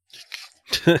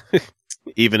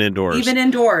 Even indoors,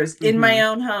 in my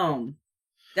own home,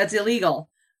 that's illegal.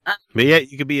 But yeah,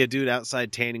 you could be a dude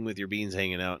outside tanning with your beans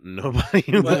hanging out, and nobody.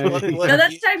 No,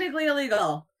 that's technically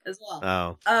illegal as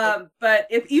well. Oh. But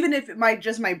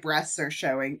if my breasts are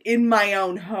showing in my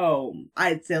own home,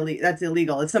 that's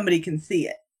illegal. If somebody can see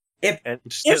it, if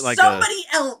somebody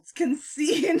else can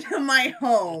see into my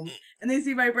home and they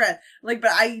see my breath,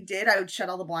 I would shut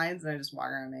all the blinds and I just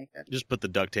walk around naked. Just put the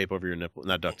duct tape over your nipple,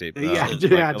 not duct tape.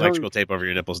 Electrical tape over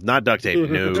your nipples, not duct tape.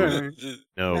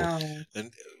 No.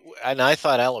 And I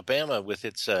thought Alabama, with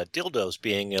its dildos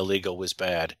being illegal, was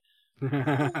bad.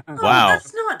 Wow,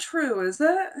 that's not true, is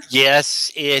it?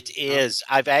 Yes, it is.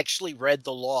 I've actually read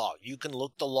the law. You can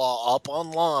look the law up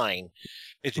online.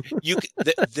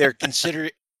 They're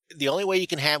considered. The only way you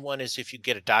can have one is if you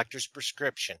get a doctor's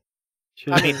prescription.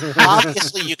 I mean,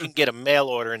 obviously you can get a mail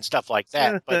order and stuff like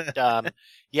that, but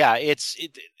yeah,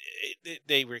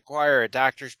 they require a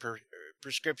doctor's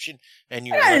prescription, and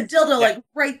you I got a dildo like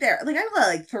right there. Like I got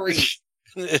like 3.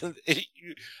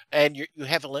 And you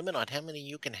have a limit on how many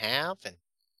you can have, and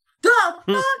the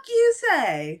fuck you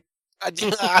say?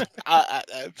 That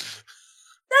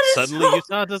is suddenly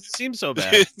Utah doesn't seem so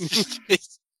bad.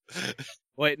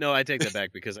 Wait, no, I take that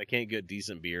back because I can't get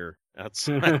decent beer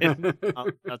outside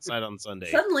on Sunday.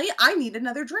 Suddenly, I need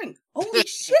another drink. Holy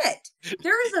shit!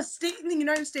 There is a state in the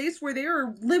United States where they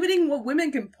are limiting what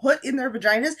women can put in their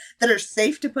vaginas that are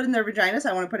safe to put in their vaginas.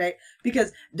 I want to put it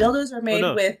because dildos are made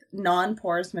with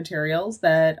non-porous materials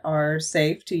that are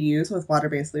safe to use with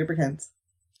water-based lubricants.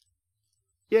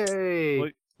 Yay! Well,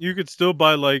 you could still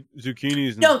buy like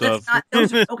zucchinis and no, stuff.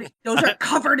 that's not. Those are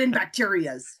covered in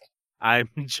bacterias. I'm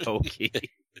joking.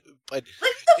 But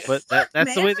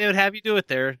that's the way they would have you do it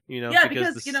there, you know. Yeah,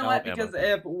 because you know what? Because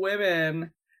if women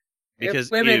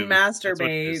masturbate,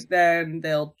 masturbate, then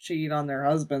they'll cheat on their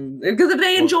husband. Because if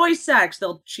they enjoy sex,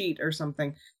 they'll cheat or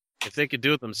something. If they could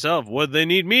do it themselves, what do they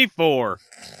need me for?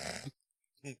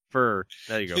 Fur.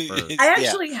 There you go, fur. I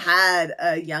actually had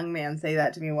a young man say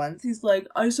that to me once. He's like,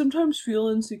 I sometimes feel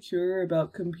insecure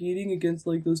about competing against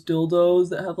like those dildos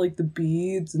that have like the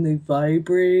beads and they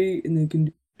vibrate and they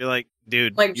can. You're like,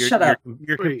 dude, like, shut up.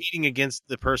 You're competing against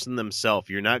the person themselves.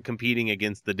 You're not competing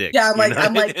against the dick. Yeah,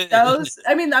 I'm like those.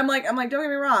 I mean, I'm like, don't get me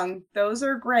wrong. Those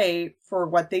are great for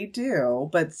what they do,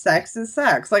 but sex is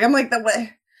sex. Like, I'm like the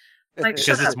way. Like,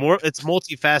 because it's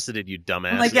multifaceted, you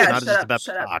dumbass. Like, yeah, it's not just about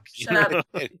the cock. Shut up.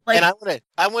 Like, and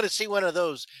I want to see one of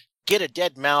those get a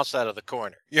dead mouse out of the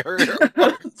corner, or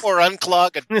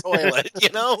unclog a toilet. You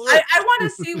know, I want to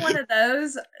see one of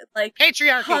those. Like,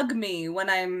 patriarchy. Hug me when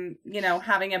I'm,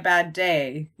 having a bad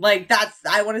day. Like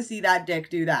I want to see that dick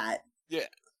do that. Yeah.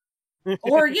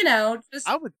 Or just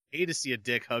I would pay to see a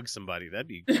dick hug somebody. That'd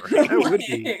be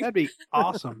great. That'd be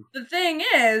awesome. The thing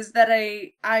is that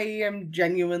I am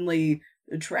genuinely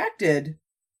attracted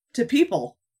to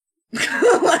people. But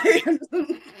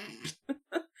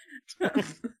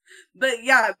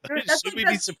yeah, that's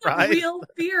the real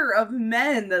fear of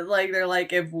men. That like they're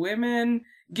like, if women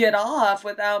get off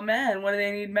without men, what do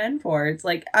they need men for? It's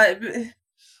like, yeah,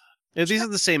 these are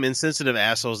the same insensitive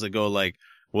assholes that go like,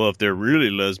 well, if they're really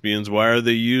lesbians, why are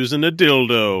they using a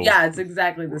dildo? Yeah, it's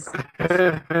exactly the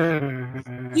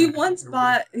same. He once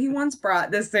brought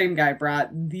the same guy brought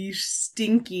the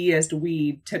stinkiest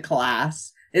weed to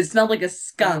class. It smelled like a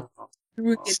skunk.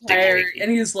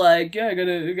 And he's like, yeah, I got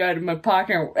it in my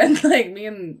pocket. And like me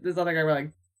and this other guy were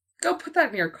like, go put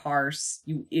that in your car,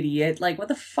 you idiot. Like, what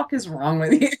the fuck is wrong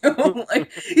with you?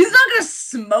 Like, he's not gonna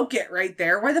smoke it right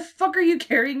there. Why the fuck are you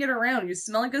carrying it around? You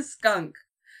smell like a skunk.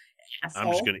 Asshole.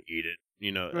 I'm just gonna eat it.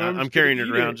 I'm carrying it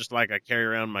around just like I carry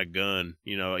around my gun.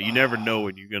 You never know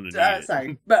when you're gonna need it.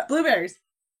 Sorry, but blueberries.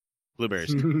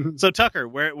 So Tucker,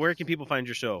 where can people find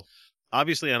your show?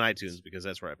 Obviously on iTunes because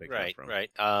that's where I picked it up from. Right.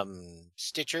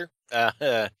 Stitcher.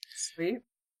 Sweet.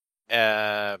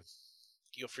 You'll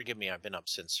forgive me. I've been up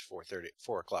since 4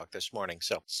 o'clock this morning.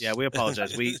 So yeah, we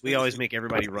apologize. we always make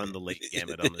everybody run the late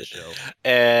gamut on this show.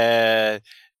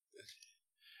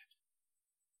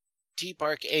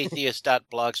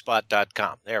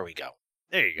 tparkatheist.blogspot.com. There we go.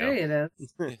 There you go. There it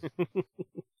is.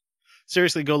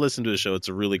 Seriously, go listen to the show. It's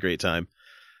a really great time.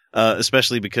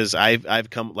 Especially because I've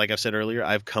come, like I've said earlier,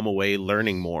 I've come away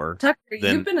learning more. Tucker,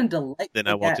 you've been a delight than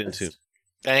I walked into.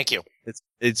 Thank you.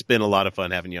 It's been a lot of fun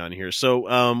having you on here.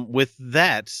 So with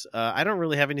that, I don't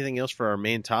really have anything else for our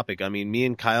main topic. I mean, me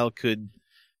and Kyle could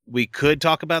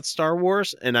talk about Star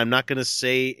Wars, and I'm not going to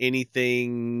say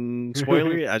anything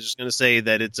spoilery. I'm just going to say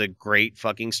that it's a great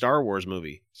fucking Star Wars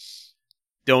movie.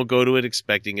 Don't go to it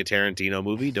expecting a Tarantino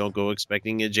movie. Don't go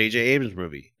expecting a J.J. Abrams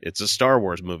movie. It's a Star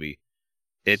Wars movie.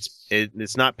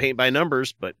 It's not paint by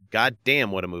numbers, but goddamn,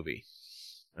 what a movie!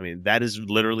 I mean, that is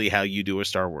literally how you do a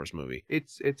Star Wars movie.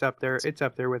 It's up there. It's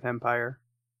up there with Empire.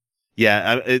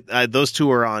 Yeah, those two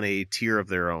are on a tier of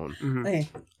their own.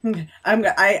 Mm-hmm. Okay.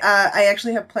 I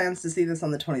actually have plans to see this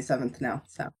on the 27th now.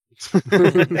 So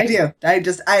I do.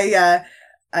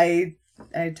 I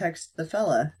text the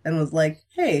fella and was like,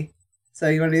 "Hey, so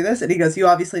you want to do this?" And he goes, "You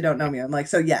obviously don't know me." I'm like,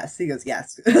 "So yes." He goes,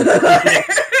 "Yes."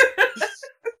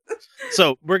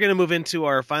 So we're going to move into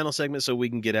our final segment so we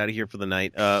can get out of here for the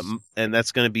night. And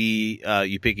that's going to be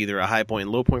you pick either a high point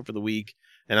and low point for the week.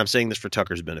 And I'm saying this for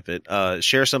Tucker's benefit.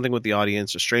 Share something with the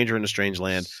audience, a stranger in a strange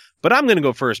land. But I'm going to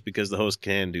go first because the host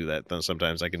can do that.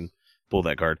 Sometimes I can pull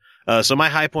that card. So my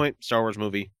high point, Star Wars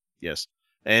movie. Yes.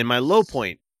 And my low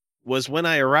point was when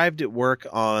I arrived at work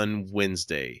on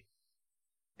Wednesday.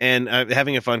 And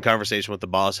having a fun conversation with the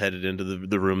boss headed into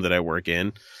the room that I work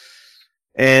in.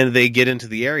 And they get into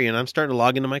the area, and I'm starting to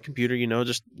log into my computer,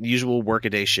 just usual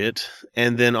workaday shit.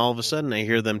 And then all of a sudden, I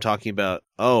hear them talking about,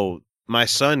 oh, my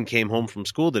son came home from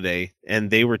school today, and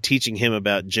they were teaching him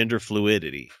about gender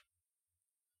fluidity.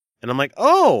 And I'm like,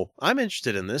 oh, I'm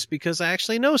interested in this because I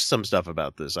actually know some stuff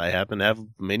about this. I happen to have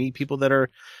many people that are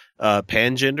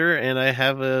pangender, and I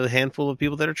have a handful of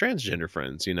people that are transgender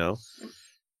friends,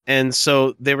 And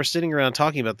so they were sitting around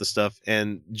talking about this stuff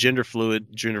and gender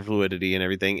fluidity and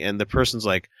everything. And the person's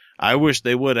like, I wish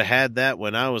they would have had that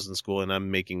when I was in school. And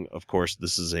I'm making, of course,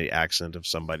 this is a accent of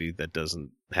somebody that doesn't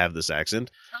have this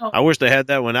accent. Oh. I wish they had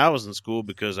that when I was in school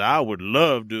because I would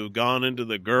love to have gone into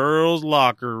the girls'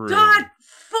 locker room. God,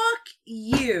 fuck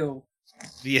you.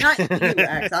 Yeah. Not you,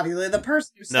 X, obviously. The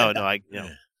person who said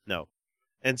No.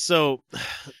 And so,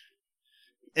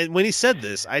 and when he said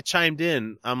this, I chimed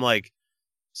in. I'm like,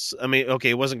 okay,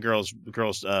 it wasn't girls'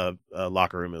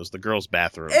 locker room. It was the girls'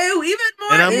 bathroom. Ew, even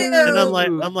more.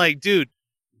 And I'm like, dude,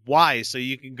 why? So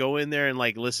you can go in there and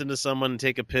like listen to someone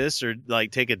take a piss or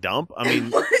like take a dump? I mean,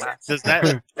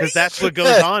 because that's what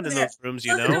goes on in those rooms,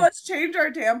 Let's change our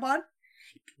tampon.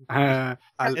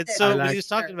 And so he was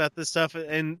talking about this stuff,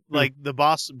 and like the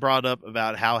boss brought up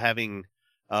about how having,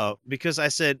 because I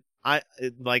said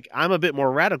I'm a bit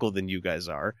more radical than you guys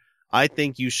are. I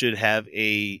think you should have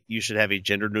a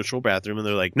gender neutral bathroom. And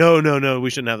they're like, no, we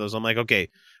shouldn't have those. I'm like, okay,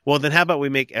 well then how about we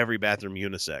make every bathroom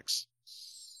unisex?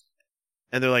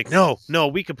 And they're like, no,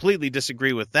 we completely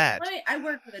disagree with that. I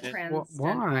work with a trans.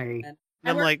 Why?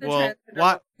 I'm like, well,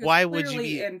 why would you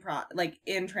be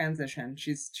in transition?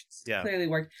 She's Yeah. clearly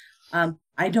worked.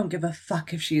 I don't give a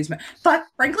fuck if she's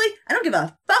frankly, I don't give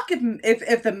a fuck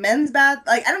if the men's bath,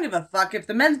 I don't give a fuck if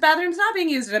the men's bathroom's not being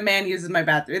used and a man uses my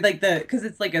bathroom, because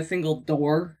it's like a single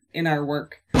door in our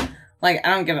work. I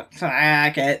don't give a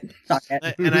fuck it.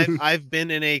 And I've been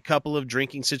in a couple of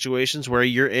drinking situations where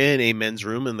you're in a men's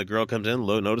room and the girl comes in,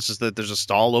 notices that there's a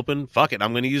stall open. Fuck it,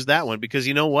 I'm going to use that one because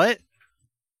you know what?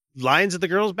 Lines at the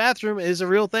girls' bathroom is a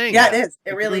real thing. Yeah, it is.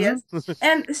 It really is.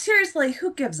 And seriously,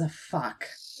 who gives a fuck?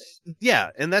 Yeah,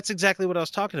 and that's exactly what I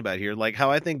was talking about here. Like how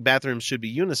I think bathrooms should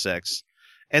be unisex,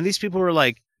 and these people were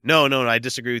like, "No, I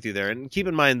disagree with you there." And keep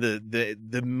in mind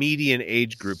the median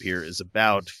age group here is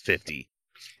about 50.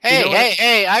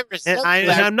 Hey! I resent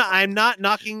that. I'm not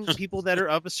knocking people that are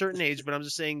of a certain age, but I'm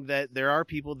just saying that there are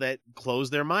people that close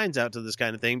their minds out to this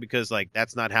kind of thing because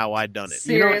that's not how I'd done it.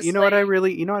 You know what I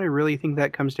really think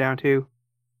that comes down to?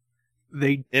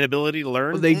 Inability to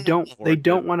learn. They don't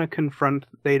want to confront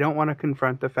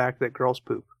the fact that girls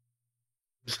poop.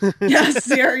 Yeah,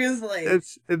 seriously.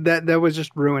 That would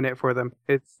just ruin it for them.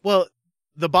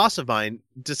 The boss of mine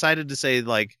decided to say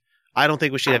I don't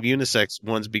think we should have unisex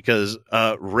ones because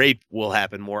rape will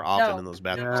happen more often in those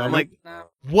bathrooms. So I'm like,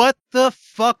 what the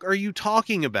fuck are you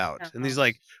talking about? And he's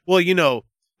like, well,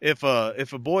 if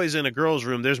a boy's in a girl's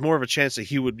room, there's more of a chance that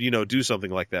he would, do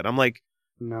something like that. I'm like,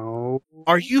 no.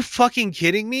 Are you fucking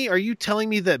kidding me? Are you telling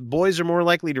me that boys are more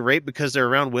likely to rape because they're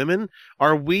around women?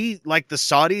 Are we like the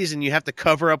Saudis and you have to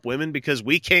cover up women because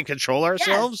we can't control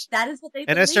ourselves? Yes, that is what they believe.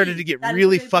 And I started to get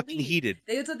really fucking heated.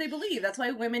 That's what they believe. That's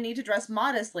why women need to dress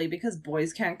modestly because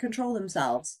boys can't control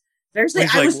themselves. Seriously,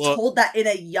 He's I like, was well- told that in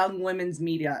a young women's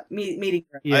meeting room.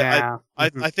 Yeah.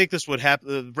 I think this would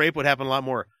happen. Rape would happen a lot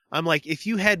more. I'm like, if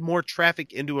you had more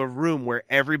traffic into a room where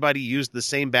everybody used the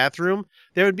same bathroom,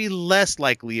 there would be less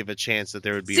likely of a chance that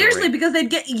there would be Seriously, a rape. because they'd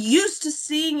get used to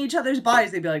seeing each other's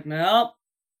bodies. They'd be like, nope.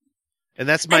 And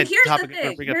that's my And here's topic the I'm going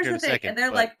thing. to bring up here in a second. And they're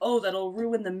but- like, oh, that'll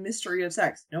ruin the mystery of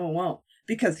sex. No, it won't.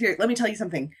 Because here, let me tell you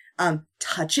something.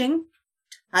 Touching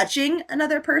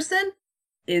another person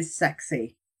is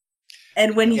sexy.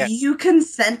 And when you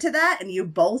consent to that and you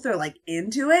both are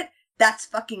into it, that's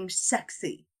fucking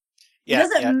sexy. It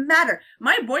doesn't matter.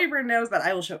 My boyfriend knows that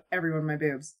I will show everyone my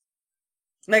boobs.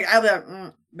 I'll be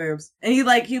like, boobs. And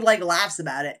he laughs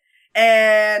about it.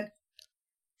 And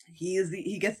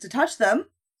he gets to touch them.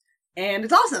 And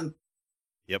it's awesome.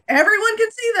 Yep. Everyone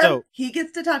can see them. So- he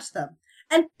gets to touch them.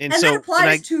 And so that applies when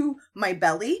I- to my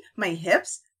belly, my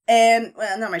hips, and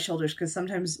not my shoulders, because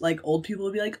sometimes old people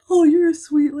will be like, "Oh, you're a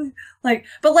sweet,"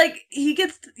 but he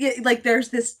gets there's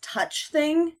this touch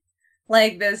thing,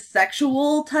 this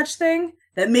sexual touch thing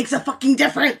that makes a fucking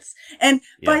difference. And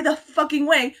by the fucking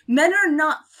way, men are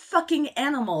not fucking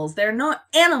animals. They're not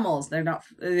animals.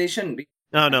 They shouldn't be.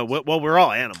 No. Well, we're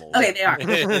all animals. Okay, they are.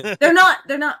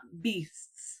 They're not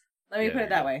beasts. Let me put it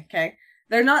that way. Okay,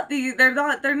 they're not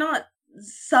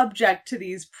subject to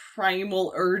these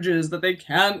primal urges that they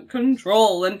can't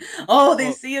control. And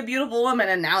they see a beautiful woman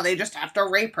and now they just have to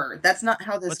rape her. That's not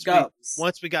how this goes.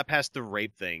 Once we got past the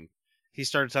rape thing, he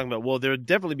started talking about, well, there would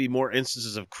definitely be more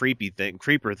instances of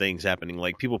creeper things happening,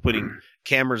 like people putting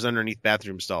cameras underneath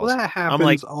bathroom stalls. Well, that happens I'm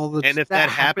like, all the and if that that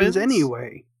happens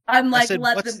anyway. I'm like, said,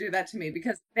 let what's- them do that to me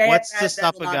because what's to that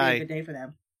stop will a not be guy- a good day for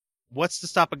them. What's to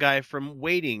stop a guy from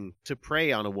waiting to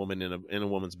prey on a woman in a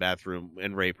woman's bathroom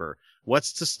and rape her?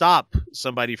 What's to stop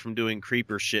somebody from doing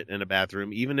creeper shit in a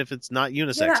bathroom, even if it's not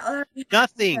unisex?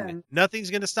 Nothing. Nothing's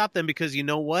going to stop them because you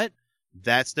know what?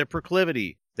 That's their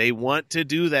proclivity. They want to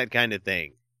do that kind of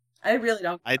thing. I really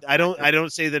don't. I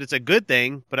don't say that it's a good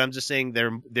thing, but I'm just saying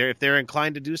they're if they're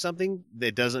inclined to do something,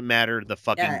 it doesn't matter the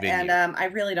fucking venue. And I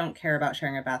really don't care about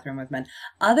sharing a bathroom with men.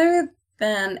 Other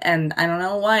than, and I don't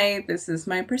know why this is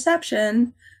my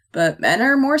perception, but men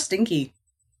are more stinky.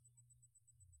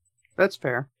 That's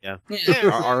fair. Yeah.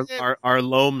 Yeah. Our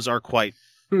loams are quite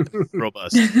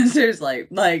robust. Seriously,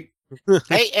 like.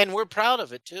 Hey, and we're proud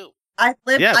of it too. I've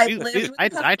lived. Yeah, I've lived with a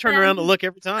couple I turn around to men. look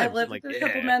every time. I've lived I'm like, with a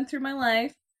couple yeah. men through my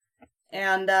life,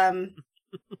 and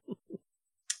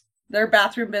their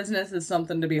bathroom business is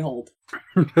something to behold.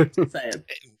 Saying.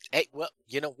 Hey, well,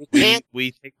 you know,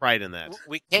 we take pride in that.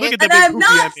 We can't. Look at the And big I'm poopy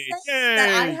I not made. saying that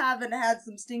I Yay! haven't had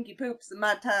some stinky poops in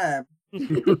my time.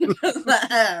 I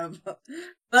have. But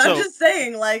I'm So- just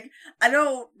saying, like, I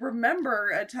don't remember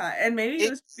a time, and maybe it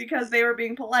was because they were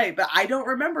being polite, but I don't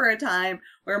remember a time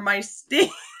where my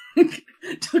stink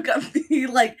took up the,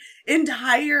 like,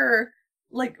 entire,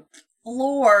 like,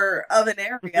 floor of an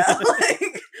area.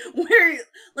 Like, where,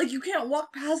 like, you can't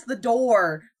walk past the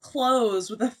door closed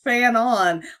with a fan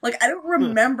on. Like, I don't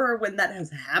remember when that has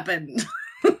happened.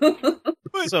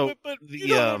 So but the you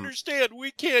don't understand.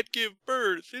 We can't give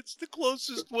birth. It's the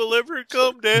closest we'll ever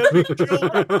come to having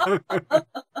children.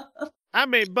 I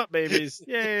made butt babies.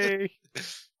 Yay.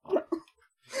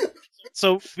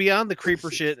 So beyond the creeper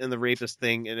shit and the rapist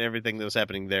thing and everything that was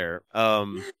happening there,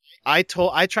 I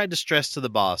tried to stress to the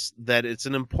boss that it's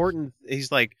an important.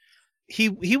 He's like, he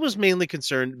was mainly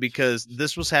concerned because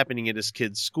this was happening at his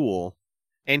kid's school,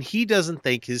 and he doesn't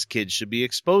think his kids should be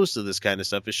exposed to this kind of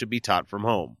stuff. It should be taught from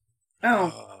home.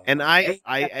 Oh, And I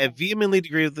vehemently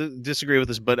disagree with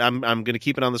this, but I'm going to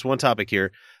keep it on this one topic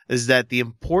here. Is that the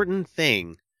important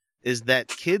thing is that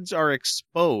kids are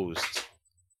exposed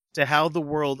to how the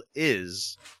world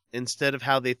is instead of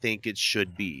how they think it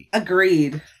should be.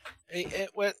 Agreed.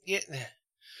 Well, yeah.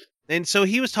 And so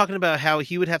he was talking about how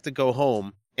he would have to go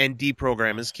home and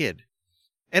deprogram his kid.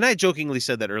 And I jokingly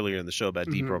said that earlier in the show about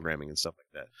deprogramming and stuff like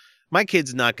that. My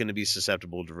kid's not going to be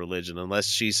susceptible to religion unless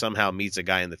she somehow meets a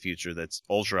guy in the future that's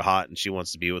ultra hot and she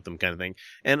wants to be with him kind of thing.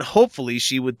 And hopefully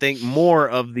she would think more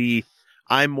of the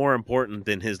I'm more important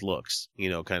than his looks,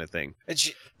 kind of thing.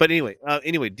 But anyway,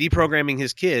 deprogramming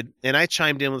his kid. And I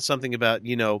chimed in with something about,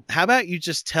 how about you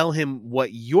just tell him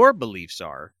what your beliefs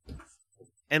are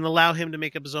and allow him to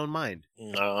make up his own mind.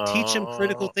 Teach him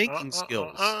critical thinking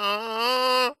skills.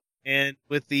 And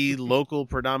with the local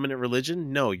predominant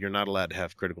religion, no, you're not allowed to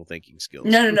have critical thinking skills.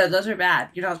 No, those are bad.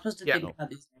 You're not supposed to think about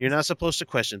these things. You're not supposed to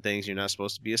question things. You're not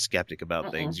supposed to be a skeptic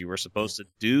about things. You were supposed to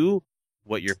do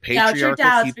what your patriarchal Doubt your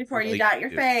doubts people before you like doubt your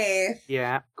do. faith.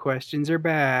 Yeah, questions are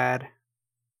bad.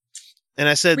 And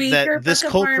I said Read that your this Book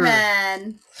of culture, Mormon.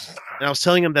 and I was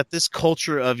telling him that this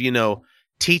culture of,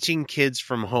 teaching kids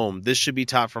from home, this should be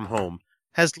taught from home,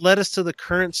 has led us to the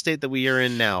current state that we are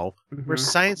in now, where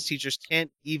science teachers can't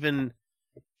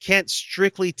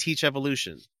strictly teach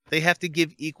evolution. They have to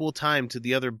give equal time to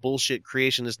the other bullshit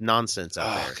creationist nonsense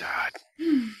out there.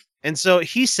 God. And so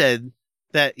he said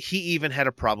that he even had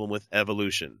a problem with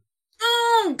evolution.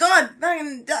 Oh God,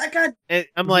 God. And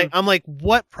I'm like,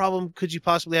 what problem could you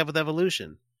possibly have with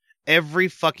evolution? Every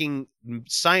fucking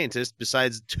scientist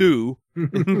besides two,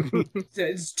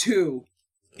 It's two.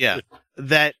 yeah,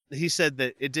 that he said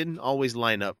that it didn't always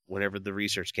line up whenever the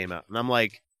research came out. And I'm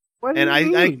like, What do and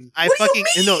you I mean? I What do fucking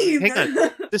you no, mean? hang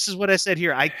on. This is what I said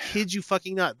here. I kid you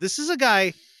fucking not. This is a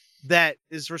guy that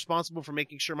is responsible for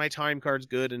making sure my time card's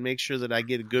good and make sure that I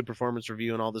get a good performance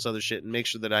review and all this other shit and make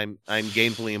sure that I'm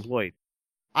gainfully employed.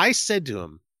 I said to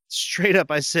him straight up,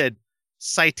 I said,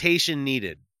 citation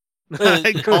needed.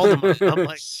 I called him.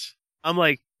 I'm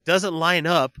like, doesn't line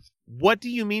up. What do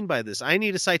you mean by this? I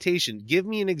need a citation. Give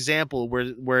me an example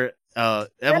where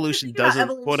evolution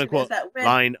doesn't quote unquote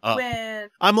line up.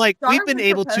 I'm like, we've been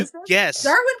able to guess.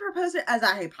 Darwin proposed it as a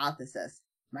hypothesis,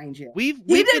 mind you. We've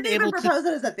he didn't been even able to propose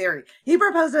it as a theory. He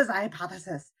proposed it as a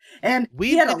hypothesis, and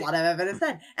he had a lot of evidence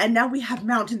then. And now we have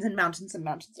mountains and mountains and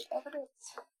mountains of evidence.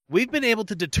 We've been able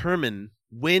to determine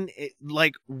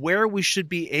where we should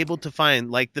be able to find,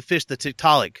 like the fish, the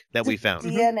Tiktaalik that we found.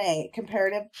 DNA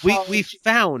comparative. We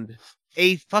found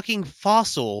a fucking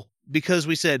fossil because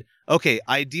we said, okay,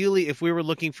 ideally, if we were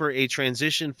looking for a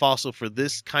transition fossil for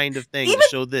this kind of thing, Even to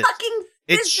show this, fucking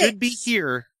it should be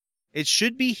here. It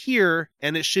should be here,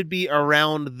 and it should be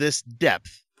around this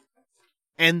depth.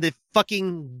 And it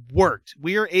fucking worked.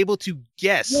 We are able to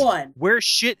guess where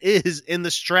shit is in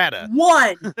the strata.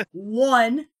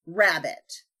 One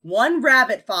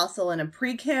rabbit fossil in a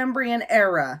Precambrian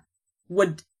era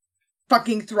would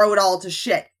fucking throw it all to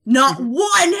shit. Not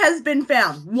one has been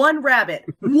found. One rabbit.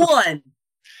 One.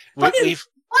 One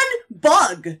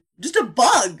bug. Just a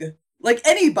bug. Like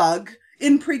any bug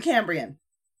in Precambrian.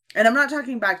 And I'm not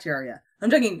talking bacteria. I'm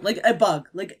talking like a bug.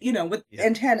 Like, with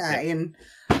antennae and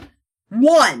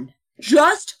one.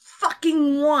 Just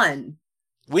fucking one.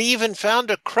 We even found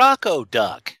a croco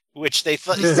duck, which they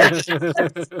said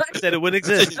it wouldn't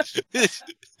exist. Does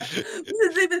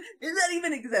that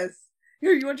even exist?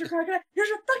 Here, you want your crocodile? Here's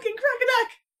your fucking crocodile.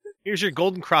 Here's your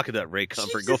golden crocodile, Ray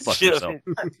Comfort. Go fuck yourself.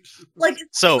 Like,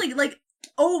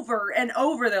 over and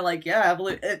over, they're like, yeah,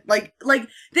 like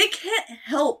they can't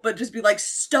help but just be like,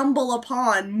 stumble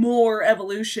upon more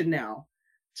evolution now.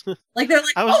 Like, they're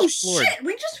like, oh shit,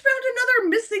 we just found another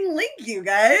missing link, you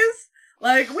guys.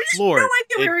 Like, we just no idea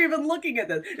we were even looking at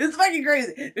this. It's fucking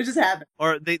crazy. It just happened.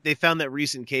 Or they found that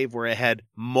recent cave where it had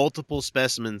multiple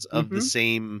specimens of the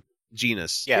same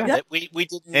genus. Yeah, we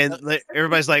didn't. And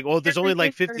everybody's like, well, there's only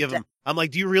like 50 of them. I'm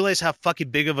like, do you realize how fucking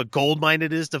big of a gold mine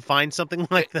it is to find something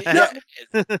like that?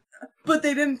 No, but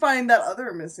they didn't find that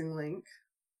other missing link.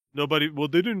 They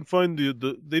didn't find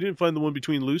the one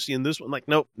between Lucy and this one. Like,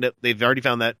 nope, they've already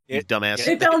found that. You dumbass.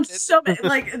 They found so many.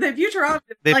 Like, the Futurama,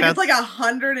 it's like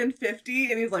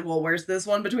 150, and he's like, well, where's this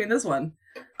one between this one?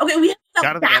 Okay, we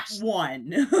have that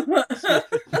one.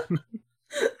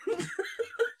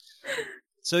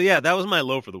 So yeah, that was my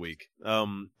low for the week.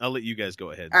 I'll let you guys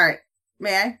go ahead. All right,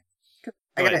 may I?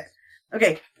 I got it.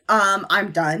 Okay,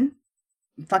 I'm done.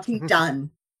 I'm fucking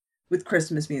done with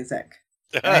Christmas music.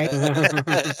 Right?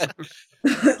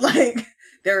 Like,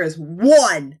 there is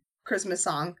one Christmas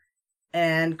song,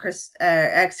 and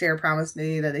X here promised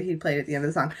me that he played at the end of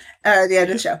the song, at the end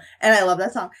of the show, and I love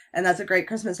that song, and that's a great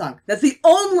Christmas song. That's the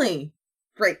only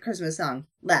great Christmas song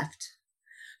left,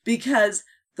 because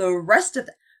the rest of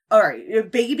all right,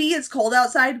 Baby, It's Cold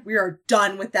Outside, we are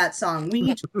done with that song. We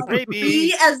need to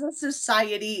be as a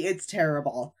society, it's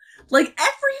terrible. Like,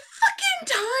 every fucking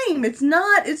time.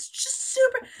 It's just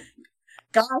super.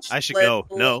 Gosh, I should go.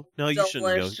 No, you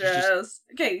shouldn't go.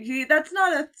 Okay, that's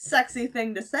not a sexy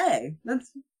thing to say.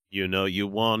 That's you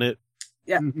want it.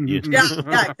 Yeah, yeah,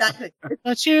 exactly.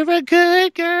 But you're a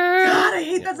good girl. God, I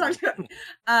hate that song.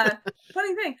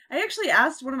 Funny thing, I actually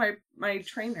asked one of my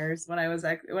trainers when I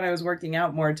was working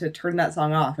out more to turn that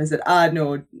song off. I said,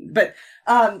 no, but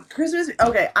Christmas.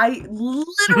 Okay, I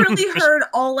literally heard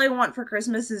 "All I Want for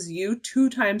Christmas Is You" 2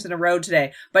 times in a row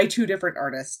today by 2 different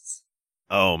artists.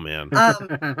 Oh man.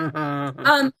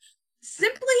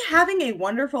 Simply Having a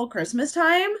Wonderful Christmas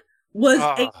Time was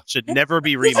should never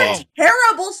be remade. A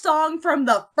terrible song from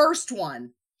the first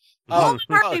one. Paul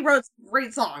McCartney wrote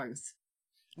great songs.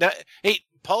 Now, hey,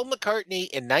 Paul McCartney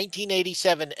in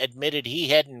 1987 admitted he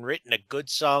hadn't written a good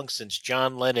song since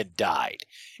John Lennon died.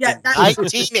 Yeah, in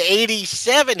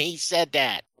 1987 he said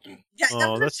that.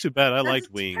 Yeah, that's too bad. I liked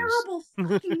Wings. Terrible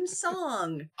fucking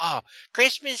song.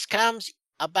 Christmas comes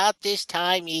about this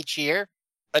time each year.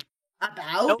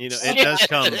 About? It does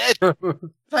come.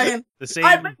 The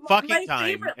same fucking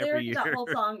time every year. That whole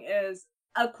song is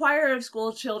a choir of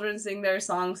school children sing their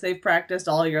songs they've practiced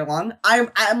all year long.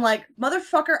 I'm like,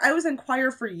 motherfucker, I was in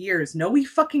choir for years. No, we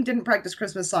fucking didn't practice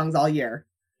Christmas songs all year.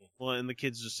 Well, and the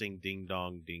kids just sing ding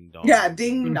dong, ding dong. Yeah,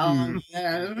 ding dong.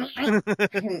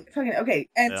 Fucking okay.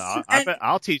 And,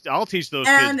 I'll teach those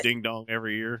kids ding dong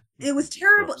every year. It was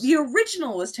terrible. The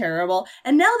original was terrible,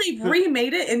 and now they've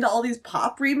remade it into all these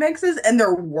pop remixes, and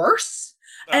they're worse.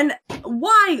 And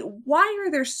why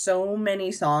are there so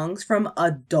many songs from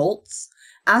adults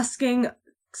asking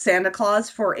Santa Claus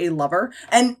for a lover?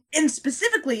 And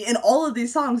specifically in all of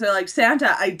these songs, they're like,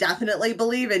 Santa, I definitely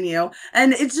believe in you.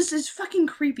 And it's fucking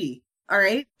creepy. All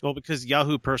right. Well, because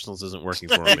Yahoo Personals isn't working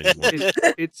for them anymore.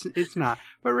 It's not.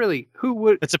 But really, who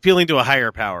would? It's appealing to a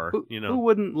higher power. Who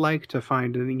wouldn't like to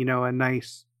find a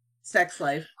nice sex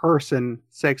slave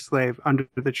under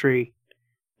the tree?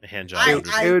 A hand job.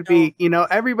 It would be,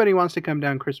 everybody wants to come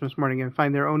down Christmas morning and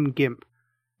find their own gimp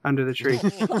under the tree.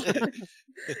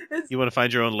 You want to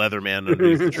find your own Leatherman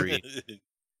underneath the tree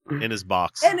in his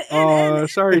box.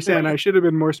 Sorry, Santa. I should have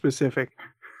been more specific.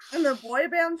 And the boy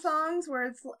band songs where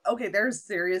it's okay, there's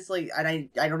seriously, and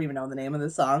I don't even know the name of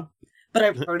the song, but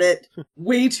I've heard it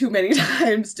way too many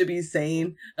times to be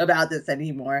sane about this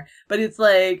anymore. But it's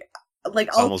like, like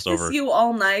It's I'll almost kiss over. you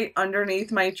all night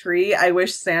underneath my tree. I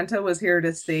wish Santa was here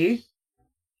to see.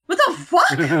 What the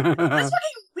fuck? That's fucking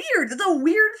weird. That's a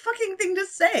weird fucking thing to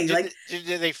say. Like,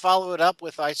 Did they follow it up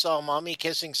with "I saw mommy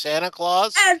kissing Santa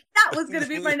Claus"? and that was going to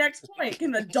be my next point.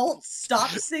 Can adults stop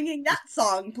singing that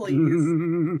song, please?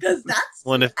 Because that's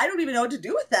Well, and if- I don't even know what to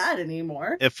do with that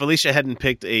anymore. If Felicia hadn't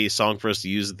picked a song for us to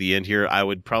use at the end here, I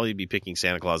would probably be picking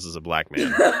Santa Claus as a black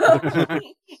man.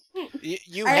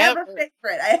 You I have a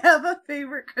favorite. I have a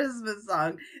favorite Christmas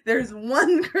song. There's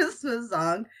one Christmas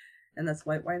song, and that's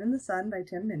 "White Wine in the Sun" by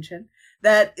Tim Minchin,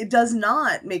 that it does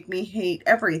not make me hate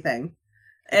everything.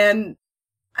 And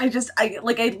I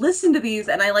listen to these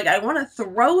and I want to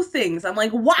throw things. I'm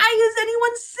like, why is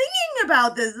anyone singing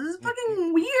about this? This is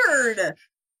fucking weird.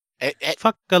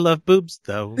 Fuck, I love boobs,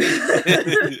 though.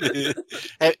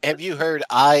 Have you heard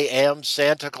 "I Am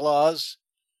Santa Claus"?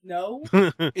 No.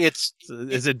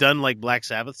 Is it done like Black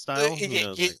Sabbath style? You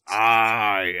know, it's like,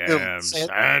 I am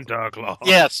Santa Claus.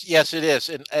 Yes, it is.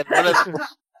 And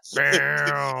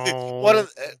one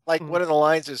of one of the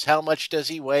lines is, "How much does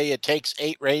he weigh? It takes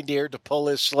 8 reindeer to pull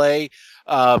his sleigh."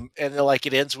 And then,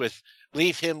 it ends with,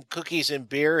 "Leave him cookies and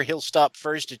beer. He'll stop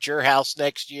first at your house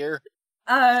next year."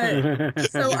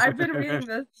 So I've been reading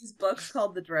these books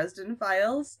called the Dresden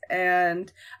Files,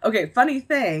 and funny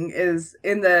thing is,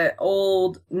 in the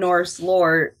old Norse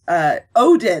lore,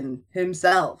 Odin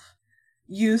himself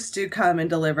used to come and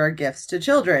deliver gifts to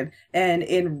children, and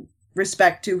in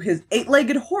respect to his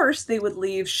 8-legged horse, they would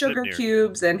leave sugar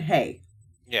cubes and hay.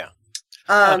 Yeah.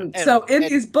 So in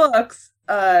these books,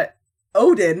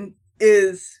 Odin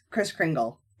is Kris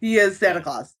Kringle. He is Santa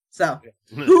Claus. So,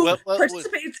 who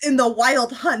participates in the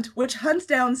wild hunt, which hunts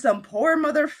down some poor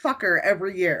motherfucker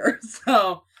every year.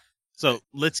 So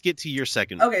let's get to your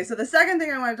second. Okay, so the second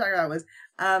thing I want to talk about was,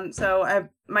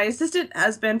 my assistant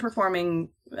has been performing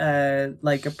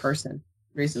like a person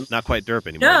recently. Not quite derp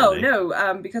anymore.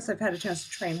 No, because I've had a chance to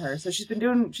train her, so she's been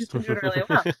doing really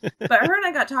well. But her and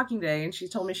I got talking today, and she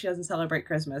told me she doesn't celebrate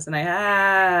Christmas, and I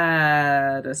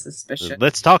had a suspicion.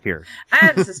 Let's talk here. I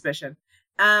had a suspicion.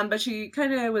 But she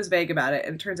kind of was vague about it,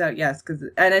 and it turns out yes.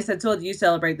 And I said, "So do you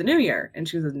celebrate the New Year?" And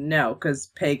she said, "No, because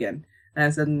pagan." And I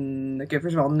said, "Okay,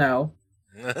 first of all, no.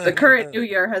 The current New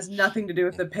Year has nothing to do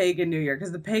with the pagan New Year,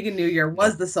 because the pagan New Year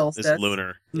was the solstice. It's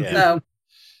lunar. Yeah. So,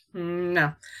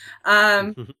 no."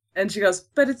 And she goes,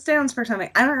 "But it stands for something.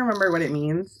 I don't remember what it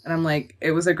means." And I'm like,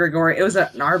 "It was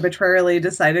an arbitrarily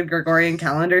decided Gregorian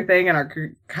calendar thing, and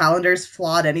our calendar's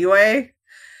flawed anyway."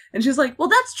 And she's like, "Well,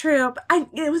 that's true, but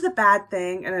it was a bad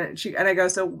thing." And I go,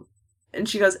 "So," and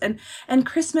she goes, and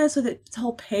Christmas with its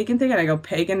whole pagan thing." And I go,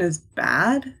 "Pagan is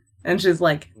bad?" And she's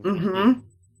like, "Mm-hmm."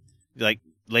 Like,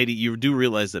 lady, you do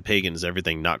realize that pagan is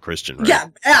everything not Christian, right? Yeah.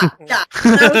 And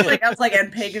I was like,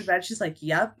 "And pagan's bad?" She's like,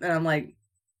 "Yep." And I'm like,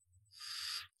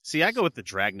 see, I go with the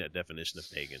Dragnet definition of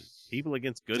pagan. People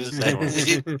against goodness.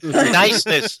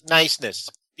 Niceness.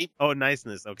 Oh,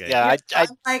 niceness. Okay. Yeah,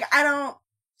 I don't.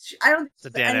 It's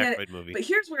a Dan Aykroyd movie. But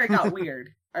here's where it got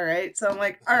weird. All right, so I'm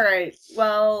like, all right,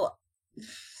 well,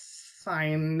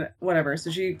 fine, whatever. So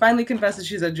she finally confesses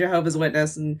she's a Jehovah's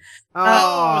Witness, and I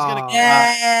was gonna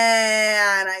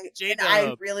and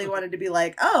I really wanted to be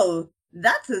like, oh,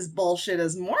 that's as bullshit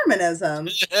as Mormonism.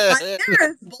 Like,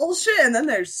 there's bullshit, and then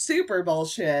there's super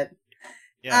bullshit.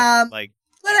 Yeah, but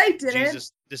I didn't.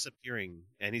 Jesus disappearing,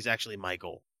 and he's actually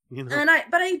Michael. You know?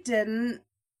 But I didn't,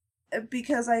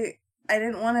 because I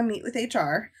didn't want to meet with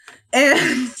HR,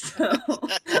 and so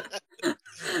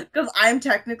because I'm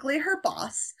technically her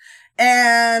boss,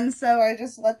 and so I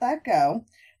just let that go.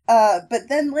 But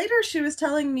then later she was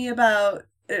telling me about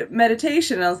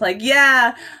meditation. I was like,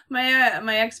 yeah,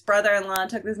 my ex-brother-in-law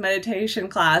took this meditation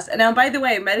class, and now, by the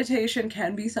way, meditation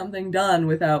can be something done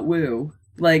without woo.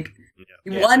 Like,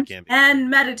 one can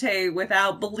meditate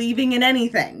without believing in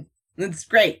anything. It's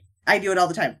great. I do it all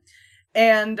the time.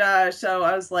 And so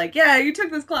I was like, yeah, you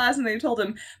took this class, and they told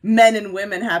him men and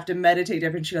women have to meditate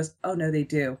different. She goes, oh, no, they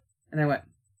do. And I went,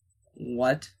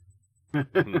 what?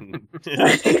 And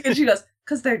she goes,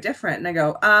 because they're different. And I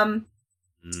go,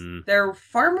 they're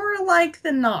far more alike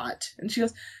than not. And she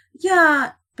goes,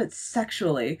 yeah, but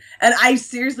sexually. And I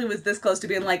seriously was this close to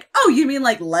being like, oh, you mean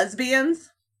like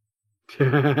lesbians?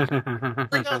 Like,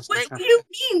 what do you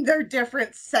mean they're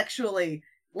different sexually?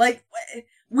 Like,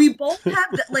 we both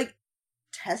have, like,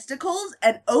 testicles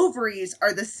and ovaries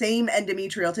are the same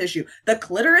endometrial tissue. The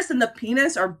clitoris and the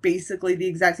penis are basically the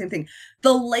exact same thing.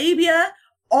 The labia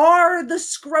are the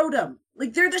scrotum.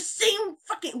 Like, they're the same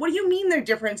fucking... What do you mean they're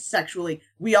different sexually?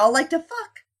 We all like to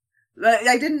fuck.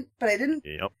 I didn't.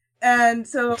 Yep. And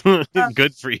so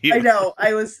good for you. I know.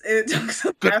 It took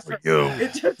some effort. you.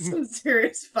 It took some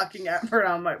serious fucking effort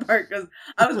on my part because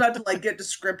I was about to like get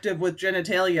descriptive with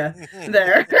genitalia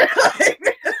there.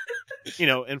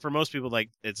 And for most people,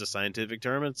 like, it's a scientific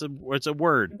term. It's a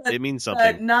word. But, it means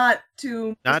something. Not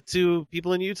to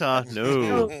people in Utah.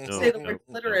 No. Say the word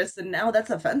clitoris, and now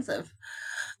that's offensive.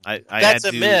 That's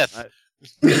a myth.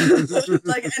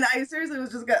 Like, and I seriously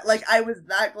was just I was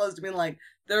that close to being like,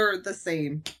 they're the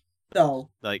same. So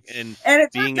like, and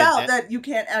it turns out that you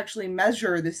can't actually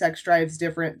measure the sex drive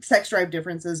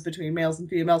differences between males and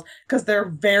females because they're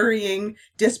varying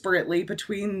disparately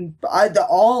between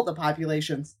all the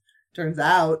populations. Turns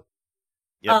out.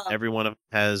 Yep, every one of them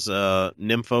has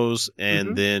nymphos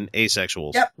and then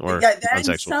asexuals or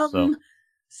unsexual.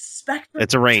 Spectrum.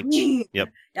 It's a range.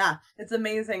 Yep. Yeah, it's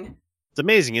amazing. It's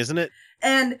amazing, isn't it?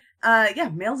 And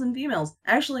males and females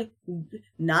actually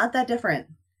not that different.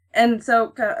 And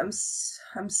so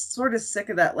I'm sort of sick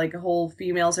of that, like, whole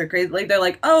females are crazy. Like, they're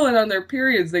like, oh, and on their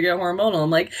periods they get hormonal. I'm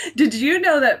like, did you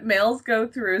know that males go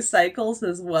through cycles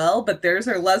as well, but theirs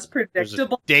are less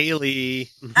predictable? Daily.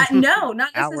 No, not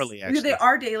hourly. Actually, they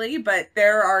are daily, but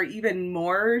there are even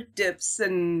more dips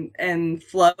and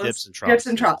flows. Dips and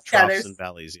troughs. Troughs and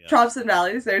valleys. Yeah. Troughs and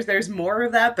valleys. There's more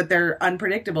of that, but they're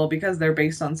unpredictable because they're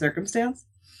based on circumstance.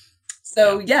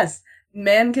 So yes,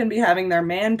 men can be having their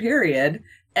man period,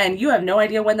 and you have no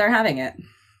idea when they're having it.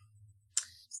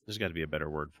 There's got to be a better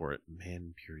word for it.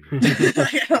 Man period.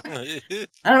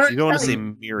 I don't know. You don't want to say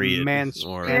myriad.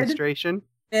 Menstruation.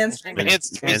 Menstruation. Their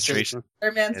menstruation.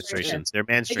 Their menstruation.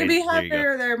 It could be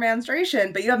their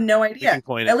menstruation, but you have no idea.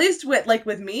 At least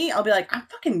with me, I'll be like, I'm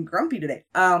fucking grumpy today.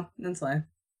 That's fine.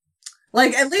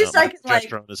 Like, at least I can, like,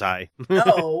 testosterone is high.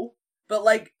 No. But,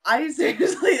 like, I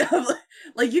seriously,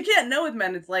 like, you can't know with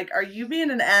men. It's like, are you being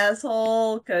an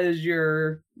asshole because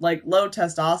you're, like, low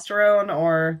testosterone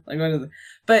or, like, what is it?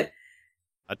 But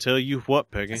I tell you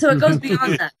what, Peggy. So it goes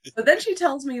beyond that. But then she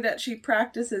tells me that she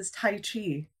practices Tai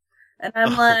Chi. And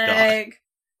I'm like...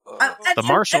 the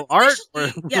martial art?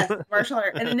 Yes, martial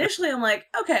art. And initially I'm like,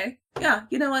 okay, yeah,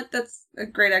 you know what? That's a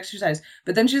great exercise.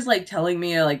 But then she's, like, telling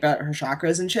me, like, about her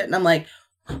chakras and shit. And I'm like,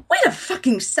 wait a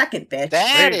fucking second, bitch.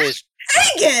 That is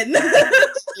pagan.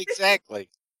 Exactly.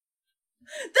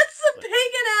 That's some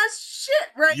pagan ass shit,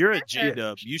 right? You're there. a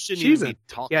G-dub. You shouldn't even be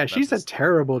talking. Yeah, about she's this. a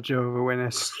terrible Jehovah's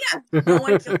Witness. Yeah, no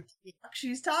one knows what the fuck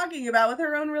she's talking about with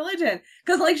her own religion.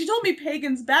 Because, like, she told me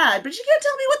pagan's bad, but she can't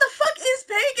tell me what the fuck is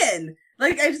pagan.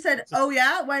 Like, I just said, oh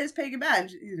yeah, why is pagan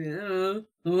bad? It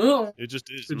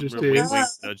just is. It Wink, is. wink,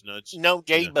 nudge, nudge. No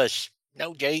Jabus.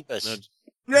 No Jabus.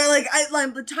 They're like,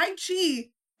 the Tai Chi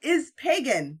is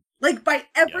pagan. Like, by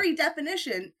every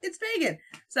definition, it's pagan.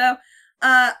 So,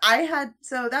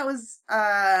 that was,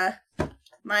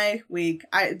 my week.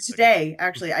 Today,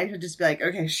 actually, I should just be like,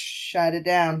 okay, shut it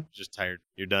down. Just tired.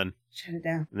 You're done. Shut it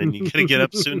down. And then you gotta get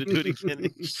up soon to do it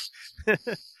again.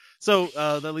 So,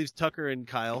 that leaves Tucker and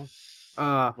Kyle.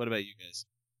 What about you guys?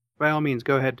 By all means,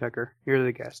 go ahead, Tucker. You're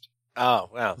the guest. Oh,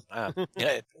 well,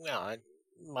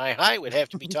 my high would have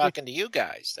to be talking to you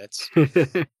guys. That's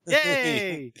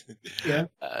yay. Yeah.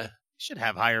 Should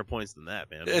have higher points than that,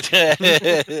 man.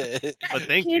 But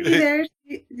thank you.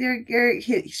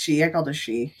 She. I called her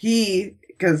she. He,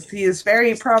 because he is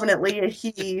very prominently a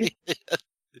he.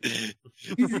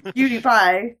 He's a cutie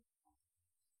pie.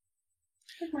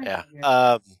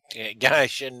 Yeah.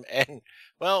 Gosh, and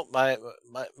well,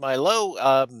 my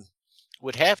low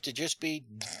would have to just be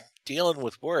dealing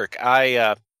with work.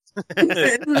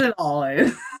 Isn't it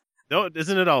always? No,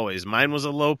 isn't it always? Mine was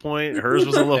a low point. Hers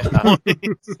was a low point.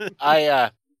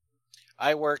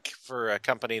 I work for a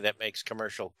company that makes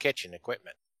commercial kitchen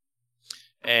equipment,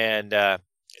 and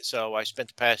so I spent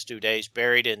the past 2 days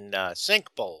buried in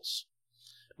sink bowls,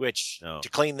 which to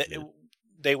clean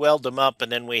they weld them up,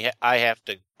 and then I have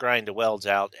to grind the welds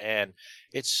out, and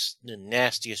it's the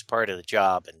nastiest part of the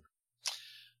job, and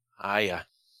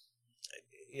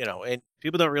and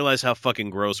people don't realize how fucking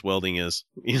gross welding is,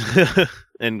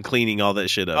 and cleaning all that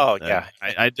shit up. Oh yeah,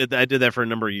 I did that for a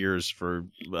number of years for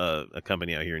a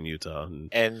company out here in Utah,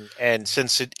 and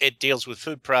since it deals with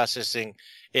food processing,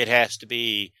 it has to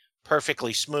be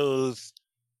perfectly smooth,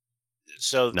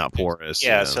 so not porous.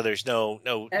 Yeah, so there's no.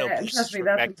 Trust me,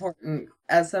 that's important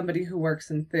as somebody who works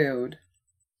in food.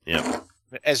 Yeah.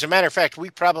 As a matter of fact, we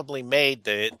probably made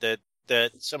the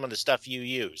some of the stuff you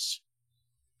use.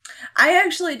 I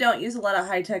actually don't use a lot of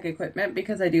high-tech equipment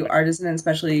because I do artisan and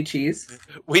specialty cheese.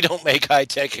 We don't make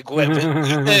high-tech equipment.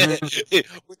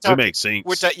 We make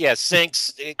sinks.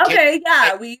 Sinks. Okay,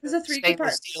 we use a 3 stainless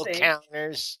compartment steel sink.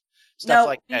 counters, stuff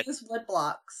like that. We use wood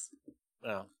blocks.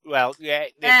 Oh, well, yeah.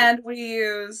 And we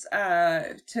use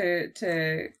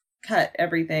to cut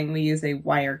everything. We use a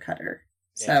wire cutter.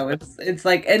 So it's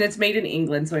like, and it's made in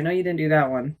England. So I know you didn't do that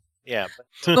one. Yeah,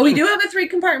 but we do have a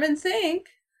 3-compartment sink.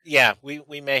 Yeah,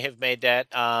 we may have made that.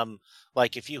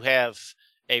 Like if you have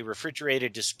a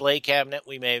refrigerated display cabinet,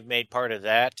 we may have made part of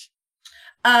that.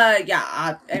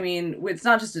 Yeah. I mean, it's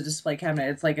not just a display cabinet.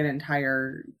 It's like an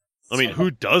entire. I mean, who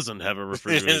doesn't have a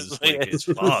refrigerated display case?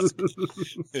 Fuck.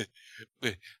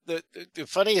 The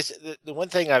funniest, the one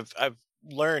thing I've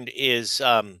learned is,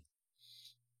 one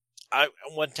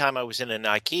time I was in an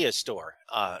IKEA store,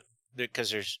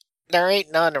 because there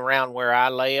ain't none around where I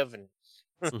live, and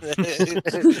because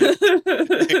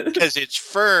it's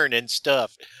fern and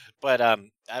stuff. But I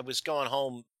was going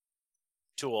home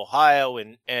to Ohio,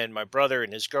 and my brother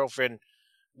and his girlfriend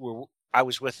I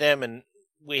was with them, and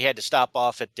we had to stop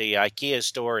off at the IKEA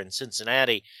store in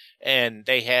Cincinnati, and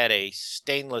they had a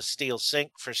stainless steel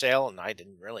sink for sale, and I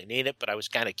didn't really need it, but I was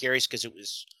kind of curious because it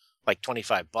was like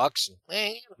 $25.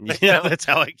 And, yeah, that's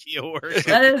how IKEA works.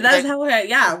 That's how.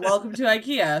 Welcome to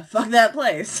IKEA. Fuck that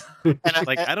place. And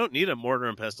I don't need a mortar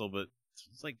and pestle, but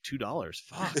it's like $2.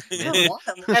 Fuck.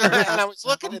 and I was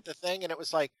looking at the thing, and it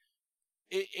was like,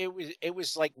 it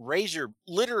was like razor,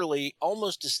 literally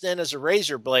almost as thin as a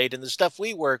razor blade, and the stuff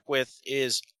we work with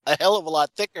is a hell of a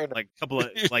lot thicker. Like a couple of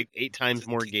 8 times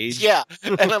more gauge. Yeah,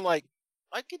 and I'm like,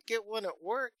 I could get one at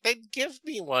work. They'd give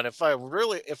me one if I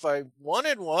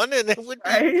wanted one, and it would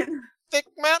be thick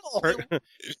metal.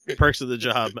 Perks of the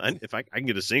job. If I can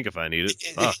get a sink if I need it.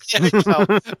 Fuck.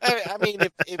 I mean,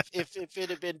 if it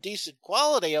had been decent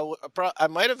quality, I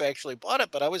might have actually bought it.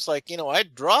 But I was like,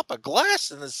 I'd drop a glass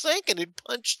in the sink and it'd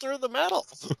punch through the metal.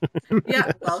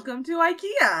 Yeah, welcome to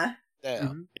IKEA. Yeah.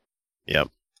 Mm-hmm. Yep.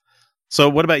 So,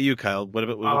 what about you, Kyle?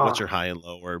 What's your high and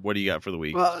low, or what do you got for the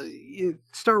week? Well,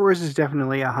 Star Wars is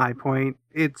definitely a high point.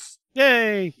 It's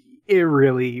yay. It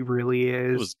really, really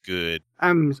is. It was good.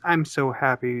 I'm so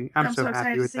happy. I'm so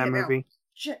happy with that movie.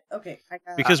 Shit. Okay.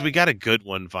 Because we got a good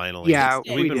one finally. Yeah,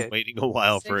 we've been waiting a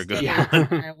while for a good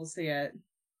one. I will see it.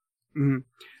 Mm-hmm.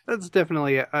 That's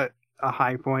definitely a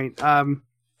high point.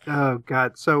 Oh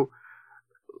God. So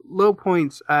low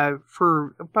points.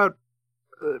 For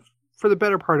the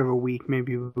better part of a week,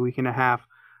 maybe a week and a half.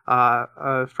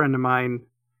 A friend of mine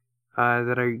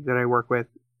that I work with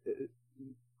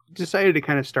decided to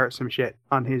kind of start some shit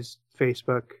on his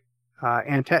Facebook,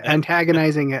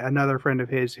 antagonizing another friend of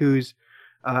his who's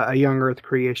a young Earth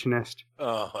creationist.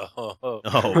 Oh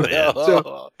man!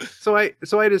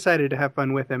 So I decided to have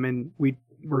fun with him, and we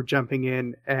were jumping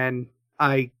in, and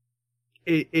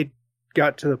it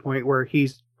got to the point where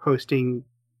he's posting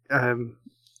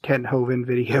Kent Hovind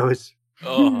videos.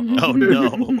 Oh no!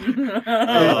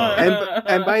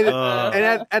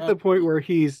 And at the point where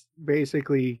he's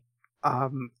basically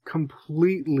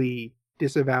completely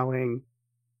disavowing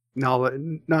not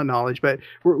knowledge, but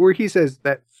where he says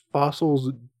that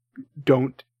fossils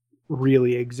don't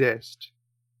really exist.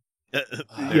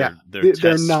 They're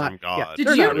not. Yeah,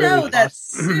 Did you know that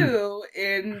Sue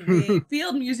in the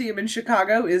Field Museum in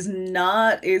Chicago is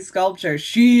not a sculpture?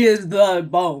 She is the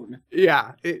bone.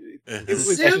 Yeah, Sue,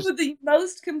 the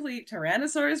most complete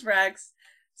Tyrannosaurus Rex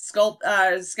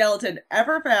skeleton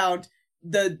ever found.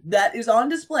 That is on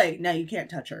display. Now you can't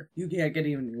touch her. You can't get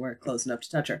anywhere close enough to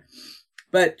touch her.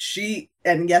 But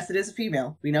and yes, it is a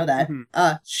female. We know that.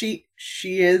 Mm-hmm. She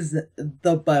is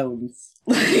the bones.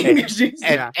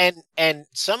 and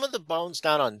some of the bones,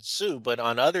 not on Sue, but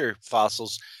on other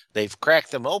fossils, they've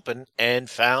cracked them open and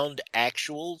found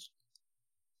actual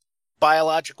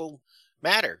biological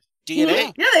matter,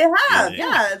 DNA. Yeah, they have.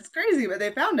 Yeah, it's crazy, but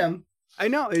they found them. I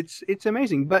know it's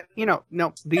amazing, but no,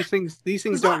 these things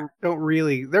don't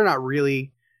really. They're not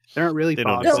really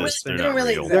fossils.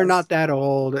 They're not that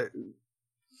old.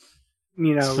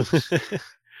 It's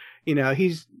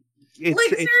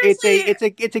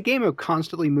a game of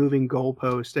constantly moving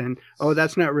goalposts, and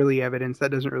that's not really evidence.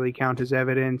 That doesn't really count as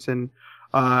evidence, and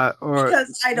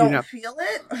because I don't feel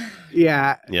it.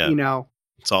 Yeah.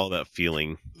 It's all about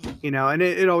feeling. And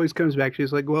it always comes back to,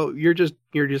 it's like, well, you're just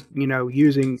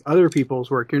using other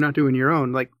people's work. You're not doing your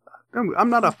own. Like,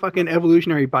 I'm not a fucking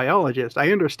evolutionary biologist.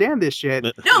 I understand this shit.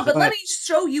 No, but let me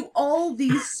show you all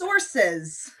these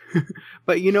sources.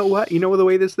 But you know what? You know the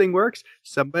way this thing works?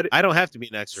 I don't have to be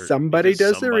an expert. Somebody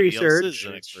does the research.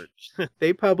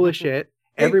 They publish it.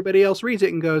 Everybody else reads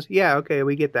it and goes, yeah, okay,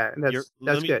 we get that. And that's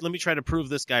good. Let me try to prove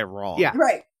this guy wrong. Yeah.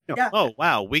 Right. No. Yeah. Oh,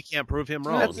 wow. We can't prove him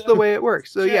wrong. That's the way it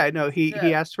works. So,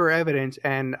 he asked for evidence,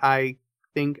 and I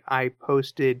think I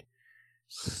posted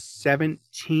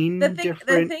 17 The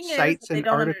different thing is sites that they and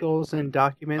don't articles and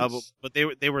documents. But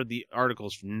they were the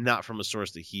articles not from a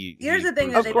source that he. Here's the thing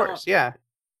that proved. they Of course, yeah.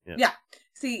 Yeah.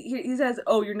 See, he says,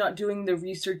 "Oh, you're not doing the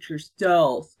research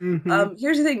yourself." Mhm.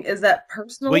 Here's the thing: is that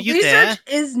personal Were you research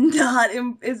there? is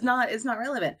not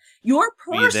relevant. Your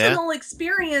Were you there? personal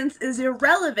experience is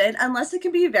irrelevant unless it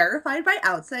can be verified by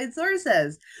outside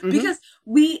sources. Mhm. Because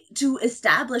to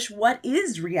establish what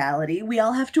is reality, we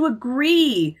all have to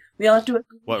agree. We all have to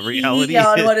agree What reality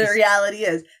on what a is. reality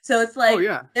is. So it's like, Oh,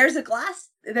 yeah. there's a glass.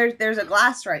 There's a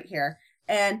glass right here,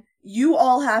 and you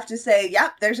all have to say,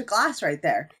 "Yep, there's a glass right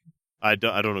there." I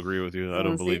don't agree with you. I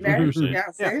don't See believe there? what you're saying.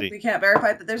 Yeah, see? We can't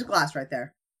verify that there's a glass right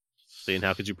there. Saying,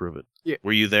 how could you prove it? Yeah.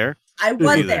 Were you there? I Were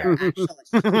was you there, actually.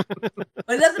 But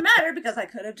it doesn't matter because I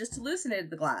could have just hallucinated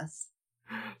the glass.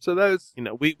 So those,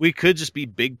 we could just be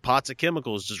big pots of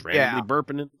chemicals just randomly Yeah.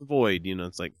 burping into the void.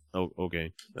 It's like, oh,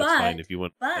 okay, that's fine if you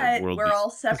want. But world we're beat.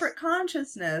 all separate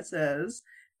consciousnesses,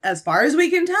 as far as we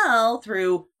can tell,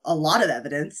 through a lot of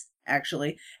evidence,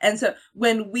 actually. And so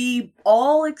when we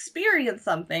all experience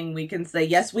something, we can say,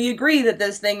 yes, we agree that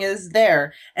this thing is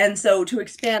there. And so to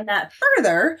expand that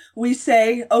further, we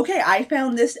say, okay, I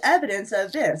found this evidence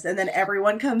of this. And then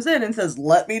everyone comes in and says,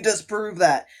 let me disprove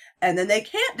that. And then they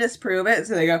can't disprove it.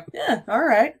 So they go, yeah, all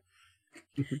right.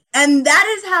 And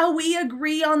that is how we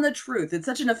agree on the truth. It's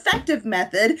such an effective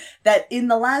method that in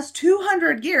the last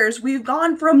 200 years, we've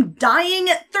gone from dying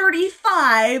at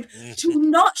 35 to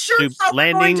not sure To how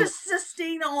we're going landing- to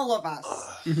sustain all of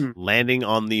us. landing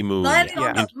on the moon. Landing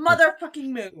on the motherfucking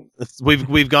moon.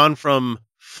 We've gone from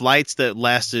flights that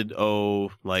lasted I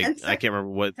can't remember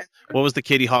what was the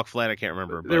Kitty Hawk flight. I can't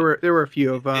remember. But there were a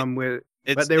few of them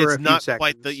but they were a few not seconds.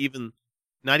 quite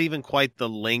not even quite the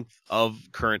length of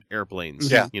current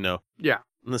airplanes. Yeah. Yeah.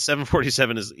 And the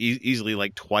 747 is easily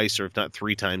like twice or if not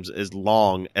three times as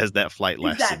long as that flight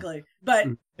lasted. Exactly. But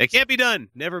It can't be done.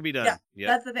 Never be done. yeah,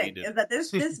 that's the thing, is that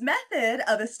this method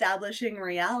of establishing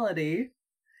reality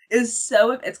is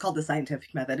so, it's called the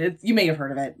scientific method. You may have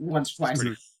heard of it once or twice.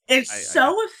 It's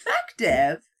so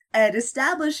effective at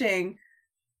establishing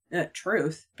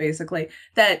truth, basically,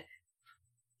 that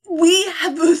we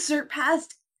have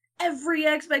surpassed every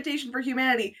expectation for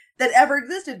humanity that ever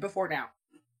existed before now.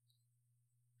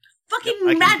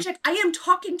 Fucking magic! I am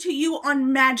talking to you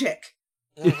on magic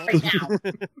right now.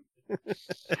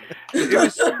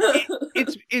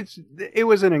 It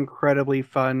was an incredibly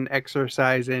fun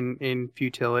exercise in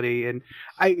futility, and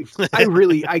I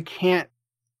can't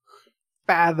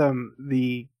fathom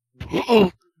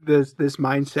this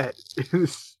mindset.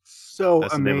 It's so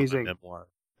That's the name of my amazing. memoir.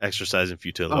 Exercise in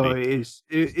futility.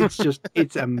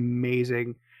 It's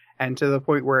amazing, and to the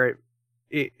point where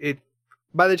it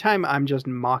by the time I'm just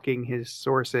mocking his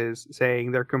sources,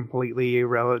 saying they're completely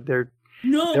irrelevant, they're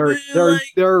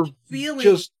feelings.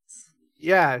 just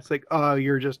it's like, oh,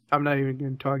 I'm not even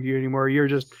going to talk to you anymore.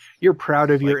 You're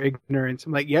proud of your ignorance.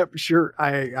 I'm like, yep, sure,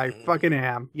 I fucking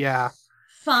am. Yeah.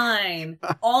 Fine.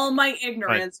 All my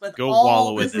ignorance with Go all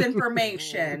wallow this in it.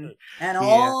 information and Yeah.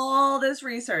 all this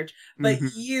research. But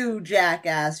you,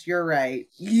 jackass, you're right.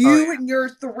 You and your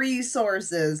 3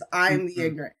 sources, I'm the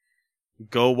ignorant.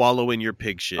 Go wallow in your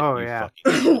pig shit. Oh, you yeah.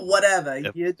 Whatever.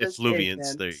 You're just effluvians.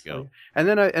 ignorant. There you go. And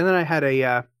then I had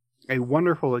a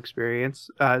wonderful experience.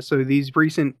 So these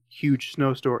recent huge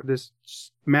this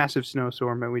massive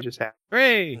snowstorm that we just had.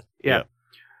 Hooray! Yeah.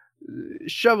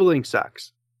 Shoveling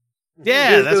sucks.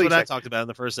 Yeah, It that's really what I sucks. talked about in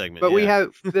the first segment. But yeah. we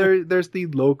have there's the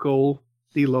local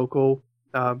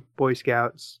Boy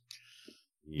Scouts.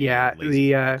 Yeah,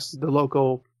 the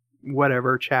local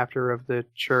whatever chapter of the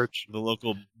church. The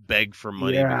local beg for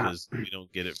money Yeah. because we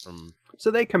don't get it from. So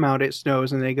they come out, it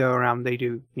snows, and they go around, they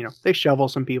do, they shovel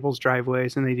some people's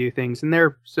driveways and they do things. And there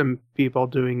are some people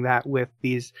doing that with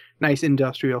these nice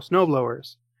industrial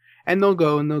snowblowers. And they'll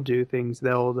go and they'll do things.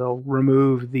 They'll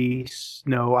remove the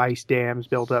snow ice dams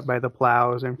built up by the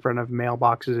plows in front of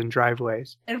mailboxes and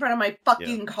driveways. In front of my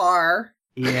fucking car.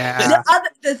 Yeah.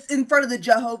 In front of the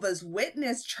Jehovah's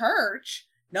Witness church.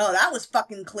 No, that was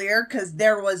fucking clear because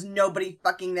there was nobody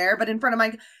fucking there. But in front of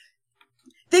my...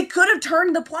 They could have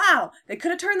turned the plow. They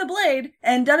could have turned the blade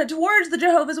and done it towards the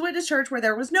Jehovah's Witness church where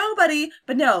there was nobody.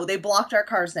 But no, they blocked our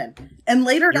cars in. And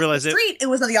later down the street, it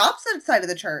was on the opposite side of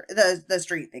the church, the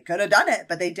street. They could have done it,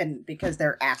 but they didn't because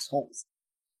they're assholes.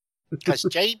 Because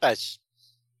Jabus.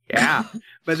 Yeah.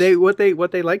 But what they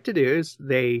like to do is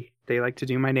they like to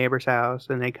do my neighbor's house,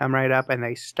 and they come right up and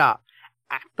they stop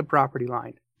at the property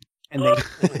line. And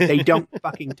they don't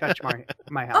fucking touch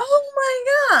my house. Oh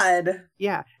my god!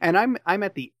 Yeah, and I'm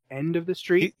at the end of the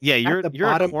street. Yeah, you're at the a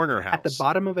bottom, corner house. at the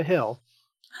bottom of a hill.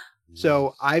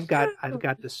 So I've got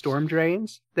the storm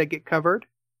drains that get covered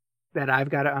that I've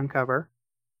got to uncover.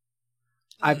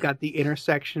 I've got the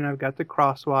intersection. I've got the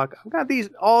crosswalk. I've got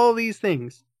all these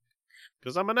things.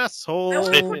 Because I'm an asshole. I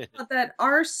want to point out that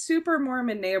our super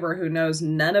Mormon neighbor, who knows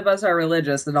none of us are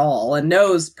religious at all, and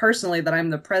knows personally that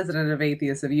I'm the president of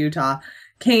Atheists of Utah,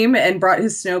 came and brought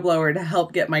his snowblower to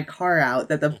help get my car out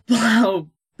that the plow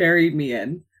buried me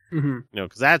in. Mm-hmm. No,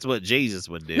 because that's what Jesus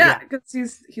would do. No,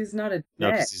 because he's not a dick.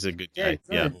 No, because he's a good guy. He's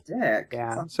not a dick.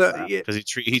 Yeah. So because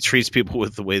he treats people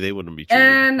with the way they wouldn't be treated.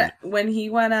 And when he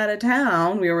went out of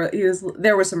town,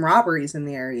 there were some robberies in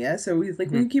the area, so he's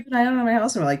like, "Will you keep an eye on my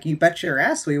house?" And we're like, "You bet your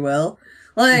ass we will."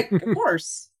 Like, of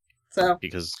course. So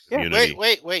because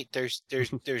wait.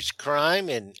 There's crime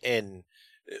in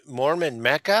Mormon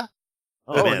Mecca.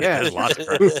 Oh man, yeah, there's lots of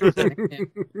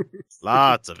crime.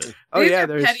 Lots of it. Oh yeah,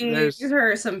 these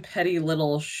are some petty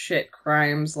little shit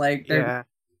crimes. Like they're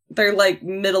like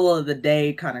middle of the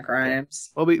day kind of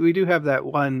crimes. Well, we do have that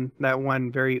one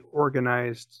very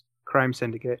organized crime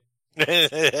syndicate. Yeah,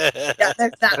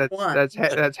 there's one. That's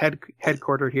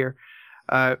headquartered here.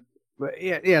 But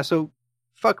yeah. So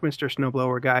fuck Mr.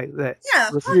 Snowblower guy that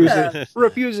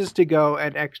refuses to go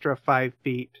an extra 5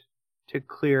 feet to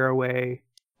clear away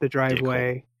the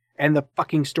driveway and the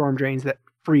fucking storm drains that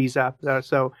freeze up.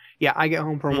 So yeah, I get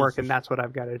home from work and that's what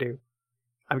I've got to do.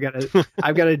 I've got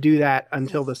to do that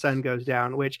until the sun goes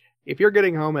down. Which, if you're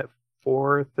getting home at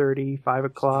 4:30, 5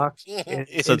 o'clock in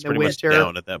sun's the pretty winter, much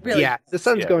down at that point. Really? Yeah, the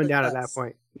sun's going down at that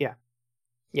point. Yeah.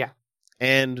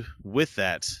 And with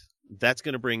that, that's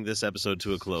going to bring this episode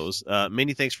to a close.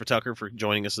 Many thanks for Tucker for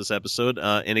joining us this episode.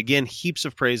 And again, heaps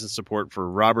of praise and support for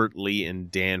Robert, Lee, and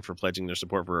Dan for pledging their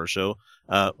support for our show.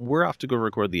 We're off to go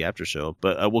record the after show,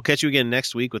 but we'll catch you again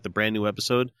next week with a brand new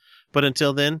episode. But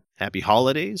until then, happy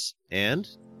holidays, and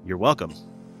you're welcome.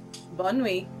 Bonne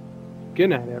nuit.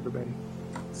 Good night, everybody.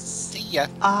 See ya.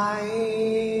 I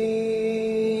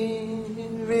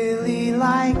really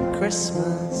like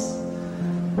Christmas.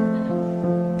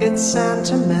 It's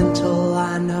sentimental,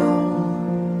 I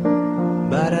know,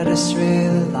 but I just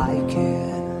really like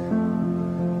it.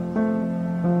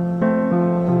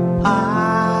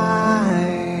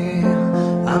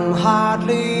 I'm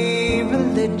hardly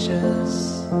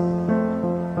religious.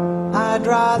 I'd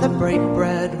rather break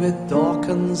bread with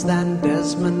Dawkins than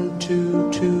Desmond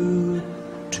Tutu,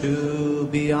 to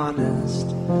be honest.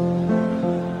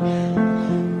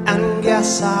 And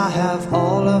yes, I have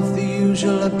all of the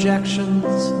usual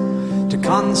objections to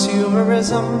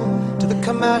consumerism, to the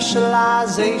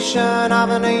commercialization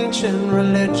of an ancient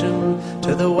religion,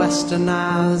 to the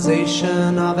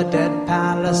westernization of a dead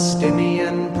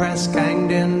Palestinian press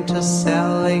ganged into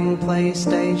selling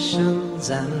PlayStations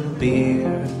and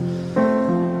beer.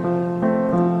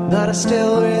 But I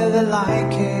still really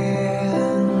like it.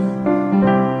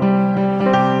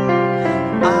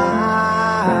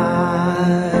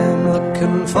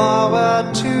 Looking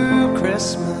forward to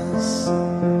Christmas,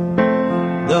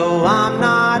 though I'm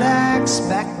not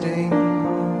expecting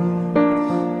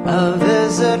a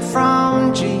visit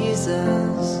from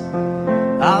Jesus.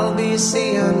 I'll be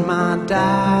seeing my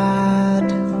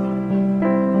dad,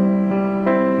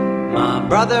 my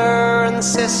brother and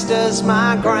sisters,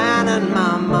 my gran and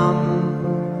my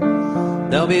mum.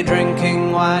 They'll be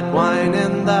drinking white wine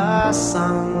in the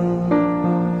sun.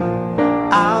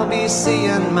 I'll be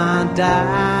seeing my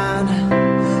dad,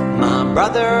 my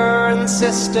brother and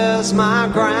sisters, my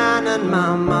gran and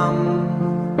my mum.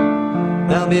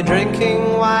 They'll be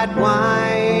drinking white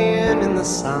wine in the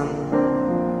sun.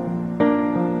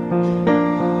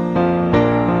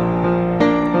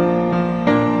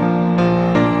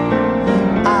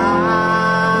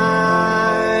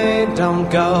 I don't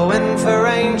go in for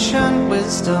ancient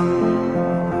wisdom.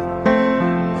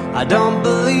 I don't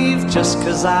believe just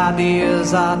 'cause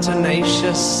ideas are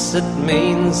tenacious, it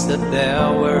means that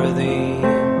they're worthy.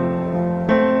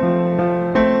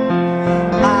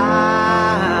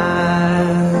 I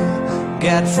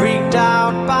get freaked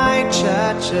out by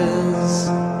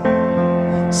churches.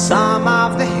 Some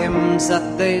of the hymns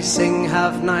that they sing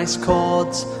have nice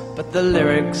chords, but the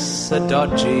lyrics are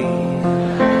dodgy.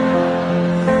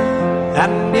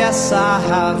 And yes, I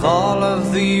have all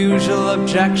of the usual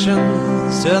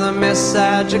objections to the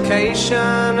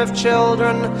miseducation of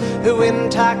children who in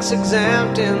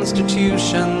tax-exempt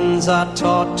institutions are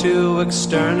taught to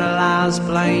externalize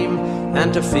blame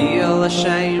and to feel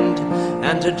ashamed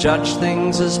and to judge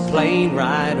things as plain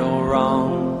right or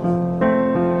wrong.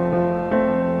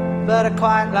 But I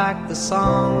quite like the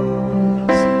songs.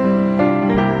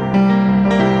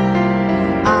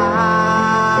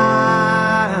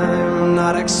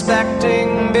 Not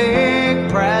expecting big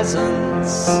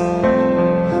presents.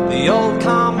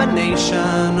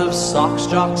 combination of socks,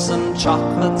 jocks, and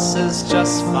chocolates is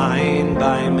just fine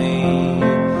by me.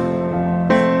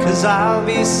 'Cause I'll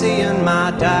be seeing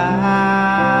my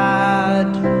dad,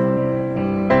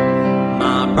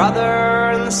 my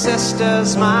brother and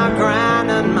sisters, my gran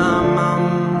and my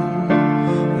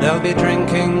mum. They'll be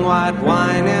drinking white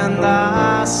wine in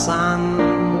the sun.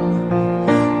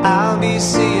 I'll be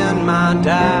seeing my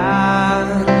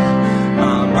dad,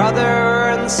 my brother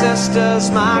and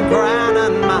sisters, my gran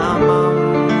and my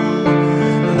mum.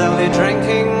 They'll be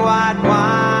drinking white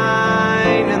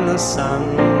wine in the sun.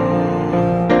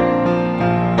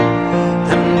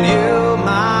 And you,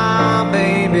 my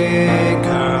baby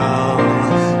girl,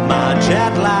 my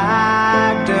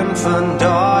jet-lagged infant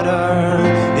daughter,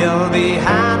 you'll be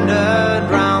handed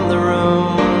round the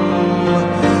room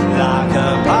like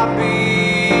a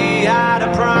puppy at a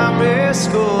primary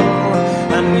school.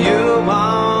 And you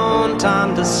won't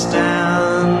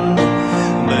understand,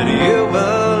 but you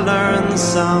will learn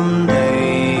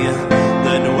someday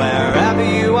that wherever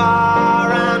you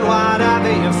are and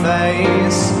whatever you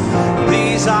face,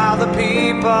 these are the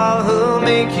people who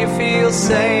make you feel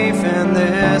safe in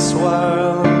this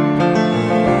world.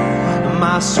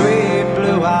 My sweet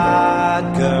blue-eyed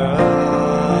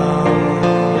girl.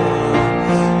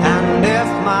 And if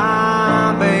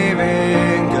my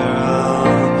baby girl,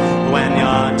 when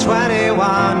you're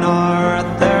 21 or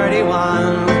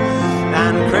 31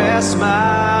 and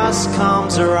Christmas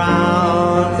comes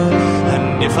around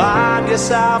and you find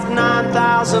yourself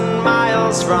 9,000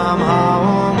 miles from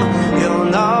home, you'll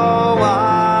know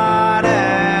whatever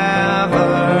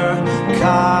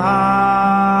comes.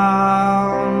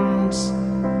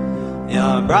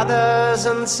 Your brothers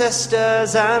and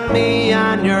sisters and me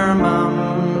and your mum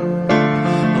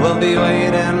will be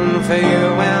waiting for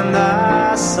you in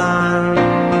the sun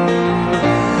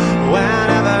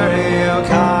whenever you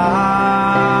come.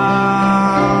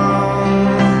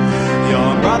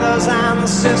 Your brothers and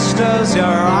sisters, your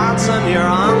aunts and your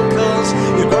uncles,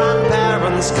 your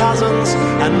grandparents, cousins,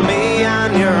 and me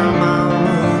and your mum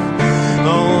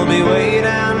will be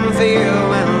waiting for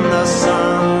you in the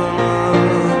sun,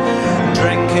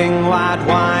 drinking white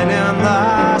wine in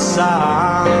the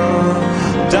sun.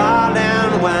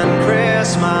 Darling, when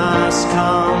Christmas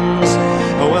comes,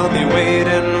 we'll be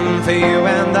waiting for you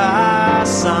in the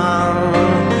sun,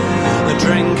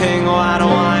 drinking white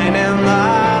wine in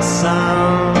the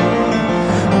sun,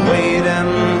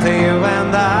 waiting for you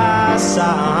in the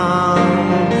sun,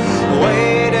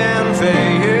 waiting for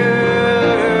you,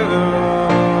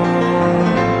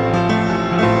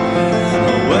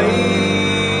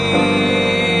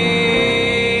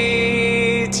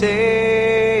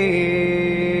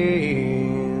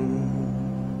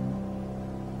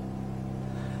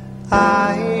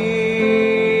 I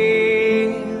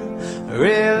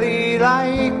really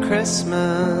like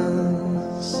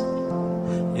Christmas.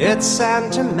 It's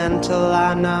sentimental,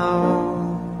 I know.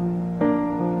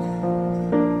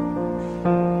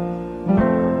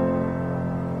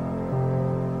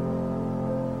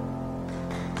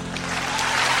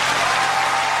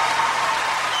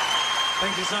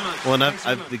 Thank you so much. Well, and Thanks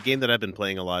so much. the game that I've been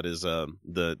playing a lot is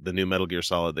the new Metal Gear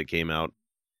Solid that came out,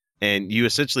 and you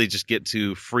essentially just get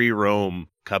to free roam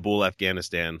Kabul,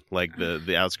 Afghanistan, like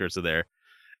the outskirts of there.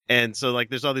 And so, like,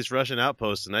 there's all these Russian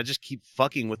outposts, and I just keep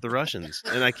fucking with the Russians,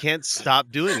 and I can't stop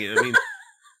doing it. I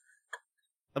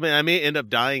mean, I may end up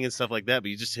dying and stuff like that, but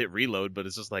you just hit reload. But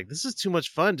it's just like, this is too much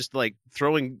fun, just like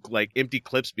throwing like empty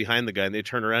clips behind the guy, and they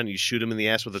turn around and you shoot him in the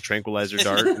ass with a tranquilizer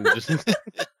dart. And just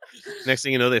next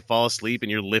thing you know, they fall asleep,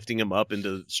 and you're lifting them up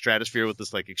into the stratosphere with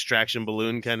this like extraction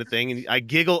balloon kind of thing. And I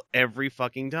giggle every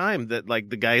fucking time that like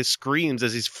the guy screams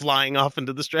as he's flying off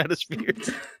into the stratosphere.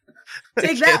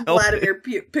 Take that, Vladimir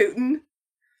Putin.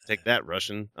 Take that,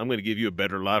 Russian. I'm going to give you a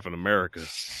better life in America.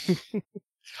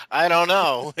 I don't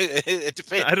know. It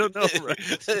depends. I don't know.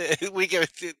 Right? We get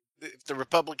if the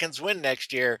Republicans win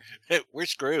next year, we're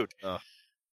screwed.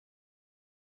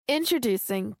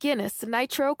 Introducing Guinness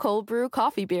Nitro Cold Brew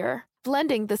Coffee Beer,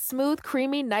 blending the smooth,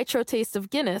 creamy nitro taste of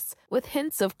Guinness with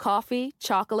hints of coffee,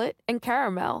 chocolate, and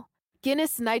caramel.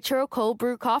 Guinness Nitro Cold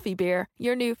Brew Coffee Beer,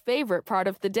 your new favorite part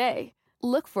of the day.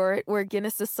 Look for it where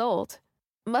Guinness is sold.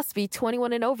 Must be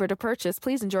 21 and over to purchase.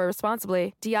 Please enjoy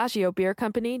responsibly. Diageo Beer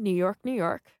Company, New York, New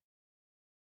York.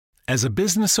 As a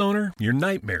business owner, your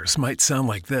nightmares might sound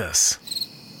like this.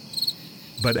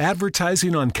 But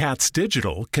advertising on Katz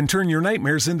Digital can turn your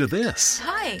nightmares into this.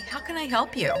 Hi, how can I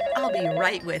help you? I'll be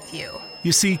right with you.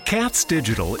 You see, Katz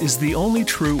Digital is the only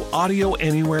true audio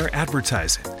anywhere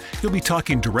advertising. You'll be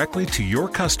talking directly to your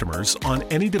customers on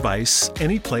any device,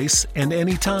 any place, and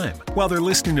any time while they're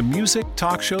listening to music,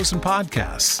 talk shows, and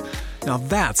podcasts. Now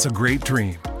that's a great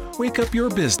dream. Wake up your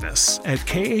business at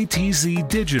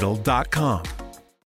katzdigital.com.